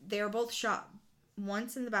then they are both shot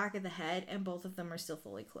once in the back of the head, and both of them are still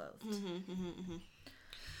fully clothed.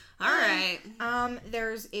 All right.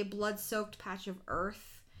 There's a blood-soaked patch of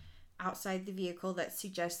earth outside the vehicle that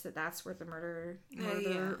suggests that that's where the murder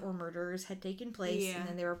or murders had taken place, and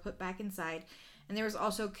then they were put back inside. And there was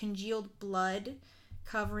also congealed blood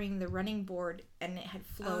covering the running board, and it had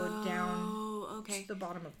flowed down to the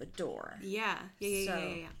bottom of the door. Yeah.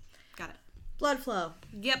 Got it. Blood flow.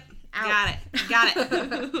 Yep. Out. Got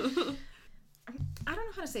it. I don't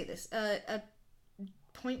know how to say this. A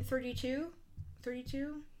 .32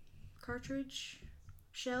 cartridge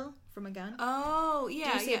shell from a gun. Oh,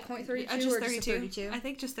 yeah. Do you say .32 just or 32. just 32? I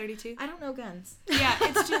think just 32. I don't know guns. Yeah,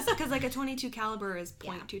 it's just because a 22 caliber is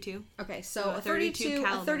 .22. Okay, so a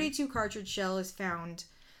 32 cartridge shell is found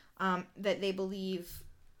that they believe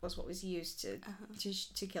was what was used to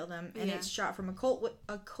kill them, and it's shot from a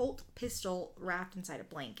Colt pistol wrapped inside a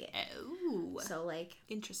blanket. Oh, so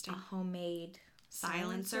interesting. A homemade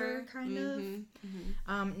silencer kind of.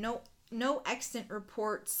 Mm-hmm. No extant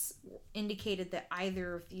reports indicated that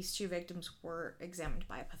either of these two victims were examined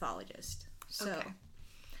by a pathologist. So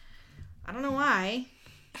I don't know why.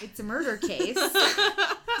 It's a murder case.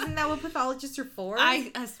 Isn't that what pathologists are for?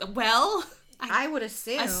 I would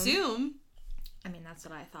assume. I mean, that's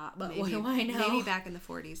what I thought, but maybe, what do I know? Maybe back in the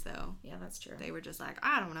 40s, though. Yeah, that's true. They were just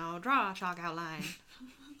I don't know, draw a chalk outline.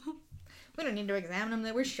 We don't need to examine them.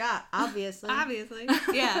 They were shot, obviously.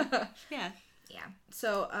 Yeah. Yeah.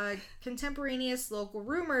 So, contemporaneous local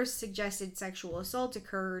rumors suggested sexual assault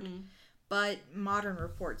occurred, but modern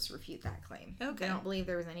reports refute that claim. Okay. They don't believe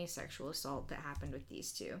there was any sexual assault that happened with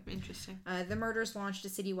these two. Interesting. The murders launched a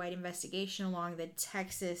citywide investigation along the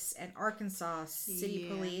Texas and Arkansas city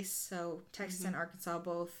police. So, Texas and Arkansas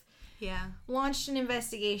both launched an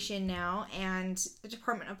investigation now, and the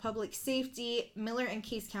Department of Public Safety, Miller and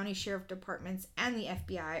Case County Sheriff Departments, and the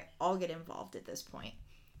FBI all get involved at this point.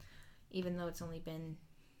 Even though it's only been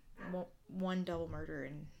one double murder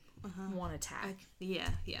and one attack. Yeah.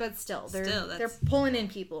 But still, they're pulling in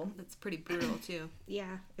people. That's pretty brutal, too.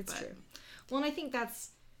 Yeah, it's true. Well, and I think that's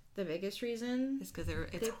the biggest reason. It's because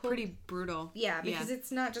it's pretty brutal. Yeah, because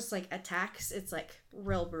it's not just attacks, it's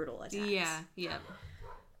real brutal attacks. Yeah.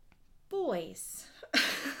 Boys.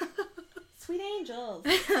 Sweet angels.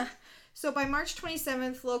 So by March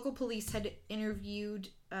 27th, local police had interviewed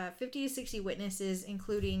 50 to 60 witnesses,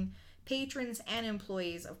 including patrons and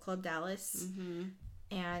employees of Club Dallas.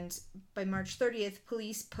 And by March 30th,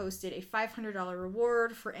 police posted a $500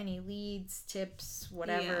 reward for any leads, tips,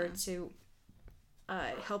 whatever, to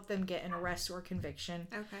help them get an arrest or conviction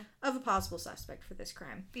of a possible suspect for this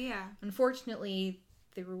crime. Yeah. Unfortunately,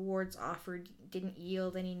 the rewards offered didn't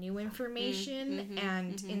yield any new information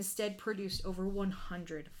and instead produced over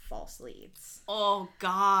 100 false leads. Oh,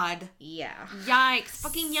 God. Yeah. Yikes.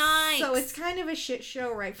 Fucking yikes. So it's kind of a shit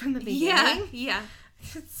show right from the beginning. Yeah.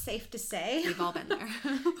 It's safe to say. We've all been there.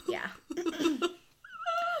 Yeah.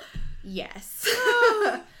 Yes.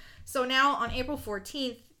 So now on April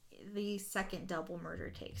 14th, the second double murder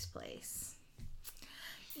takes place.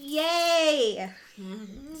 Yay!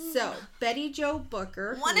 So, Betty Jo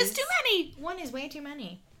Booker. One is too many! One is way too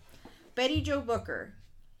many. Betty Jo Booker.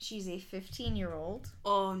 She's a 15-year-old.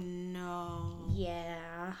 Oh, no.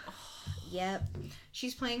 Yeah. Yep.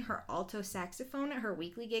 She's playing her alto saxophone at her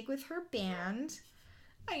weekly gig with her band.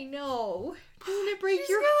 I know. Doesn't it break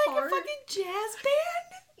your heart? She's got like a fucking jazz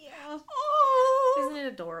band? Yeah. Oh. Isn't it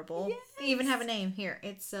adorable? Yes. They even have a name here.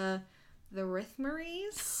 It's the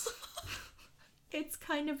Rhythmaries. It's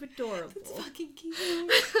kind of adorable. It's fucking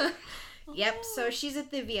cute. Yep, so she's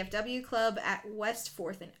at the VFW Club at West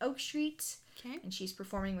 4th and Oak Street. Okay. And she's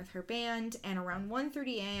performing with her band. And around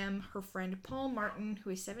 1:30 a.m., her friend Paul Martin, who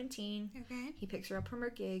is 17, he picks her up from her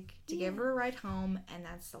gig to give her a ride home. And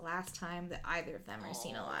that's the last time that either of them are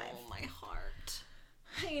seen alive. Oh, my heart.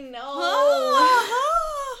 I know.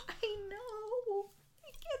 I know.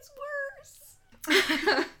 It gets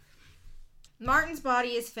worse. Martin's body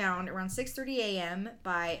is found around 6:30 a.m.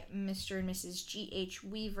 by Mr. and Mrs. G.H.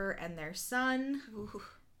 Weaver and their son,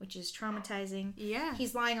 which is traumatizing. Yeah.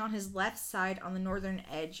 He's lying on his left side on the northern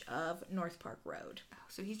edge of North Park Road. Oh,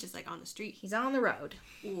 so he's just like on the street. He's on the road.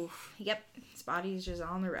 Oof. Yep. His body is just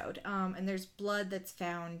on the road. And there's blood that's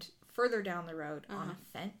found further down the road on a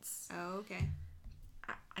fence. Oh, okay.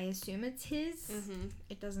 I assume it's his.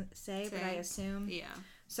 It doesn't say, but I assume. Yeah.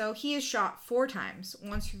 So he is shot 4 times.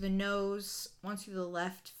 Once through the nose, once through the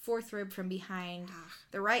left, 4th rib from behind,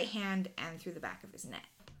 the right hand, and through the back of his neck.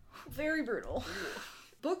 Very brutal.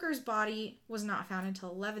 Booker's body was not found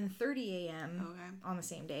until 11:30 a.m. On the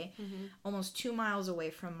same day, almost 2 miles away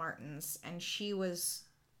from Martin's, and she was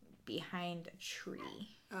behind a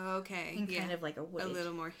tree. Okay. And kind of like a wooded. A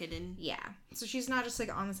little more hidden. Yeah. So she's not just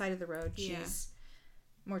like on the side of the road. She's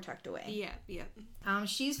more tucked away. Yeah.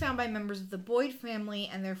 She's found by members of the Boyd family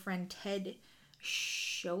and their friend Ted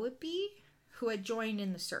Shoaby, who had joined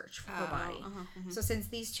in the search for her body. So since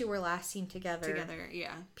these two were last seen together,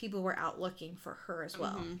 people were out looking for her as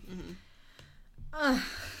well. I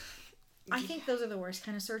think those are the worst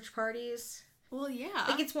kind of search parties. Well, yeah.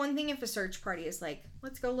 Like, it's one thing if a search party is like,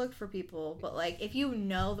 let's go look for people, but like, if you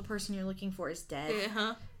know the person you're looking for is dead,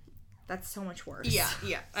 that's so much worse. Yeah.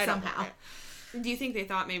 Somehow. Do you think they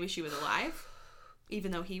thought maybe she was alive,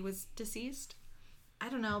 even though he was deceased? I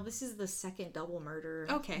don't know. This is the second double murder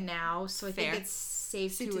now, so I Fair. think it's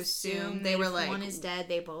safe to assume they were if like, one is dead,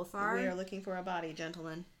 they both are. We are looking for a body,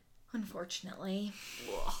 gentlemen. Unfortunately.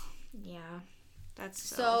 Ugh. Yeah. That's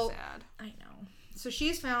so sad. I know. So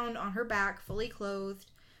she's found on her back, fully clothed,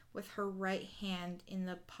 with her right hand in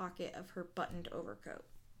the pocket of her buttoned overcoat.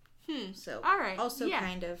 So, all right. Also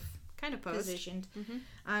kind of posed. positioned.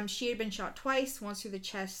 She had been shot twice, once through the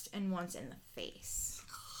chest and once in the face.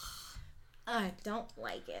 I don't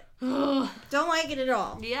like it. Don't like it at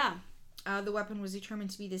all. Yeah. The weapon was determined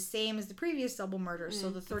to be the same as the previous double murder, so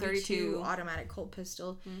the 32 automatic Colt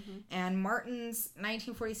pistol. And Martin's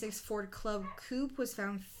 1946 Ford Club Coupe was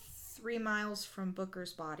found 3 miles from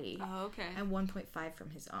Booker's body. Oh, okay. And 1.5 from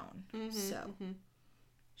his own. So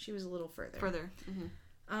she was a little further.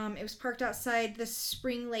 It was parked outside the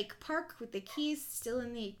Spring Lake Park with the keys still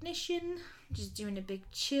in the ignition, just doing a big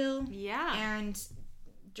chill. Yeah. And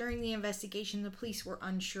during the investigation, the police were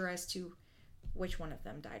unsure as to which one of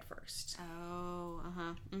them died first. Oh,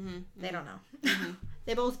 They don't know.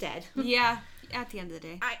 They both dead. Yeah, at the end of the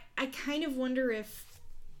day. I kind of wonder if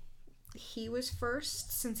he was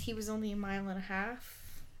first, since he was only 1.5 miles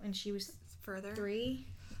and she was further. 3.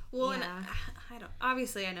 Well, and I don't.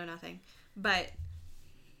 Obviously, I know nothing, but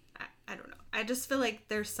I don't know. I just feel like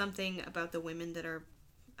there's something about the women that are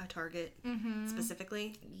a target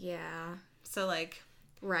specifically. Yeah. So like.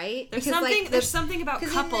 Right? There's something. There's something about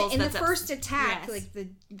couples in the first attack, like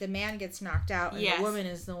the man gets knocked out, and the woman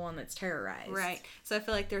is the one that's terrorized. Right. So I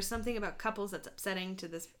feel like there's something about couples that's upsetting to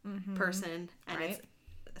this person, and it's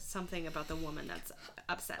something about the woman that's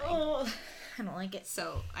upsetting. Oh, I don't like it.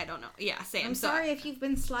 So I don't know. Yeah, same. I'm sorry if you've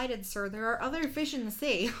been slighted, sir. There are other fish in the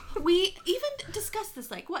sea. We even discussed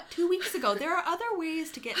this 2 weeks ago. There are other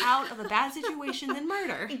ways to get out of a bad situation than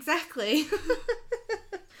murder. Exactly.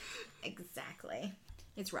 Exactly.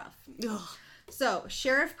 It's rough. Ugh. So,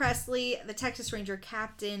 Sheriff Presley, the Texas Ranger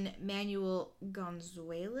Captain Manuel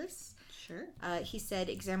Gonzalez, Sure. he said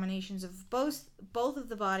examinations of both of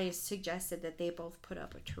the bodies suggested that they both put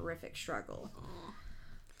up a terrific struggle. Oh.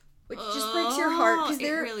 Which just breaks your heart, because it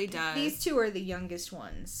really does. These two are the youngest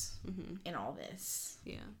ones in all this.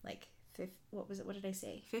 Yeah. Like, what was it? What did I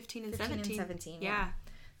say? 15 and 15 17. and 17. Yeah.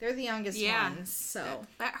 They're the youngest ones, so...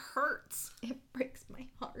 That hurts. It breaks my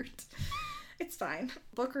heart. It's fine.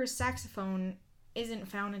 Booker's saxophone isn't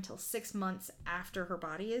found until 6 months after her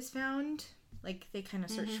body is found. Like, they kind of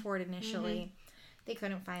searched for it initially. They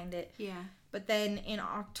couldn't find it. Yeah. But then in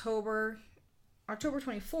October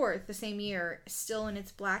 24th, the same year, still in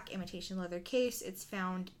its black imitation leather case, it's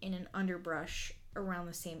found in an underbrush around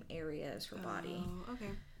the same area as her body. Oh, okay.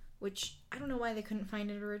 Which, I don't know why they couldn't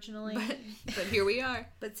find it originally. But here we are.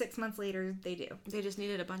 But 6 months later, they do. They just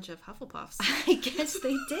needed a bunch of Hufflepuffs. I guess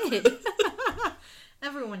they did.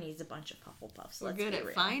 Everyone needs a bunch of Hufflepuffs. We're good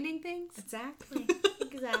at finding things. Exactly.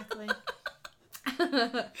 Exactly.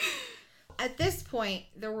 At this point,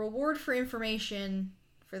 the reward for information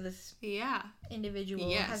for this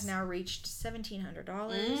individual has now reached $1,700.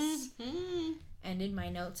 Mm-hmm. And in my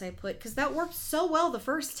notes, I put, because that worked so well the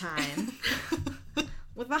first time.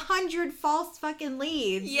 With 100 false fucking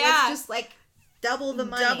leads. Yeah. Let's just, like, double the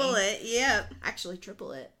money. Double it, yeah. Actually,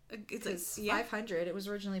 triple it. It's like 500. It was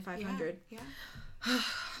originally 500. Yeah.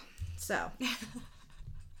 So. Yeah.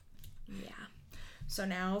 So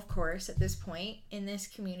now, of course, at this point in this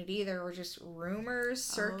community, there were just rumors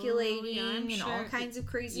circulating and all kinds of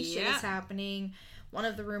crazy shit is happening. One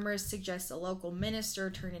of the rumors suggests a local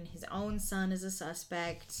minister turned in his own son as a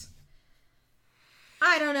suspect.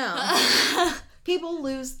 I don't know. People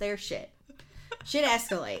lose their shit. Shit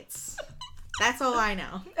escalates. That's all I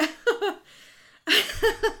know.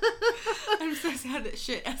 I'm so sad that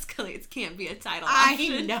shit escalates can't be a title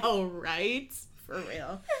option. I know, right? For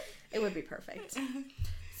real. It would be perfect.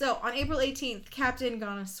 So, on April 18th, Captain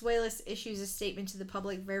Gonzalez issues a statement to the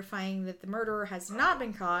public verifying that the murderer has not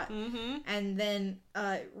been caught. Mm-hmm. And then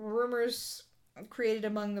rumors created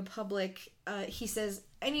among the public, he says,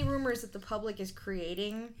 any rumors that the public is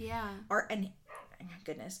creating are a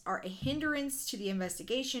hindrance to the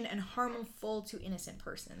investigation and harmful to innocent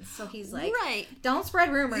persons. So he's like, don't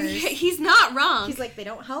spread rumors. He's not wrong. He's like, they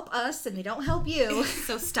don't help us and they don't help you.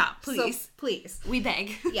 So stop, please. So, please. We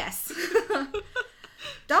beg. Yes.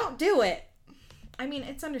 Don't do it. I mean,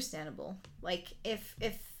 it's understandable. Like, if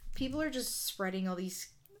people are just spreading all these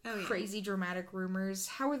crazy dramatic rumors,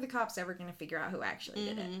 how are the cops ever going to figure out who actually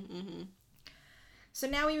did it? Mm-hmm. So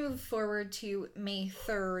now we move forward to May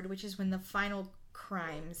 3rd, which is when the final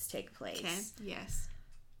crimes take place. Okay. Yes.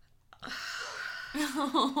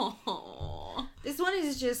 This one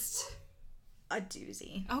is just a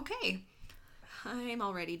doozy. Okay. I'm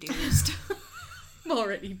already doozed. I'm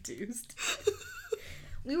already doozed.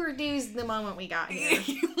 We were doozed the moment we got here.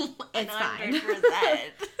 It's fine.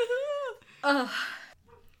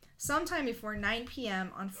 Sometime before 9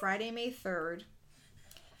 p.m. on Friday, May 3rd,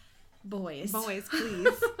 boys,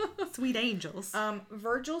 please. Sweet angels.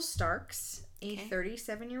 Virgil Starks, a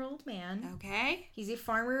 37-year-old man. Okay. He's a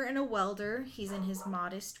farmer and a welder. He's in his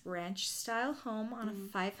modest ranch-style home on a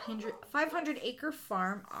 500-acre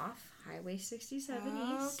farm off Highway 67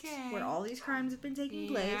 East, where all these crimes have been taking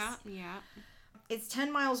place. Yeah. It's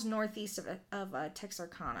 10 miles northeast of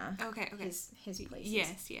Texarkana. Okay. His place.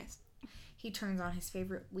 Yes. He turns on his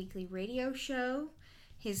favorite weekly radio show.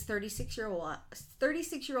 His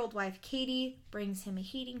 36-year-old wife, Katie, brings him a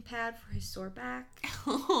heating pad for his sore back.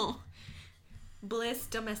 Bliss,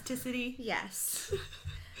 domesticity. Yes.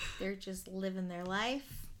 They're just living their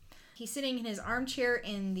life. He's sitting in his armchair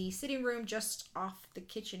in the sitting room just off the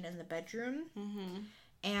kitchen and the bedroom. Mm-hmm.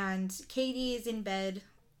 And Katie is in bed,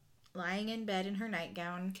 lying in bed in her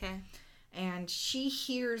nightgown. Okay. And she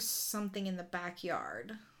hears something in the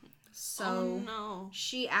backyard. So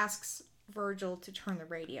she asks Virgil to turn the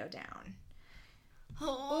radio down.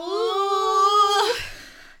 Oh.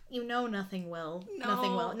 You know nothing will.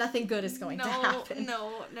 Nothing good is going to happen.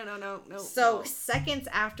 No. So seconds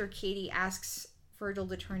after Katie asks Virgil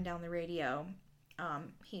to turn down the radio,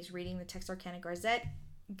 he's reading the Texarkana Gazette.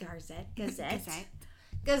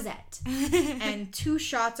 And 2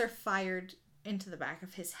 shots are fired into the back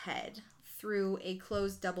of his head through a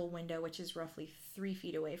closed double window, which is roughly 3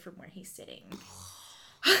 feet away from where he's sitting.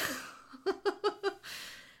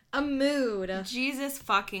 A mood. Jesus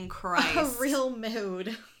fucking Christ. A real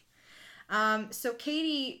mood. So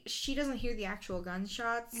Katie, she doesn't hear the actual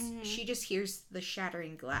gunshots. Mm-hmm. She just hears the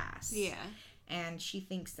shattering glass. Yeah. and she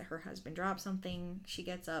thinks that her husband dropped something. She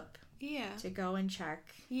gets up Yeah. to go and check.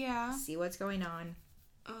 Yeah. See what's going on.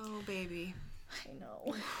 Oh, baby. I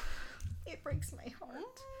know. It breaks my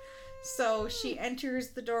heart. So she enters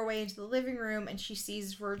the doorway into the living room and she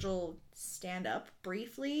sees Virgil stand up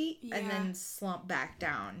briefly and then slump back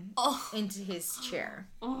down into his chair.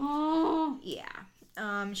 Oh.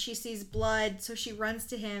 Yeah. She sees blood, so she runs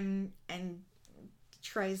to him and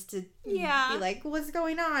tries to be like, what's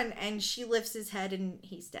going on? And she lifts his head and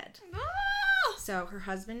he's dead. So her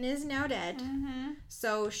husband is now dead. Mm-hmm.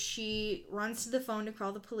 So she runs to the phone to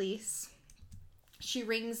call the police. She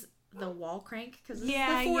rings the wall crank because it's the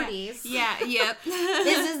 40s. Yeah, yep.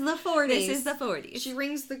 This is the 40s. This is the 40s. She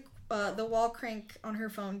rings the wall crank on her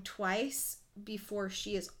phone twice before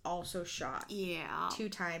she is also shot. Yeah. 2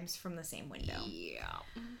 times from the same window. Yeah.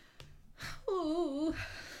 Ooh.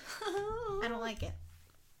 I don't like it.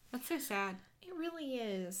 That's so sad. It really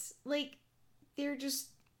is. Like, they're just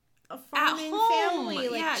a farming family,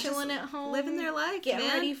 like chilling at home, living their life, getting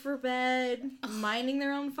ready for bed, minding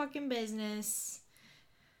their own fucking business.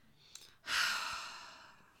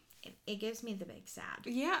 It gives me the big sad.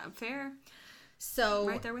 Yeah, fair. So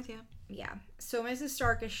right there with you. Yeah. So Mrs.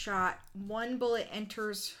 Stark is shot. 1 bullet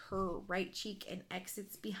enters her right cheek and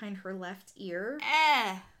exits behind her left ear.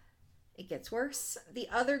 It gets worse. The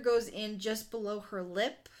other goes in just below her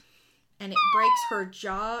lip, and it breaks her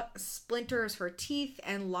jaw, splinters her teeth,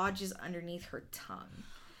 and lodges underneath her tongue.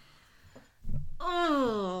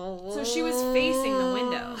 Oh. So she was facing the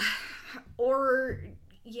window. Or,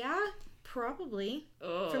 yeah, probably.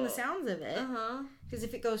 From the sounds of it. Because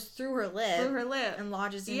if it goes through her lip. And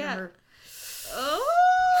lodges into her...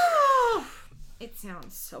 Oh! It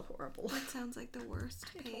sounds so horrible. That sounds like the worst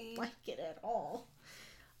pain. I don't like it at all.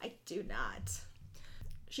 I do not.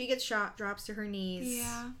 She gets shot, drops to her knees.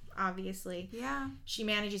 Yeah. Obviously. Yeah. She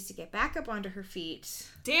manages to get back up onto her feet.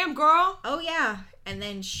 Damn, girl! Oh, yeah. And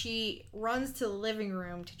then she runs to the living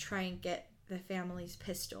room to try and get the family's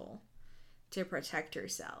pistol to protect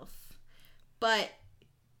herself. But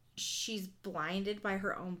she's blinded by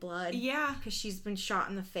her own blood. Yeah. Because she's been shot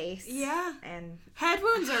in the face. Yeah. And head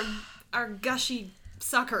wounds are gushy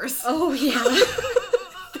suckers. Oh, yeah.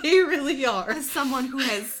 They really are. As someone who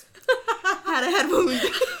has had a head wound.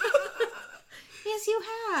 Yes, you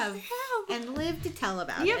have. And lived to tell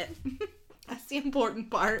about it. That's the important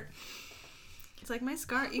part. It's like my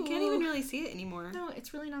scar. You can't even really see it anymore. No,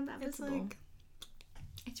 it's really not that visible.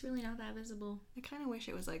 It's really not that visible. I kind of wish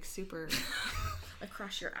it was like super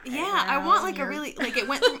across your eyes. Yeah, I want like a really like it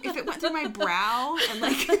went through, if it went through my brow and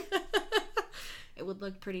like it would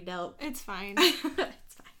look pretty dope. It's fine. It's fine.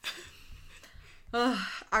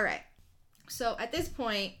 All right. So at this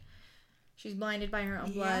point, she's blinded by her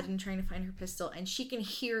own blood and trying to find her pistol, and she can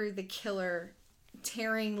hear the killer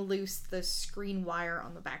tearing loose the screen wire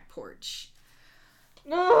on the back porch.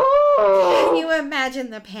 Can you imagine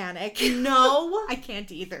the panic? No, I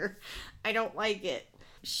can't either. I don't like it.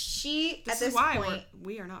 This is why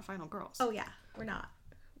we are not final girls. Oh yeah, we're not.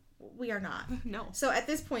 We are not. No. So at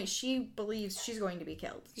this point, she believes she's going to be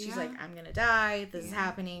killed. She's like, I'm gonna die. This is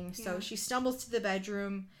happening. So she stumbles to the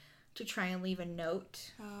bedroom to try and leave a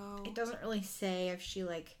note. Oh. It doesn't really say if she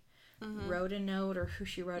wrote a note or who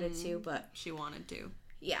she wrote it to, but she wanted to.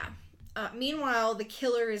 Yeah. Meanwhile, the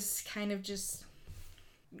killer is kind of just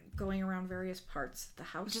going around various parts of the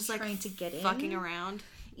house, just trying to get in, fucking around.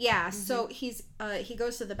 Yeah. So he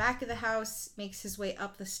goes to the back of the house, makes his way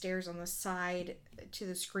up the stairs on the side to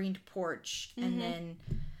the screened porch, and then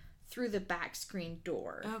through the back screen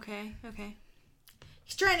door. Okay.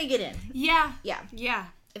 He's trying to get in. Yeah. Yeah.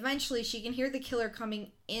 Eventually, she can hear the killer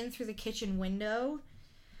coming in through the kitchen window.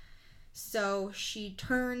 So she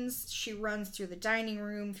runs through the dining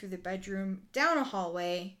room, through the bedroom, down a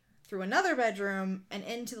hallway, through another bedroom, and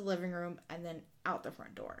into the living room, and then out the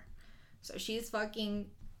front door. So she's fucking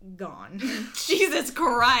gone. Jesus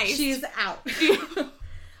Christ. She's out.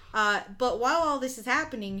 But while all this is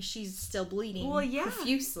happening, she's still bleeding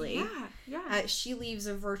profusely. Yeah. She leaves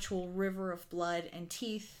a virtual river of blood and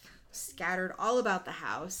teeth scattered all about the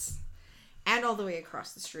house and all the way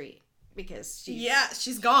across the street because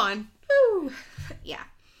she's gone. Woo. Yeah.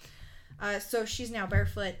 So she's now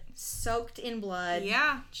barefoot, soaked in blood.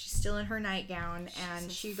 Yeah. She's still in her nightgown,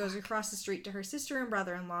 and she goes across the street to her sister and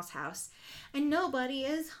brother-in-law's house, and nobody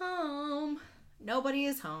is home. Nobody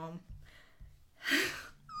is home.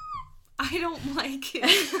 I don't like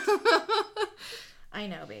it. I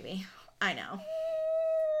know, baby. I know.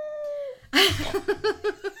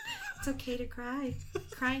 It's okay to cry.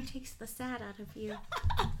 Crying takes the sad out of you.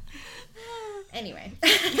 Anyway.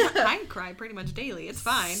 I cry pretty much daily. It's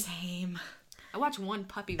fine. Same. I watch one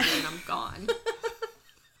puppy video and I'm gone.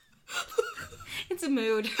 It's a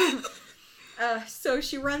mood. So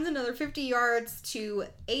she runs another 50 yards to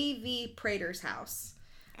A.V. Prater's house.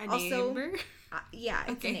 A neighbor? Yeah,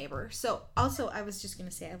 it's a neighbor. So, also, I was just going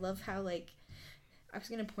to say, I love how, like, I was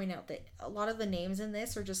going to point out that a lot of the names in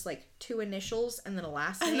this are just, like, 2 initials and then a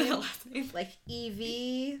last name. Like,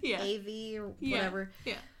 E.V., A.V., or whatever.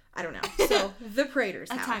 Yeah. I don't know. So, the Prater's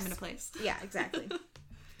house. A time and a place. Yeah, exactly. So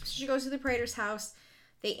she goes to the Prater's house.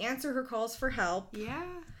 They answer her calls for help. Yeah.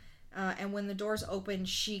 And when the doors open,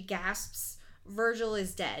 she gasps, Virgil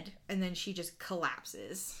is dead. And then she just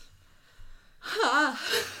collapses.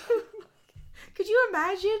 Could you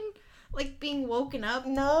imagine, like, being woken up?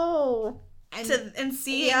 No. And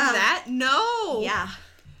seeing that? No. Yeah.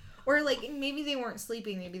 Or, like, maybe they weren't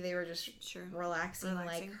sleeping. Maybe they were just relaxing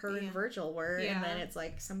like her and Virgil were. Yeah. And then it's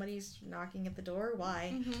like, somebody's knocking at the door.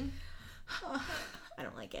 Why? Mm-hmm. I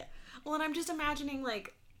don't like it. Well, and I'm just imagining,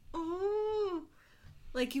 like, oh...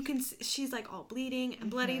 Like, you can... She's, like, all bleeding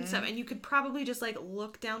and bloody and stuff. And you could probably just, like,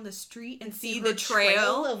 look down the street and see the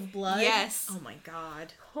trail of blood. Yes. Oh, my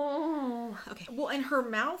God. Oh. Okay. Well, and her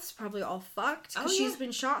mouth's probably all fucked. Because she's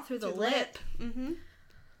been shot through the lip. Mm-hmm.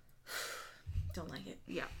 Don't like it.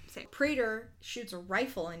 Yeah, same. Prater shoots a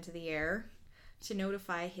rifle into the air to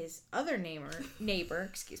notify his other neighbor,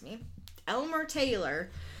 Elmer Taylor.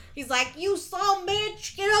 He's like, you son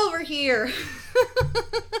bitch, get over here.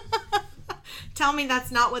 Tell me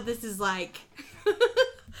that's not what this is like.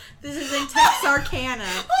 This is in Texarkana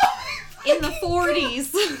in the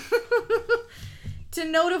 40s. To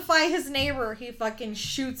notify his neighbor, he fucking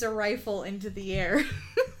shoots a rifle into the air.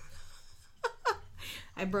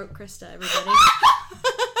 I broke Krista, everybody.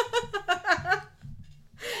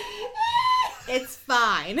 It's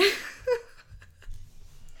fine.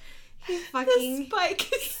 He fucking... The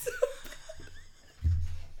spike is so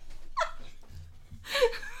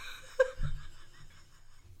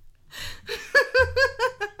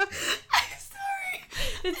I'm sorry.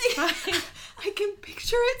 It's fine. I can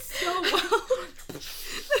picture it so well.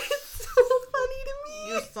 It's so funny to me.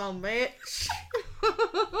 You son bitch.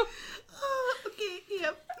 Okay,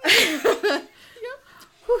 yep.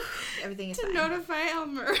 Everything is to fine. Notify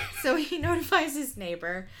Elmer. So he notifies his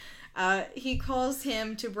neighbor. He calls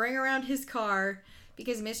him to bring around his car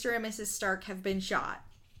because Mr. and Mrs. Stark have been shot.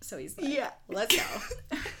 So he's like, yeah, let's go.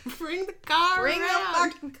 Bring the car Bring around. the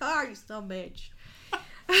fucking car, you son bitch.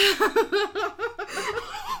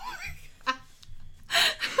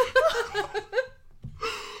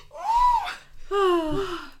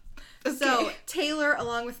 So Taylor,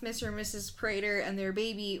 along with Mr. and Mrs. Prater and their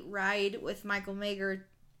baby, ride with Michael Mager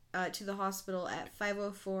to the hospital at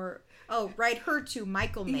 504. Oh, ride her to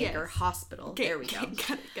Michael Mager Hospital. Okay, there we go.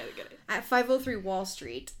 Got it. At 503 Wall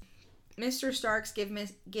Street. Mr. Starks gives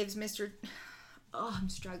Mr. Oh, I'm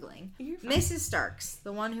struggling. Mrs. Starks,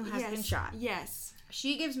 the one who has been shot. Yes.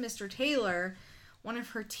 She gives Mr. Taylor one of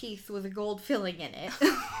her teeth with a gold filling in it.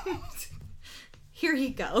 Here you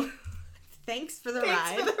go. Thanks for the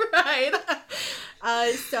ride.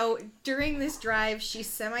 So during this drive, she's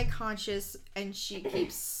semi-conscious and she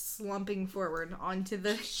keeps slumping forward onto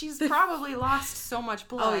the... She's probably lost so much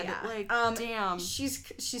blood. Oh, yeah. Like, damn.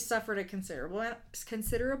 She's suffered a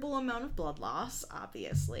considerable amount of blood loss,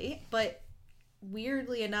 obviously. But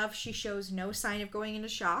weirdly enough, she shows no sign of going into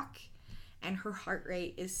shock. And her heart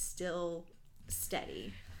rate is still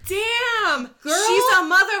steady. Damn! Girl, she's a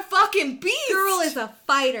motherfucking beast! Girl is a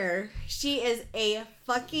fighter. She is a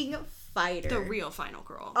fucking fighter. The real final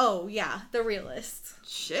girl. Oh, yeah. The realist.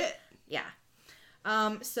 Shit. Yeah.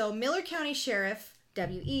 So Miller County Sheriff,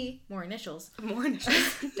 W.E., more initials.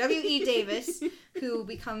 W.E. Davis, who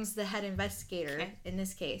becomes the head investigator in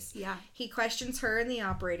this case. Yeah. He questions her in the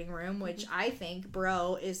operating room, which I think,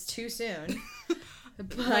 bro, is too soon.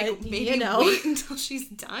 But, like, maybe wait until she's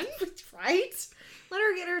done? Right? Let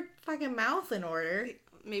her get her fucking mouth in order.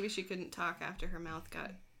 Maybe she couldn't talk after her mouth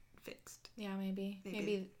got fixed. Yeah, maybe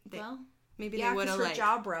they would have, her like...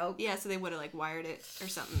 jaw broke. Yeah, so they would have, like, wired it or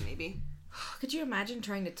something, maybe. Could you imagine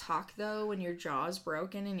trying to talk, though, when your jaw's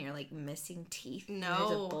broken and you're, like, missing teeth? No. And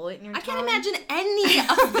there's a bullet in your tongue? I can't imagine any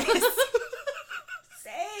of this.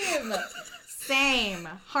 Same.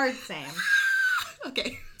 Hard same.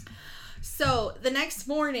 Okay. So, the next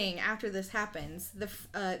morning after this happens, the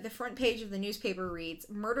front page of the newspaper reads,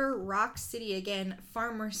 Murder rocks city again,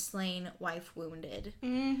 farmer slain, wife wounded.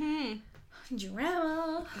 Mm-hmm.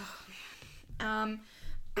 Drama. Oh, man.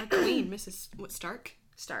 Our queen, Mrs. Stark?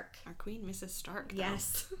 Stark. Our queen, Mrs. Stark.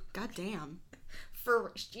 Yes. God damn.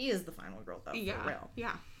 She is the final girl, though. Yeah. For real.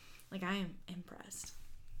 Yeah. Like, I am impressed.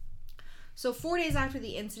 So 4 days after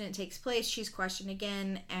the incident takes place, she's questioned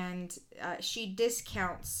again, and she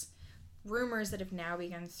discounts rumors that have now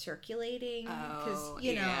begun circulating. Because,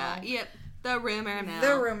 you know... Yep. The rumor mill.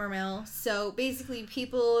 The rumor mill. So basically,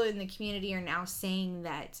 people in the community are now saying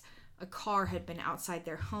that a car had been outside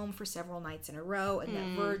their home for several nights in a row, and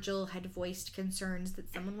that Virgil had voiced concerns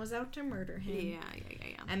that someone was out to murder him.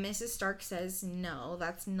 Yeah. And Mrs. Stark says, no,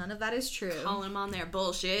 none of that is true. Calling him on their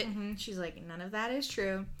bullshit. She's like, none of that is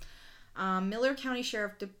true. Miller County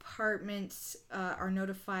Sheriff Departments are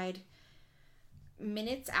notified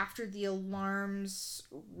minutes after the alarms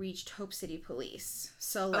reached Hope City Police.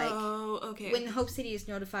 So, like, when Hope City is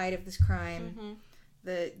notified of this crime,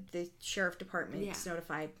 the sheriff department is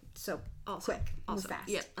notified. So, quick. Move fast.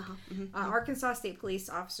 Yep. Arkansas State Police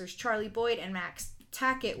officers Charlie Boyd and Max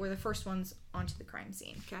Tackett were the first ones onto the crime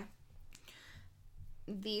scene. Okay.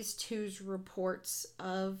 These two's reports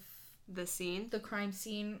of the crime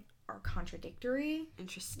scene are contradictory.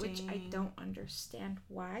 Interesting. Which I don't understand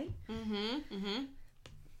why.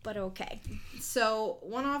 But okay. So,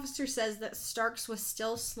 one officer says that Starks was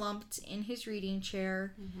still slumped in his reading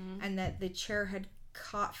chair and that the chair had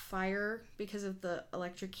caught fire because of the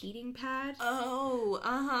electric heating pad.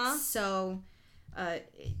 So,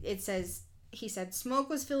 it says, he said, smoke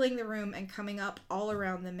was filling the room and coming up all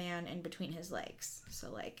around the man and between his legs. So,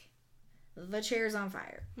 like... the chair's on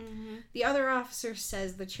fire. The other officer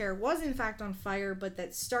says the chair was in fact on fire, but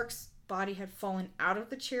that Stark's body had fallen out of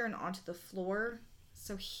the chair and onto the floor,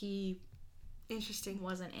 so he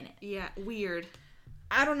wasn't in it. Yeah, weird.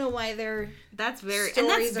 I don't know why that's very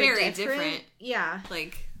different. Yeah.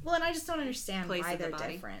 Like, well, and I just don't understand why they're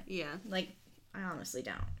different. Yeah. Like, I honestly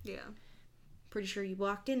don't. Yeah. Pretty sure you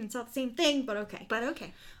walked in and saw the same thing, but okay.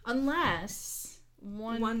 Unless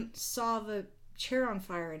one saw the chair on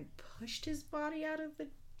fire and pushed his body out of the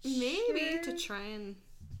chair. To try and...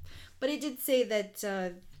 But it did say that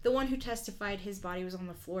the one who testified his body was on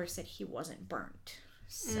the floor said he wasn't burnt.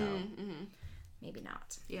 So, maybe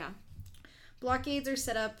not. Yeah. Blockades are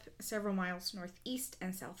set up several miles northeast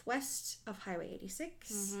and southwest of Highway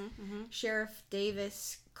 86. Sheriff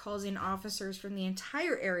Davis calls in officers from the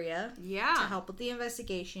entire area to help with the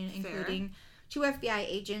investigation, including 2 FBI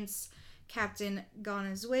agents, Captain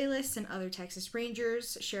Gonazuelas and other Texas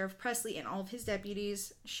Rangers, Sheriff Presley and all of his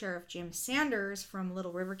deputies, Sheriff Jim Sanders from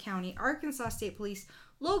Little River County, Arkansas State Police,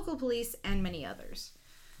 local police, and many others.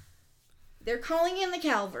 They're calling in the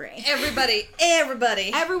cavalry. Everybody.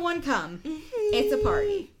 Everyone come. It's a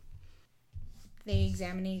party. They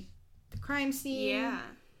examine the crime scene. Yeah.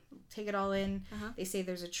 Take it all in. They say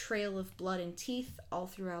there's a trail of blood and teeth all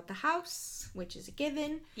throughout the house, which is a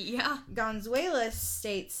given. Yeah. Gonzuelas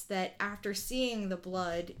states that after seeing the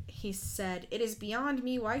blood, he said, "It is beyond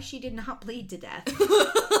me why she did not bleed to death."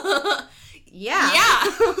 Yeah.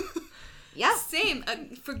 Yeah. Same.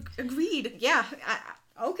 Agreed. Yeah.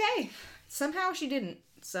 Okay. Somehow she didn't.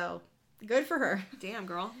 So, good for her. Damn,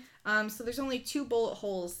 girl. So there's only 2 bullet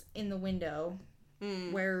holes in the window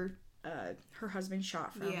where her husband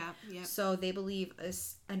shot from. Yeah. So they believe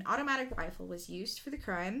an automatic rifle was used for the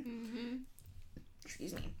crime.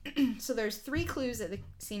 Excuse me. So there's 3 clues at the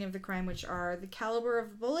scene of the crime, which are the caliber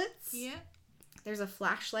of the bullets. Yeah. There's a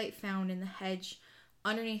flashlight found in the hedge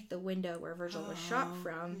underneath the window where Virgil was shot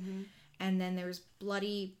from. And then there's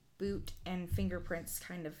bloody boot and fingerprints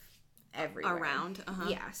kind of everywhere. Around.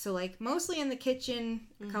 Yeah. So, like, mostly in the kitchen,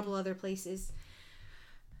 a couple other places.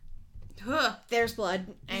 There's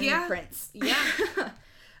blood and prints.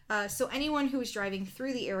 Yeah. So anyone who was driving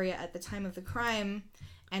through the area at the time of the crime,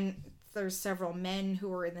 and there's several men who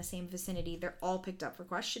were in the same vicinity, they're all picked up for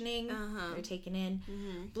questioning. They're taken in.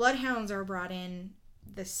 Bloodhounds are brought in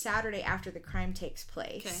the Saturday after the crime takes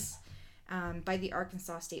place by the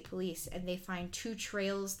Arkansas State Police, and they find 2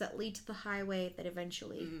 trails that lead to the highway that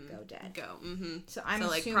eventually go dead. So I'm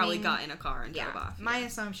assuming, probably got in a car and drove off. My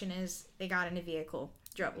assumption is they got in a vehicle,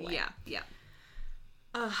 drove away. Yeah.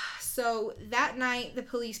 So that night, the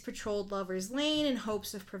police patrolled Lover's Lane in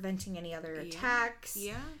hopes of preventing any other attacks.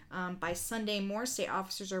 By Sunday, more state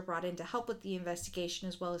officers are brought in to help with the investigation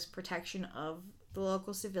as well as protection of the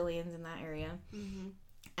local civilians in that area.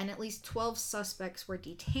 And at least 12 suspects were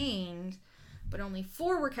detained, but only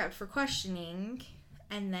 4 were kept for questioning.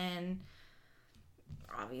 And then,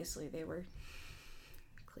 obviously, they were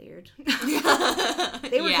cleared.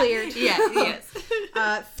 They were cleared. Yes.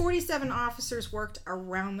 47 officers worked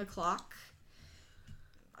around the clock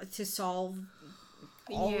to solve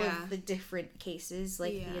all of the different cases,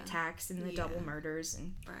 like the attacks and the double murders.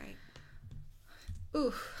 And right.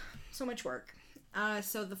 Ooh, so much work.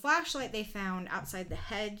 So the flashlight they found outside the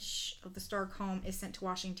hedge of the Stark home is sent to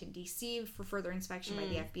Washington, D.C. for further inspection by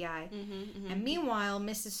the FBI. And meanwhile,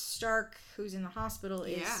 Mrs. Stark, who's in the hospital,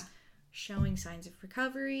 is showing signs of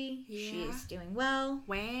recovery. Yeah. She is doing well.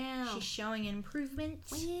 Wow. She's showing improvement.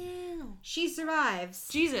 Wow. She survives.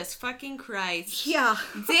 Jesus fucking Christ. Yeah.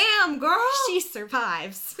 Damn, girl. She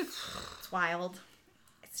survives. It's wild.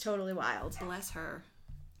 It's totally wild. Bless her.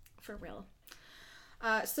 For real.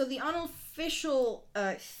 So the unofficial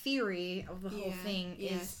theory of the whole thing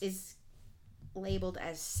is labeled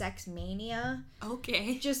as sex mania.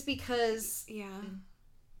 Okay. Just because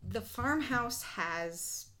the farmhouse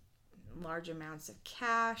has large amounts of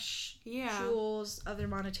cash, jewels, other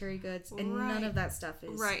monetary goods, and none of that stuff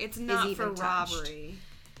is It's not for robbery.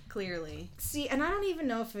 Clearly. See, and I don't even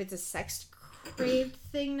know if it's a sex craved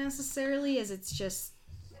thing necessarily, as it's just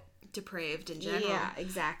depraved in general. Yeah,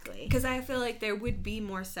 exactly. Because I feel like there would be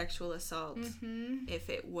more sexual assault if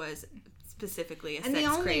it was specifically a sex craze thing.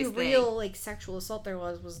 And the only real like sexual assault there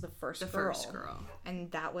was the first girl.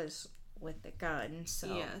 And that was with the gun.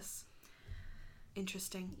 So yes.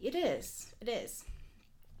 Interesting. It is.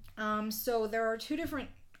 So there are two different.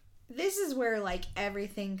 This is where like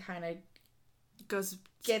everything kind of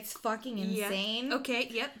gets fucking insane. Yeah. Okay.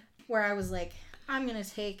 Yep. Where I was like, I'm gonna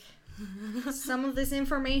take some of this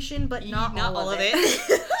information, but not all of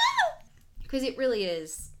it. Because it really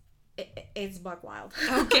is. It's buck wild.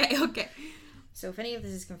 Okay. So if any of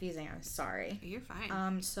this is confusing, I'm sorry. You're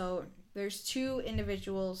fine. So there's two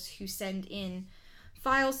individuals who send in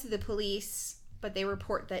files to the police, but they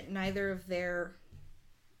report that neither of their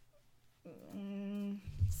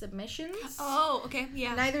submissions. Oh, okay,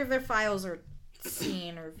 yeah. Neither of their files are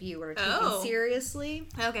seen or viewed or taken seriously.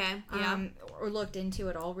 Okay, yeah. Or looked into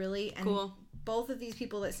at all, really. And cool. Both of these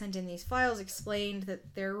people that sent in these files explained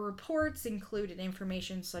that their reports included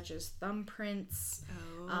information such as thumbprints,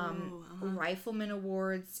 rifleman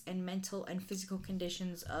awards, and mental and physical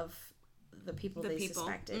conditions of the people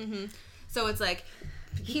suspected. Mm-hmm. So it's like,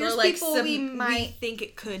 here's like people we think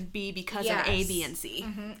it could be because of A, B, and C.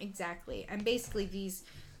 Mm-hmm, exactly. And basically these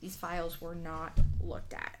files were not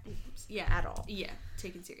looked at at all. Yeah,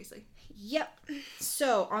 taken seriously. Yep.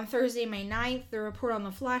 So, on Thursday, May 9th, the report on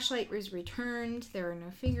the flashlight was returned. There are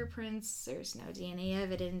no fingerprints. There's no DNA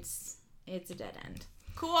evidence. It's a dead end.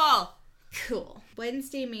 Cool.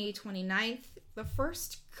 Wednesday, May 29th, the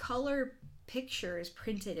first color picture is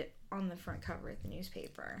printed on the front cover of the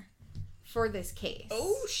newspaper for this case.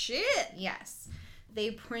 Oh, shit. Yes.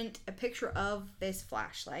 They print a picture of this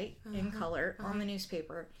flashlight in color on the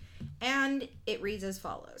newspaper, and it reads as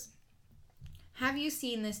follows. Have you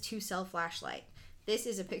seen this 2-cell flashlight? This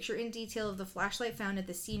is a picture in detail of the flashlight found at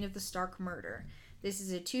the scene of the Stark murder. This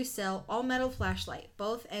is a 2-cell, all-metal flashlight,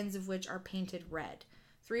 both ends of which are painted red.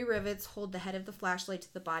 3 rivets hold the head of the flashlight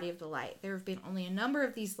to the body of the light. There have been only a number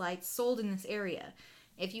of these lights sold in this area.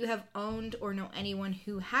 If you have owned or know anyone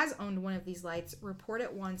who has owned one of these lights, report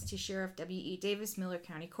at once to Sheriff W.E. Davis, Miller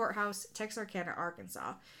County Courthouse, Texarkana,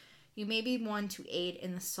 Arkansas. You may be one to aid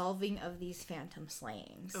in the solving of these phantom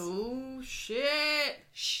slayings. Oh, shit.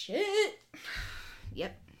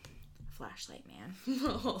 Yep. Flashlight man.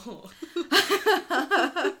 No.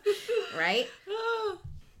 Right?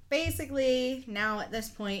 Basically, now at this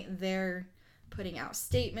point, they're putting out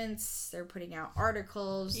statements, they're putting out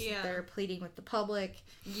articles, they're pleading with the public.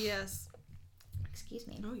 Yes. Excuse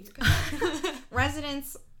me. Oh, you're good.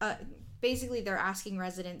 Residents, basically they're asking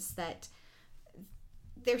residents that,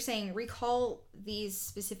 they're saying recall these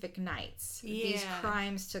specific nights these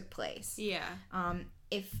crimes took place. Yeah.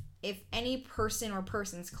 If any person or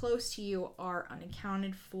persons close to you are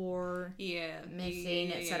unaccounted for,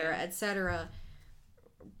 missing, etc., etc.,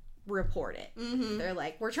 report it. Mm-hmm. They're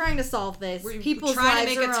like, we're trying to solve this. People's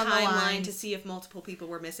lives are on the line. Trying to make a timeline to see if multiple people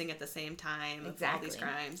were missing at the same time. Exactly. Of all these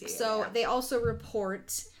crimes. So they also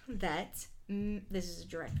report that, this is a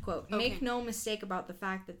direct quote, make no mistake about the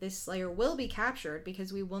fact that this slayer will be captured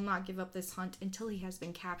because we will not give up this hunt until he has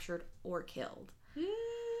been captured or killed.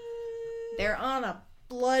 They're on a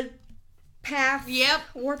blood path. Yep.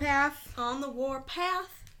 War path. On the war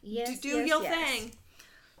path. Yes. Do your thing.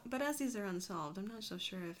 But as these are unsolved, I'm not so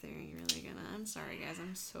sure if they're really gonna. I'm sorry, guys.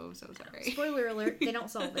 I'm so sorry. Spoiler alert, they don't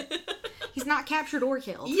solve it. He's not captured or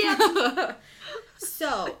killed. Yeah.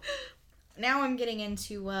 So, now I'm getting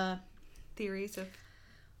into, theories of...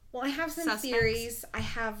 Well, I have some theories. I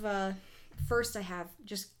have, first I have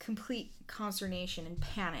just complete consternation and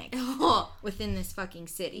panic within this fucking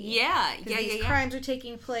city. Yeah. These crimes are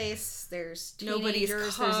taking place. There's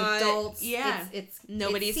teenagers, there's adults. Yeah. It's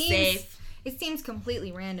nobody's safe. it seems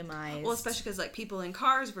completely randomized. Well, especially because, like, people in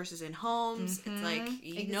cars versus in homes, it's like,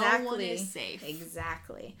 no one is safe.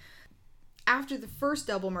 Exactly. After the first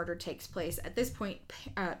double murder takes place, at this point,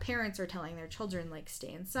 parents are telling their children, like,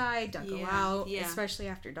 stay inside, don't go out, especially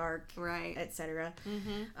after dark, right, etc.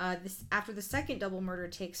 After the second double murder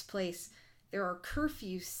takes place, there are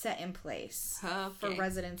curfews set in place for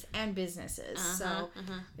residents and businesses. So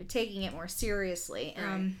they're taking it more seriously.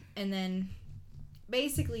 Right. And then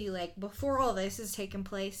basically, like, before all this has taken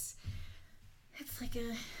place, it's like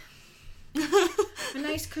a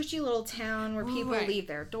nice cushy little town where people leave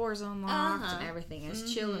their doors unlocked and everything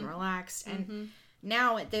is chill and relaxed. And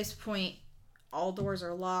now at this point, all doors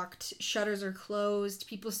are locked, shutters are closed,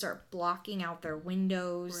 people start blocking out their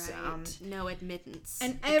windows. Right. No admittance.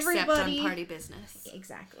 And everybody... except on party business.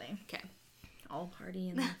 Exactly. Okay. All party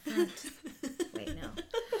in the front. Wait, no.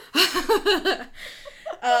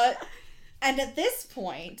 And at this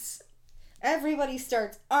point, everybody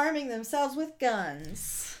starts arming themselves with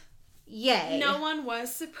guns. Yay. No one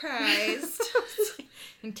was surprised.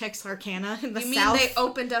 In Texarkana in the South. You South. mean they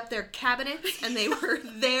opened up their cabinets and they were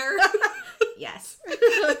there? Yes.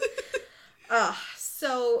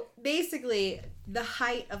 So basically, the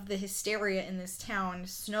height of the hysteria in this town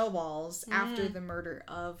snowballs after the murder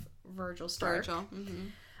of Virgil Stark.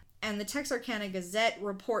 And the Texarkana Gazette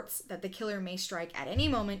reports that the killer may strike at any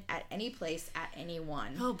moment, at any place, at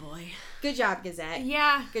anyone. Oh boy. Good job, Gazette.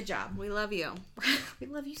 Yeah. Good job. We love you. We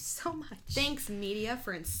love you so much. Thanks, media,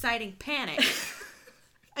 for inciting panic.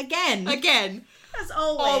 Again. As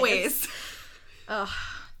always.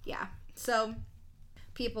 Yeah. So,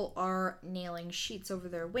 people are nailing sheets over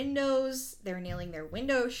their windows. They're nailing their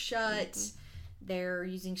windows shut. They're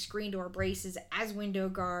using screen door braces as window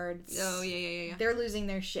guards. Oh, yeah. They're losing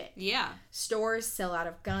their shit. Yeah. Stores sell out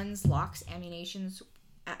of guns, locks, ammunition,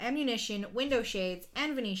 window shades,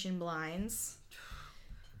 and Venetian blinds.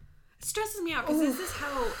 It stresses me out because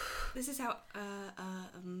this is how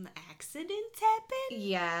accidents happen.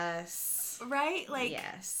 Yes. Right? Like,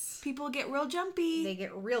 yes. People get real jumpy. They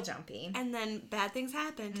get real jumpy. And then bad things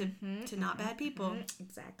happen to not bad people.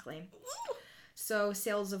 Exactly. So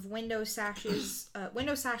sales of window sashes,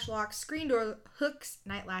 window sash locks, screen door hooks,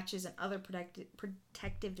 night latches, and other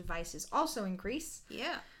protective devices also increase.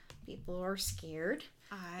 Yeah. People are scared.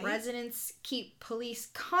 Residents keep police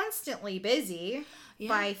constantly busy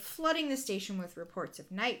by flooding the station with reports of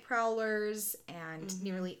night prowlers, and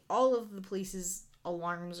nearly all of the police's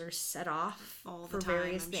alarms are set off for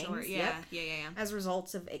various things. Sure. Yeah. As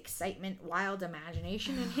results of excitement, wild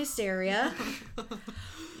imagination, and hysteria.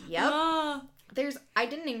 I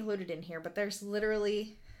didn't include it in here, but there's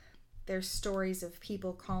stories of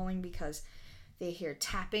people calling because they hear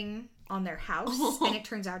tapping on their house, and it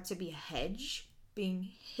turns out to be a hedge being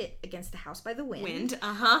hit against the house by the wind.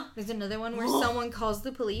 There's another one where someone calls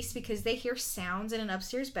the police because they hear sounds in an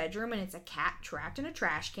upstairs bedroom, and it's a cat trapped in a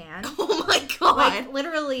trash can. Oh my god. Like,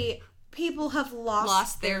 literally, people have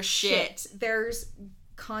lost their shit. There's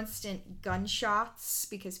constant gunshots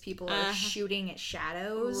because people are shooting at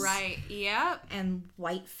shadows. Right, yep. And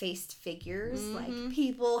white-faced figures. Like,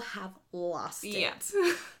 people have lost it.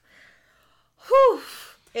 Whew.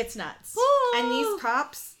 It's nuts. Woo. And these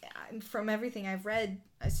cops, from everything I've read,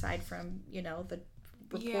 aside from, the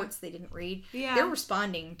reports they didn't read, they're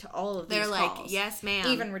responding to all of these calls. They're like, yes, ma'am.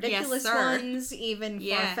 Even ridiculous ones, even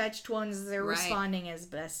far-fetched ones, they're right. responding as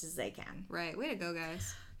best as they can. Right. Way to go,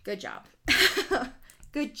 guys. Good job.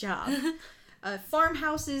 Good job.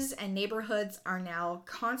 Farmhouses and neighborhoods are now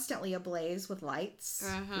constantly ablaze with lights.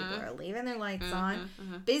 People are leaving their lights on.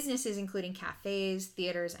 Businesses, including cafes,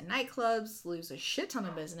 theaters, and nightclubs, lose a shit ton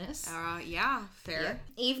of business. Yeah, fair. Yeah.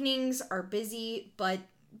 Evenings are busy, but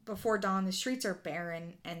before dawn, the streets are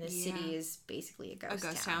barren, and the city is basically a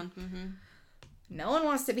ghost town. No one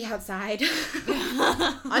wants to be outside.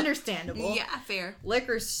 Understandable. Yeah, fair.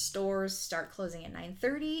 Liquor stores start closing at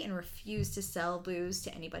 9:30 and refuse to sell booze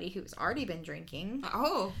to anybody who's already been drinking.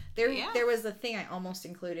 There was a thing I almost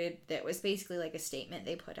included that was basically like a statement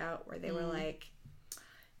they put out where they were like,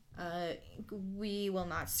 we will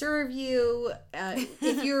not serve you.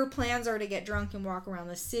 If your plans are to get drunk and walk around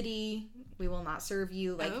the city, we will not serve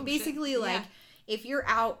you. Like, if you're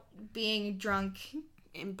out being drunk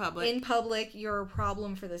in public, you're a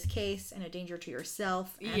problem for this case and a danger to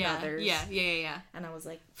yourself and others. Yeah. And I was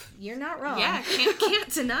like, you're not wrong. Yeah, can't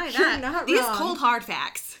deny that. You're not These wrong. cold hard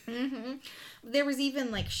facts. There was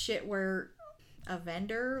even like shit where a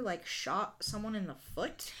vendor like shot someone in the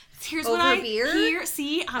foot. Here's over what I beer. hear.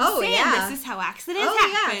 See, I'm saying this is how accidents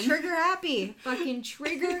happen. Yeah, trigger happy. Fucking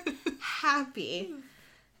trigger happy.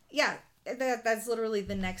 Yeah, That's literally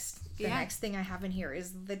the next thing I have in here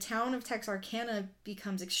is the town of Texarkana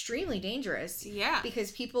becomes extremely dangerous. Yeah.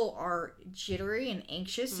 Because people are jittery and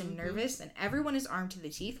anxious and nervous, and everyone is armed to the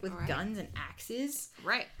teeth with guns and axes.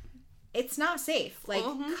 Right. It's not safe. Like,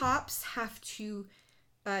 cops have to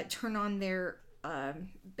turn on their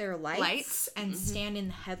lights and stand in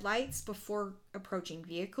the headlights before approaching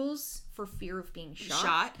vehicles for fear of being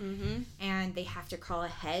shot. And they have to call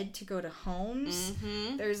ahead to go to homes.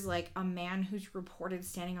 There's like a man who's reported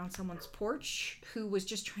standing on someone's porch who was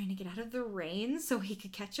just trying to get out of the rain so he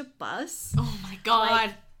could catch a bus. Oh my god.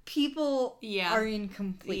 Like, people are in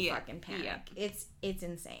complete fucking panic. Yeah. It's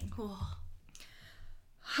insane.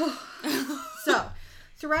 So,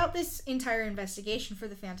 throughout this entire investigation for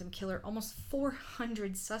the Phantom Killer, almost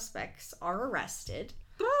 400 suspects are arrested.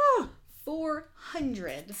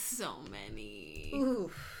 400. So many.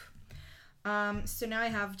 Oof. So now I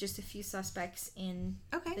have just a few suspects in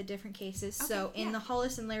the different cases. Okay, so in the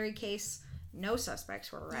Hollis and Larry case, no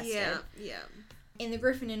suspects were arrested. Yeah. In the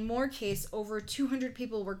Griffin and Moore case, over 200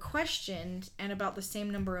 people were questioned, and about the same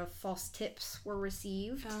number of false tips were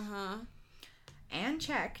received. And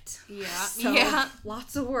checked. Yeah. So,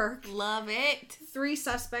 lots of work. Love it. 3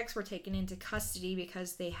 suspects were taken into custody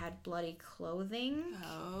because they had bloody clothing.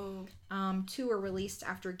 2 were released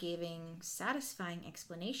after giving satisfying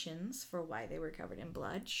explanations for why they were covered in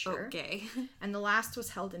blood. Sure. Okay. And the last was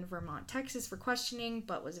held in Vermont, Texas for questioning,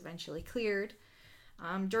 but was eventually cleared.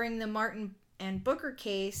 During the Martin and Booker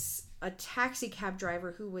case, a taxi cab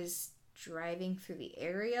driver who was driving through the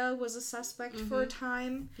area was a suspect for a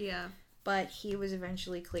time. Yeah. But he was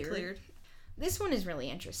eventually cleared. This one is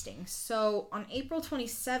really interesting. So, on April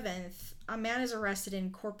 27th, a man is arrested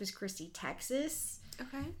in Corpus Christi, Texas.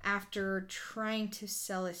 Okay. After trying to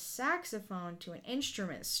sell a saxophone to an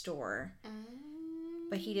instrument store.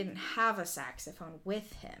 But he didn't have a saxophone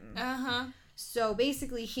with him. So,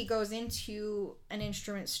 basically, he goes into an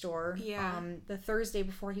instrument store the Thursday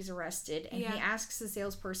before he's arrested. And he asks the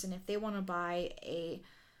salesperson if they want to buy a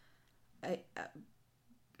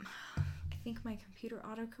I think my computer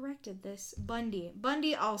auto-corrected this.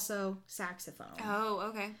 Bundy also saxophone. Oh,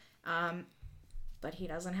 okay. But he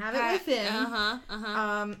doesn't have it with him.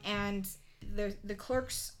 And the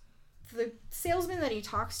salesman that he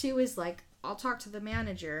talks to is like, I'll talk to the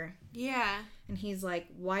manager. Yeah. And he's like,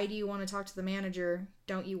 why do you want to talk to the manager?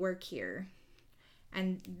 Don't you work here?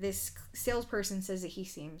 And this salesperson says that he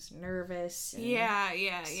seems nervous.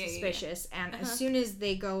 And suspicious. Yeah. And as soon as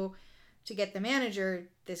they go to get the manager,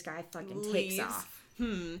 this guy fucking takes off.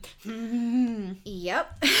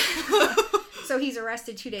 Yep. So he's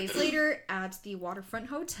arrested 2 days later at the Waterfront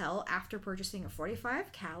Hotel after purchasing a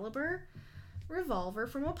 .45 caliber revolver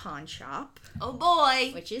from a pawn shop. Oh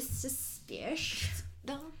boy. Which is suspicious.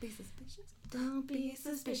 Don't be suspicious. Don't be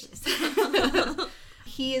suspicious.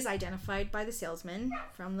 He is identified by the salesman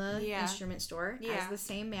from the instrument store as the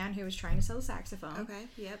same man who was trying to sell the saxophone. Okay,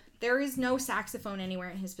 yep. There is no saxophone anywhere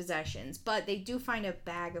in his possessions, but they do find a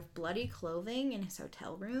bag of bloody clothing in his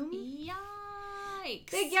hotel room. Yikes.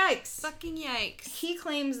 Big yikes. Fucking yikes. He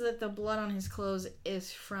claims that the blood on his clothes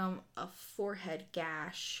is from a forehead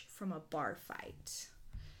gash from a bar fight.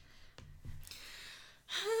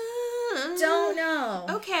 Don't know.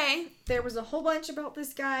 Okay. There was a whole bunch about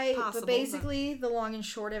this guy, but basically the long and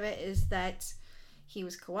short of it is that he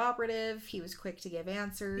was cooperative, he was quick to give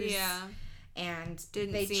answers. Yeah. And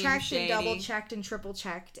they checked and double checked and triple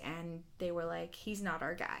checked, and they were like, he's not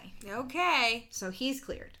our guy. Okay. So he's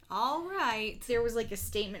cleared. All right. There was like a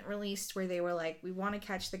statement released where they were like, we want to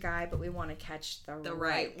catch the guy, but we want to catch the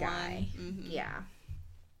right guy. Yeah.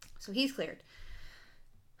 So he's cleared.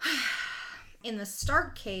 In the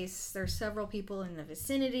Stark case, there's several people in the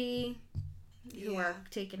vicinity who are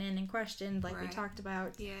taken in and questioned, like we talked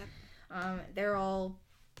about. Yeah. They're all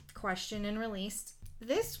questioned and released.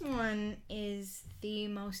 This one is the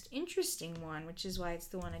most interesting one, which is why it's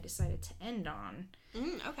the one I decided to end on.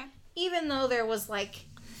 Okay. Even though there was like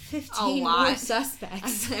 15 more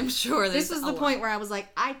suspects. I'm sure this was the point where I was like,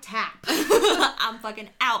 I tap. I'm fucking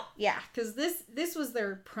out. Yeah, because this was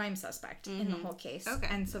their prime suspect in the whole case. Okay.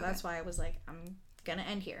 And so that's why I was like, I'm gonna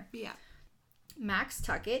end here. Yeah. Max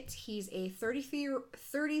Tuckett, he's a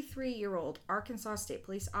 33-year-old Arkansas State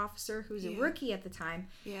Police officer who's a rookie at the time.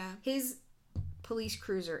 Yeah. His police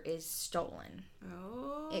cruiser is stolen.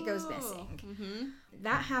 Oh. It goes missing.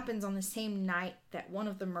 That happens on the same night that one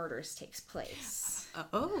of the murders takes place.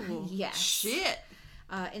 Oh. Yes. Shit.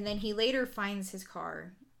 And then he later finds his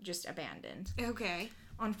car just abandoned. Okay.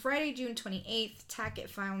 On Friday, June 28th, Tackett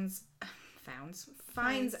finds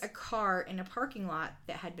a car in a parking lot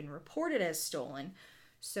that had been reported as stolen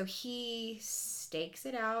So he stakes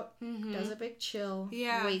it out, does a big chill,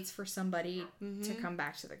 waits for somebody to come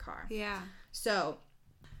back to the car. Yeah. So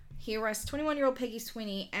he arrests 21-year-old Peggy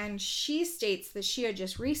Sweeney, and she states that she had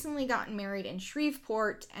just recently gotten married in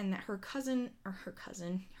Shreveport, and that her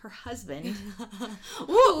husband.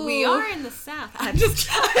 Ooh, we are in the South. I'm just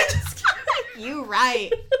kidding. You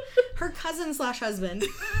right. Her cousin / husband.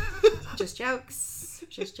 Just jokes.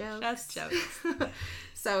 Just jokes. Just jokes.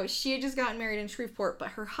 So she had just gotten married in Shreveport, but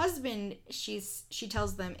her husband, she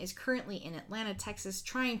tells them, is currently in Atlanta, Texas,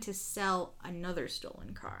 trying to sell another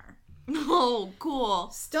stolen car. Oh, cool.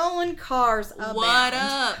 Stolen cars abound. What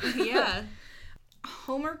up? Yeah.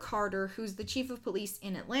 Homer Carter, who's the chief of police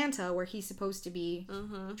in Atlanta, where he's supposed to be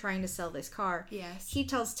trying to sell this car. Yes. He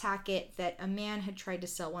tells Tackett that a man had tried to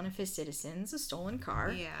sell one of his citizens a stolen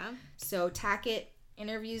car. Yeah. So Tackett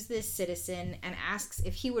interviews this citizen and asks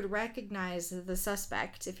if he would recognize the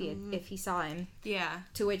suspect if he saw him. Yeah.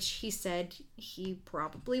 To which he said he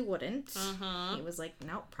probably wouldn't. He was like,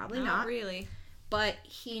 nope, probably not. Really. But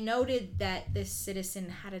he noted that this citizen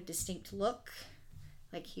had a distinct look.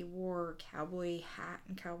 Like, he wore a cowboy hat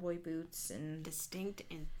and cowboy boots and... Distinct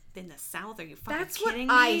in the South? Are you fucking That's kidding me?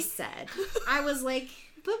 That's what I said. I was like,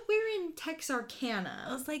 but we're in Texarkana.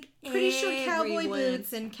 I was like, pretty sure cowboy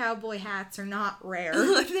boots and cowboy hats are not rare.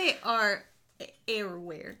 They are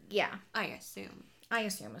everywhere. Yeah. I assume. I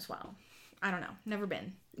assume as well. I don't know. Never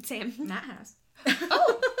been. Same. Matt has.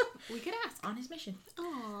 Oh! We could ask. On his mission.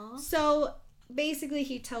 Aww. So... basically,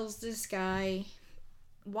 he tells this guy,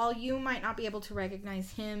 while you might not be able to recognize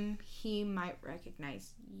him, he might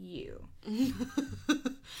recognize you.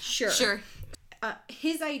 Sure.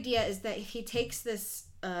 His idea is that if he takes this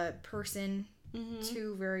person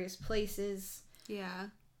to various places,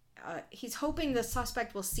 he's hoping the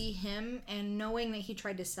suspect will see him, and knowing that he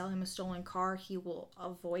tried to sell him a stolen car, he will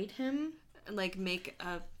avoid him. Like, make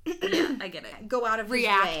a... Yeah, I get it. Go out of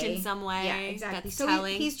React his way. in some way. Yeah, exactly. That's so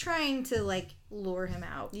telling. He's trying to, like, lure him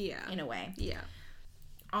out in a way. Yeah.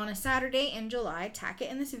 On a Saturday in July, Tackett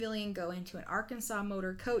and the civilian go into an Arkansas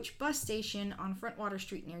Motor Coach bus station on Frontwater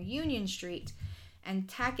Street near Union Street, and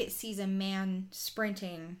Tackett sees a man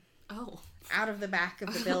sprinting out of the back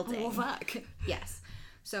of the building. Oh, fuck. Yes.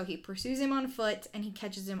 So he pursues him on foot, and he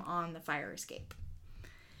catches him on the fire escape.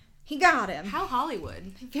 He got him. How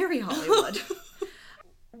Hollywood. Very Hollywood.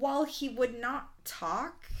 While he would not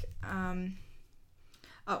talk,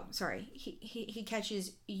 he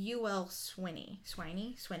catches U.L. Sweeney.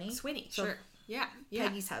 Sweeney, so sure. Yeah.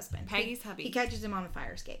 Peggy's husband. Peggy's hubby. He catches him on the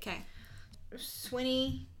fire escape. Okay.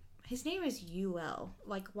 Sweeney, his name is U.L.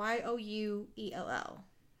 Like Youell.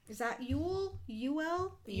 Is that Yule?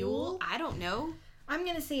 Yule? I don't know. I'm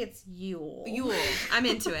going to say it's Yule. Yule. I'm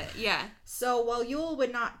into it. Yeah. So while Yule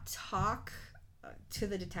would not talk to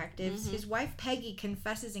the detectives, his wife Peggy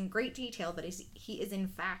confesses in great detail that he is in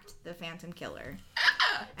fact the Phantom Killer.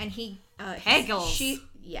 And he... Peggles. She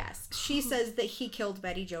says that he killed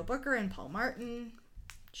Betty Jo Booker and Paul Martin.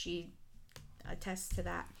 She attests to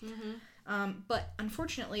that. But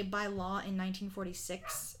unfortunately, by law in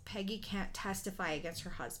 1946, Peggy can't testify against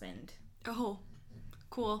her husband. Oh,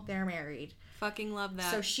 cool. They're married. Fucking love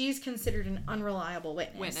that. So she's considered an unreliable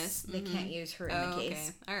witness. They can't use her in the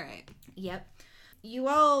case. Okay. All right. Yep.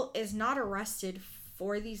 Ewell is not arrested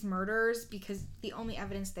for these murders because the only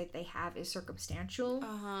evidence that they have is circumstantial.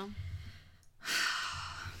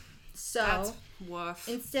 So that's woof.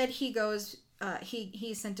 Instead, he goes.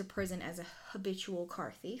 He's sent to prison as a habitual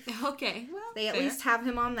car thief. Okay. Well, they at least have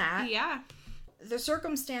him on that. Yeah. The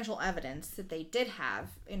circumstantial evidence that they did have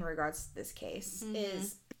in regards to this case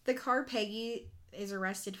is the car Peggy is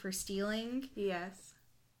arrested for stealing. Yes.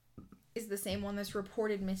 Is the same one that's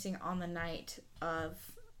reported missing on the night of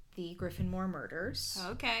the Griffin Moore murders.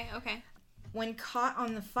 Okay. When caught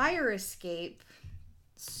on the fire escape,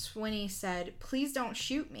 Sweeney said, "Please don't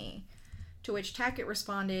shoot me." To which Tackett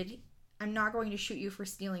responded, "I'm not going to shoot you for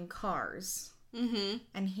stealing cars."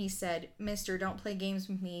 And he said, "Mister, don't play games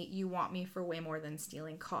with me. You want me for way more than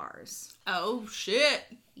stealing cars." Oh, shit.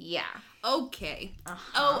 Yeah. Okay.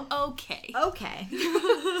 Uh-huh. Okay. Okay.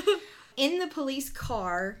 In the police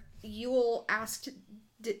car, Ewell asked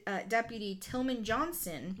Deputy Tillman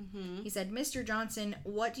Johnson, he said, "Mr. Johnson,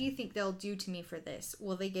 what do you think they'll do to me for this?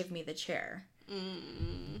 Will they give me the chair?"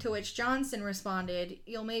 To which Johnson responded,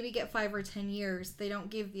 "You'll maybe get 5 or 10 years. They don't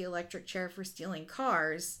give the electric chair for stealing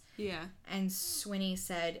cars." Yeah. And Sweeney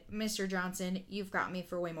said, "Mr. Johnson, you've got me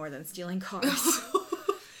for way more than stealing cars."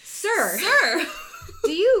 Sir.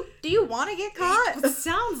 Do you want to get caught?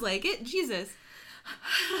 Sounds like it. Jesus.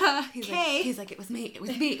 Okay. He's like, it was me.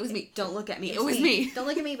 Don't look at me. It was me. Don't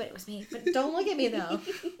look at me, but it was me. But don't look at me, though.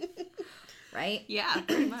 right? Yeah,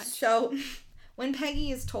 pretty much. So, when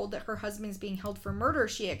Peggy is told that her husband's being held for murder,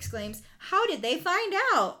 she exclaims, "How did they find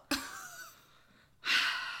out?"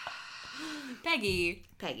 Peggy,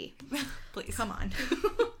 please. Come on.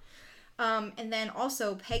 And then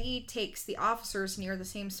also, Peggy takes the officers near the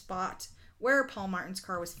same spot where Paul Martin's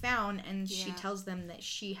car was found, and she tells them that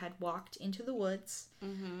she had walked into the woods.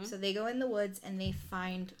 Mm-hmm. So they go in the woods, and they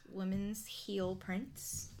find women's heel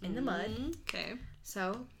prints in the mud. Okay.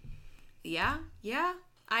 So... Yeah.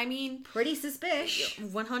 I mean... Pretty suspicious.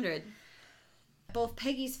 100. Both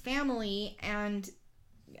Peggy's family and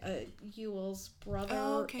Ewell's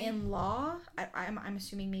brother-in-law, I'm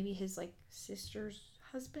assuming maybe his, like, sister's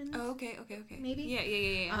husband. Oh, okay. Maybe?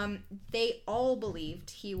 Yeah. They all believed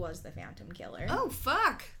he was the Phantom Killer. Oh,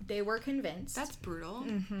 fuck. They were convinced. That's brutal.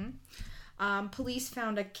 Mm-hmm. Police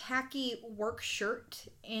found a khaki work shirt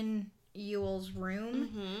in Ewell's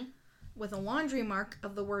room with a laundry mark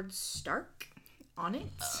of the word Stark on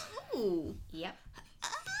it. Oh. Yep.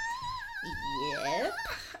 Yep.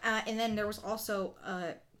 And then there was also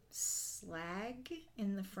a slag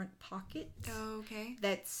in the front pocket. Oh, okay.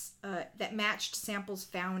 That matched samples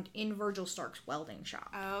found in Virgil Stark's welding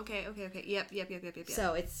shop. Oh, okay. Yep.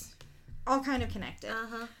 So it's all kind of connected.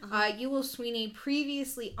 Ewell Sweeney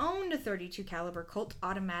previously owned a .32 caliber Colt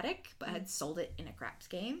automatic, but had sold it in a craps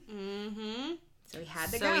game. Mm-hmm. So he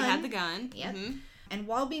had the gun. Yep. Mm-hmm. And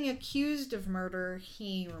while being accused of murder,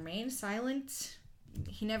 he remained silent.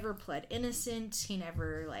 He never pled innocent. He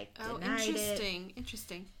never, denied it.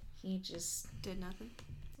 Interesting. He just... did nothing?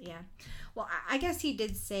 Yeah. Well, I guess he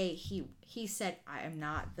did say he said, "I am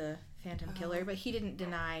not the Phantom Killer," but he didn't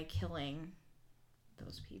deny killing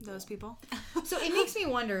those people. So it makes me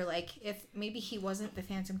wonder, if maybe he wasn't the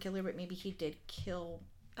Phantom Killer, but maybe he did kill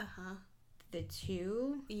the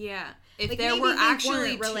two. Yeah. If there were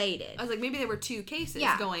actually related. I was like, maybe there were two cases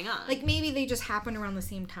going on. Maybe they just happened around the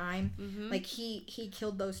same time. Mm-hmm. He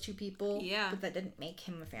killed those two people. Yeah. But that didn't make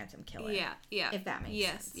him a Phantom Killer. Yeah. If that makes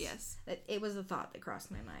sense. Yes. It was a thought that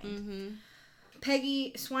crossed my mind. Mm-hmm.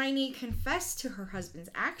 Peggy Swiney confessed to her husband's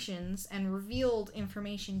actions and revealed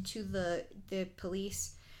information to the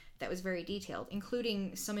police that was very detailed,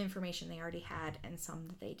 including some information they already had and some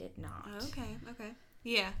that they did not. Okay.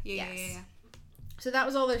 Yeah. So that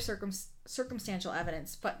was all their circumstantial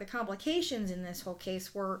evidence, but the complications in this whole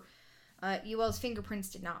case were Ewell's fingerprints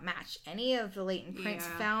did not match any of the latent prints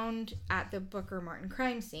found at the Booker Martin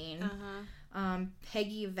crime scene.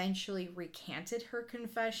 Peggy eventually recanted her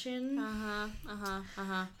confession.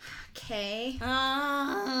 Okay.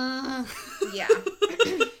 Yeah.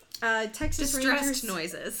 Texas Distressed Rangers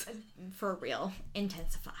noises. For real.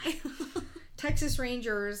 Intensify. Texas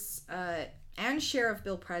Rangers and Sheriff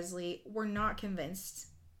Bill Presley were not convinced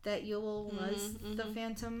that Ewell was the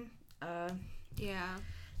Phantom. Yeah.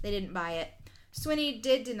 They didn't buy it. Sweeney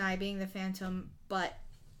did deny being the Phantom, but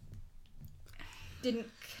didn't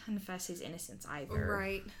confess his innocence either.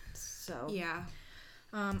 Right. So. Yeah.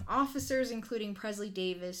 Officers, including Presley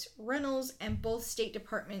Davis, Reynolds, and both State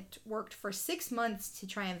Department worked for 6 months to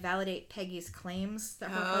try and validate Peggy's claims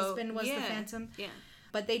that her husband was the Phantom. Yeah.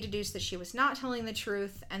 But they deduced that she was not telling the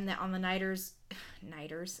truth and that on the night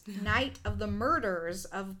of the murders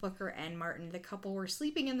of Booker and Martin, the couple were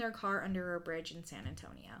sleeping in their car under a bridge in San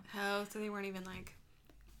Antonio. Oh, so they weren't even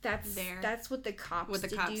there. That's what the cops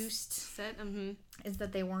deduced. Said, is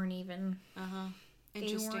that they weren't even.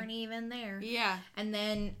 They weren't even there. Yeah. And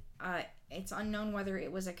then it's unknown whether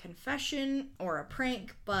it was a confession or a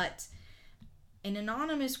prank, but an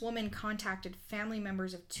anonymous woman contacted family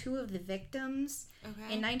members of two of the victims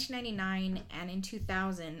in 1999 and in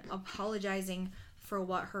 2000, apologizing for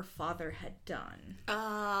what her father had done.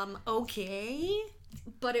 Okay.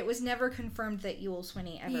 But it was never confirmed that Ewell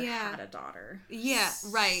Sweeney ever had a daughter. Yeah,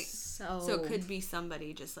 right. So it could be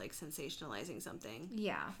somebody just sensationalizing something.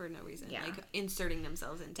 Yeah. For no reason. Yeah. Inserting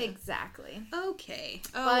themselves into. Exactly. Okay.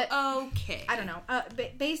 Okay. I don't know.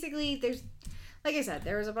 Basically, there's, like I said,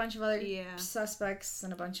 there was a bunch of other suspects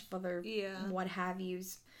and a bunch of other what have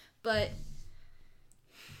yous. But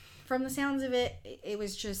from the sounds of it, it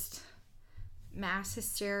was just mass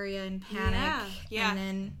hysteria and panic. Yeah. And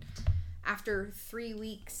then after 3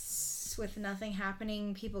 weeks with nothing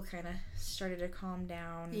happening, people kind of started to calm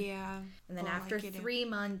down. Yeah. And then after 3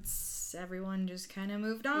 months, everyone just kind of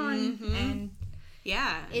moved on. Mm-hmm. And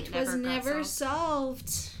it was never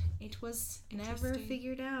solved. It was never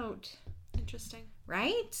figured out. Interesting.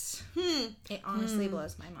 Right? It honestly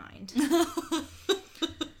blows my mind.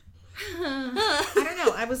 I don't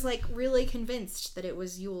know. I was really convinced that it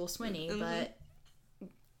was Ewell Sweeney, but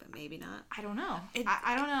maybe not. I don't know.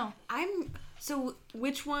 I don't know. So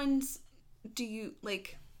which ones do you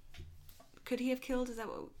could he have killed? Is that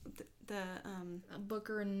what the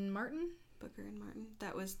Booker and Martin? Booker and Martin.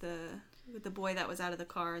 That was the boy that was out of the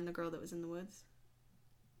car and the girl that was in the woods.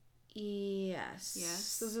 Yes.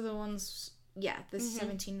 Yes. Those are the ones. Yeah, the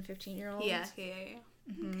 17, 15-year-olds. Yeah.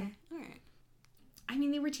 Mm-hmm. Okay. All right. I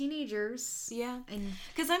mean, they were teenagers. Yeah. And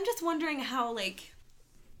because I'm just wondering how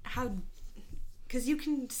because you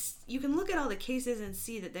can look at all the cases and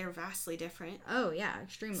see that they're vastly different. Oh yeah,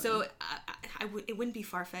 extremely. So it wouldn't be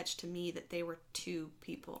far-fetched to me that they were two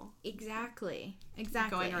people. Exactly.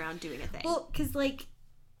 Going around doing a thing. Well, because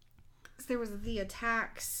there was the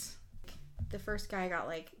attacks. The first guy got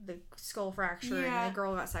the skull fracture, and the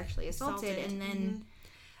girl got sexually assaulted. And then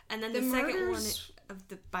and then the second one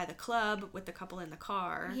by the club with the couple in the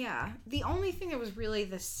car. Yeah, the only thing that was really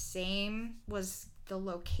the same was the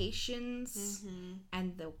locations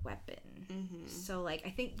and the weapon. So I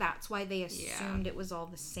think that's why they assumed it was all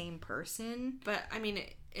the same person. But I mean,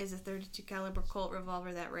 is a .32 caliber Colt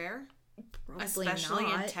revolver that rare? Probably especially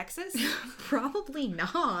not. In Texas? Probably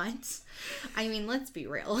not. I mean, let's be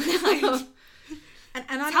real. And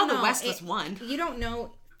I don't how know. The West was won. You don't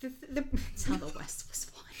know. It's how the West was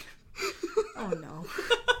won. Oh no.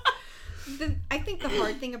 I think the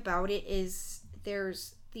hard thing about it is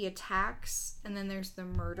there's the attacks and then there's the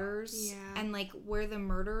murders. Yeah. And where the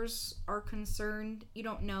murders are concerned, you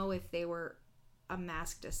don't know if they were a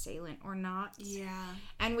masked assailant or not. Yeah.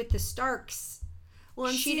 And with the Starks,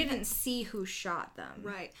 and she didn't see who shot them.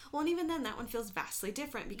 Right. Well, and even then, that one feels vastly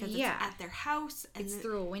different because it's at their house. And it's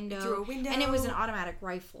through a window. And it was an automatic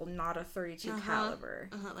rifle, not a .32 caliber.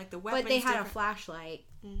 The weapon. But they had a flashlight.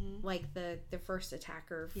 The first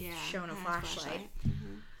attacker shown a flashlight.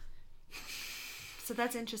 So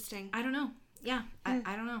that's interesting. I don't know. Yeah.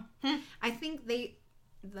 I don't know. I think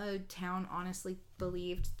the town honestly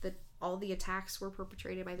believed that all the attacks were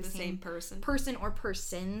perpetrated by the same person or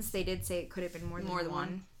persons. They did say it could have been more than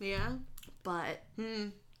one. Yeah. But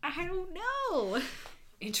I don't know.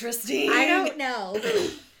 Interesting. I don't know.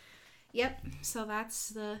 Yep. So that's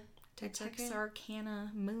the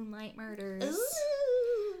Texarkana Moonlight Murders.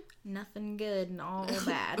 Ooh. Nothing good and all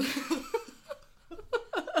bad.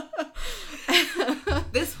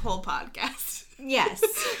 This whole podcast. Yes.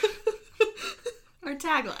 Our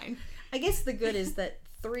tagline. I guess the good is that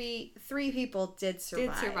three people did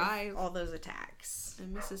survive all those attacks.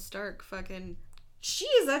 And Mrs. Stark she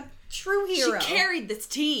is a true hero. She carried this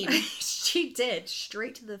team. She did.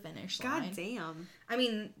 Straight to the finish line. God damn. I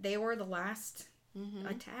mean, they were the last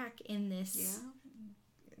attack in this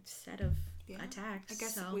set of attacks. I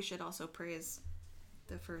guess we should also praise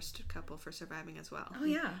the first couple for surviving as well. Oh,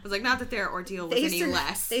 yeah. It was not that their ordeal was any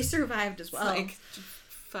less. They survived as well.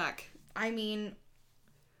 Fuck. I mean,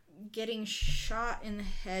 getting shot in the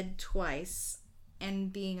head twice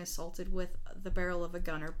and being assaulted with the barrel of a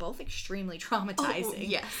gun are both extremely traumatizing. Oh,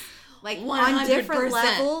 yes. 100%. On different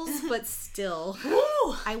levels, but still.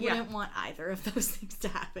 Woo! I wouldn't want either of those things to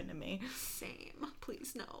happen to me. Same.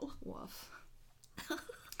 Please no. Woof.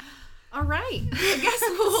 All right. I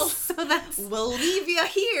guess we'll leave you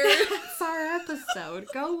here. That's our episode.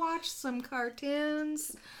 Go watch some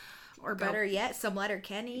cartoons. Or better yet, some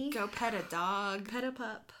Letterkenny. Go pet a dog. Pet a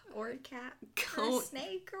pup. Or a cat. Or a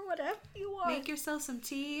snake. Or whatever you want. Make yourself some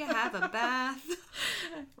tea. Have a bath.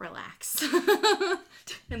 Relax.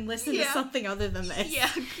 And listen to something other than this.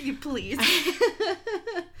 Yeah, you please.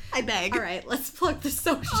 I beg. All right, let's plug the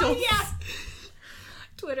socials. Oh, yeah.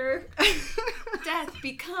 Twitter. Death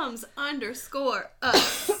becomes _us.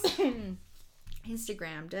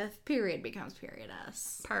 Instagram.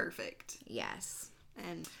 Death_becomes_us. Perfect. Yes.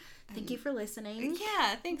 And thank you for listening.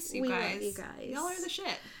 Yeah, thanks you guys. Love you guys. Y'all are the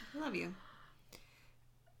shit. I love you.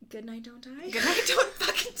 Good night, don't die. Good night, don't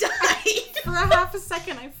fucking die. For a half a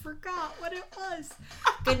second, I forgot what it was.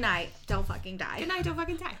 Good night, don't fucking die. Good night, don't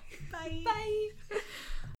fucking die. Bye. Bye.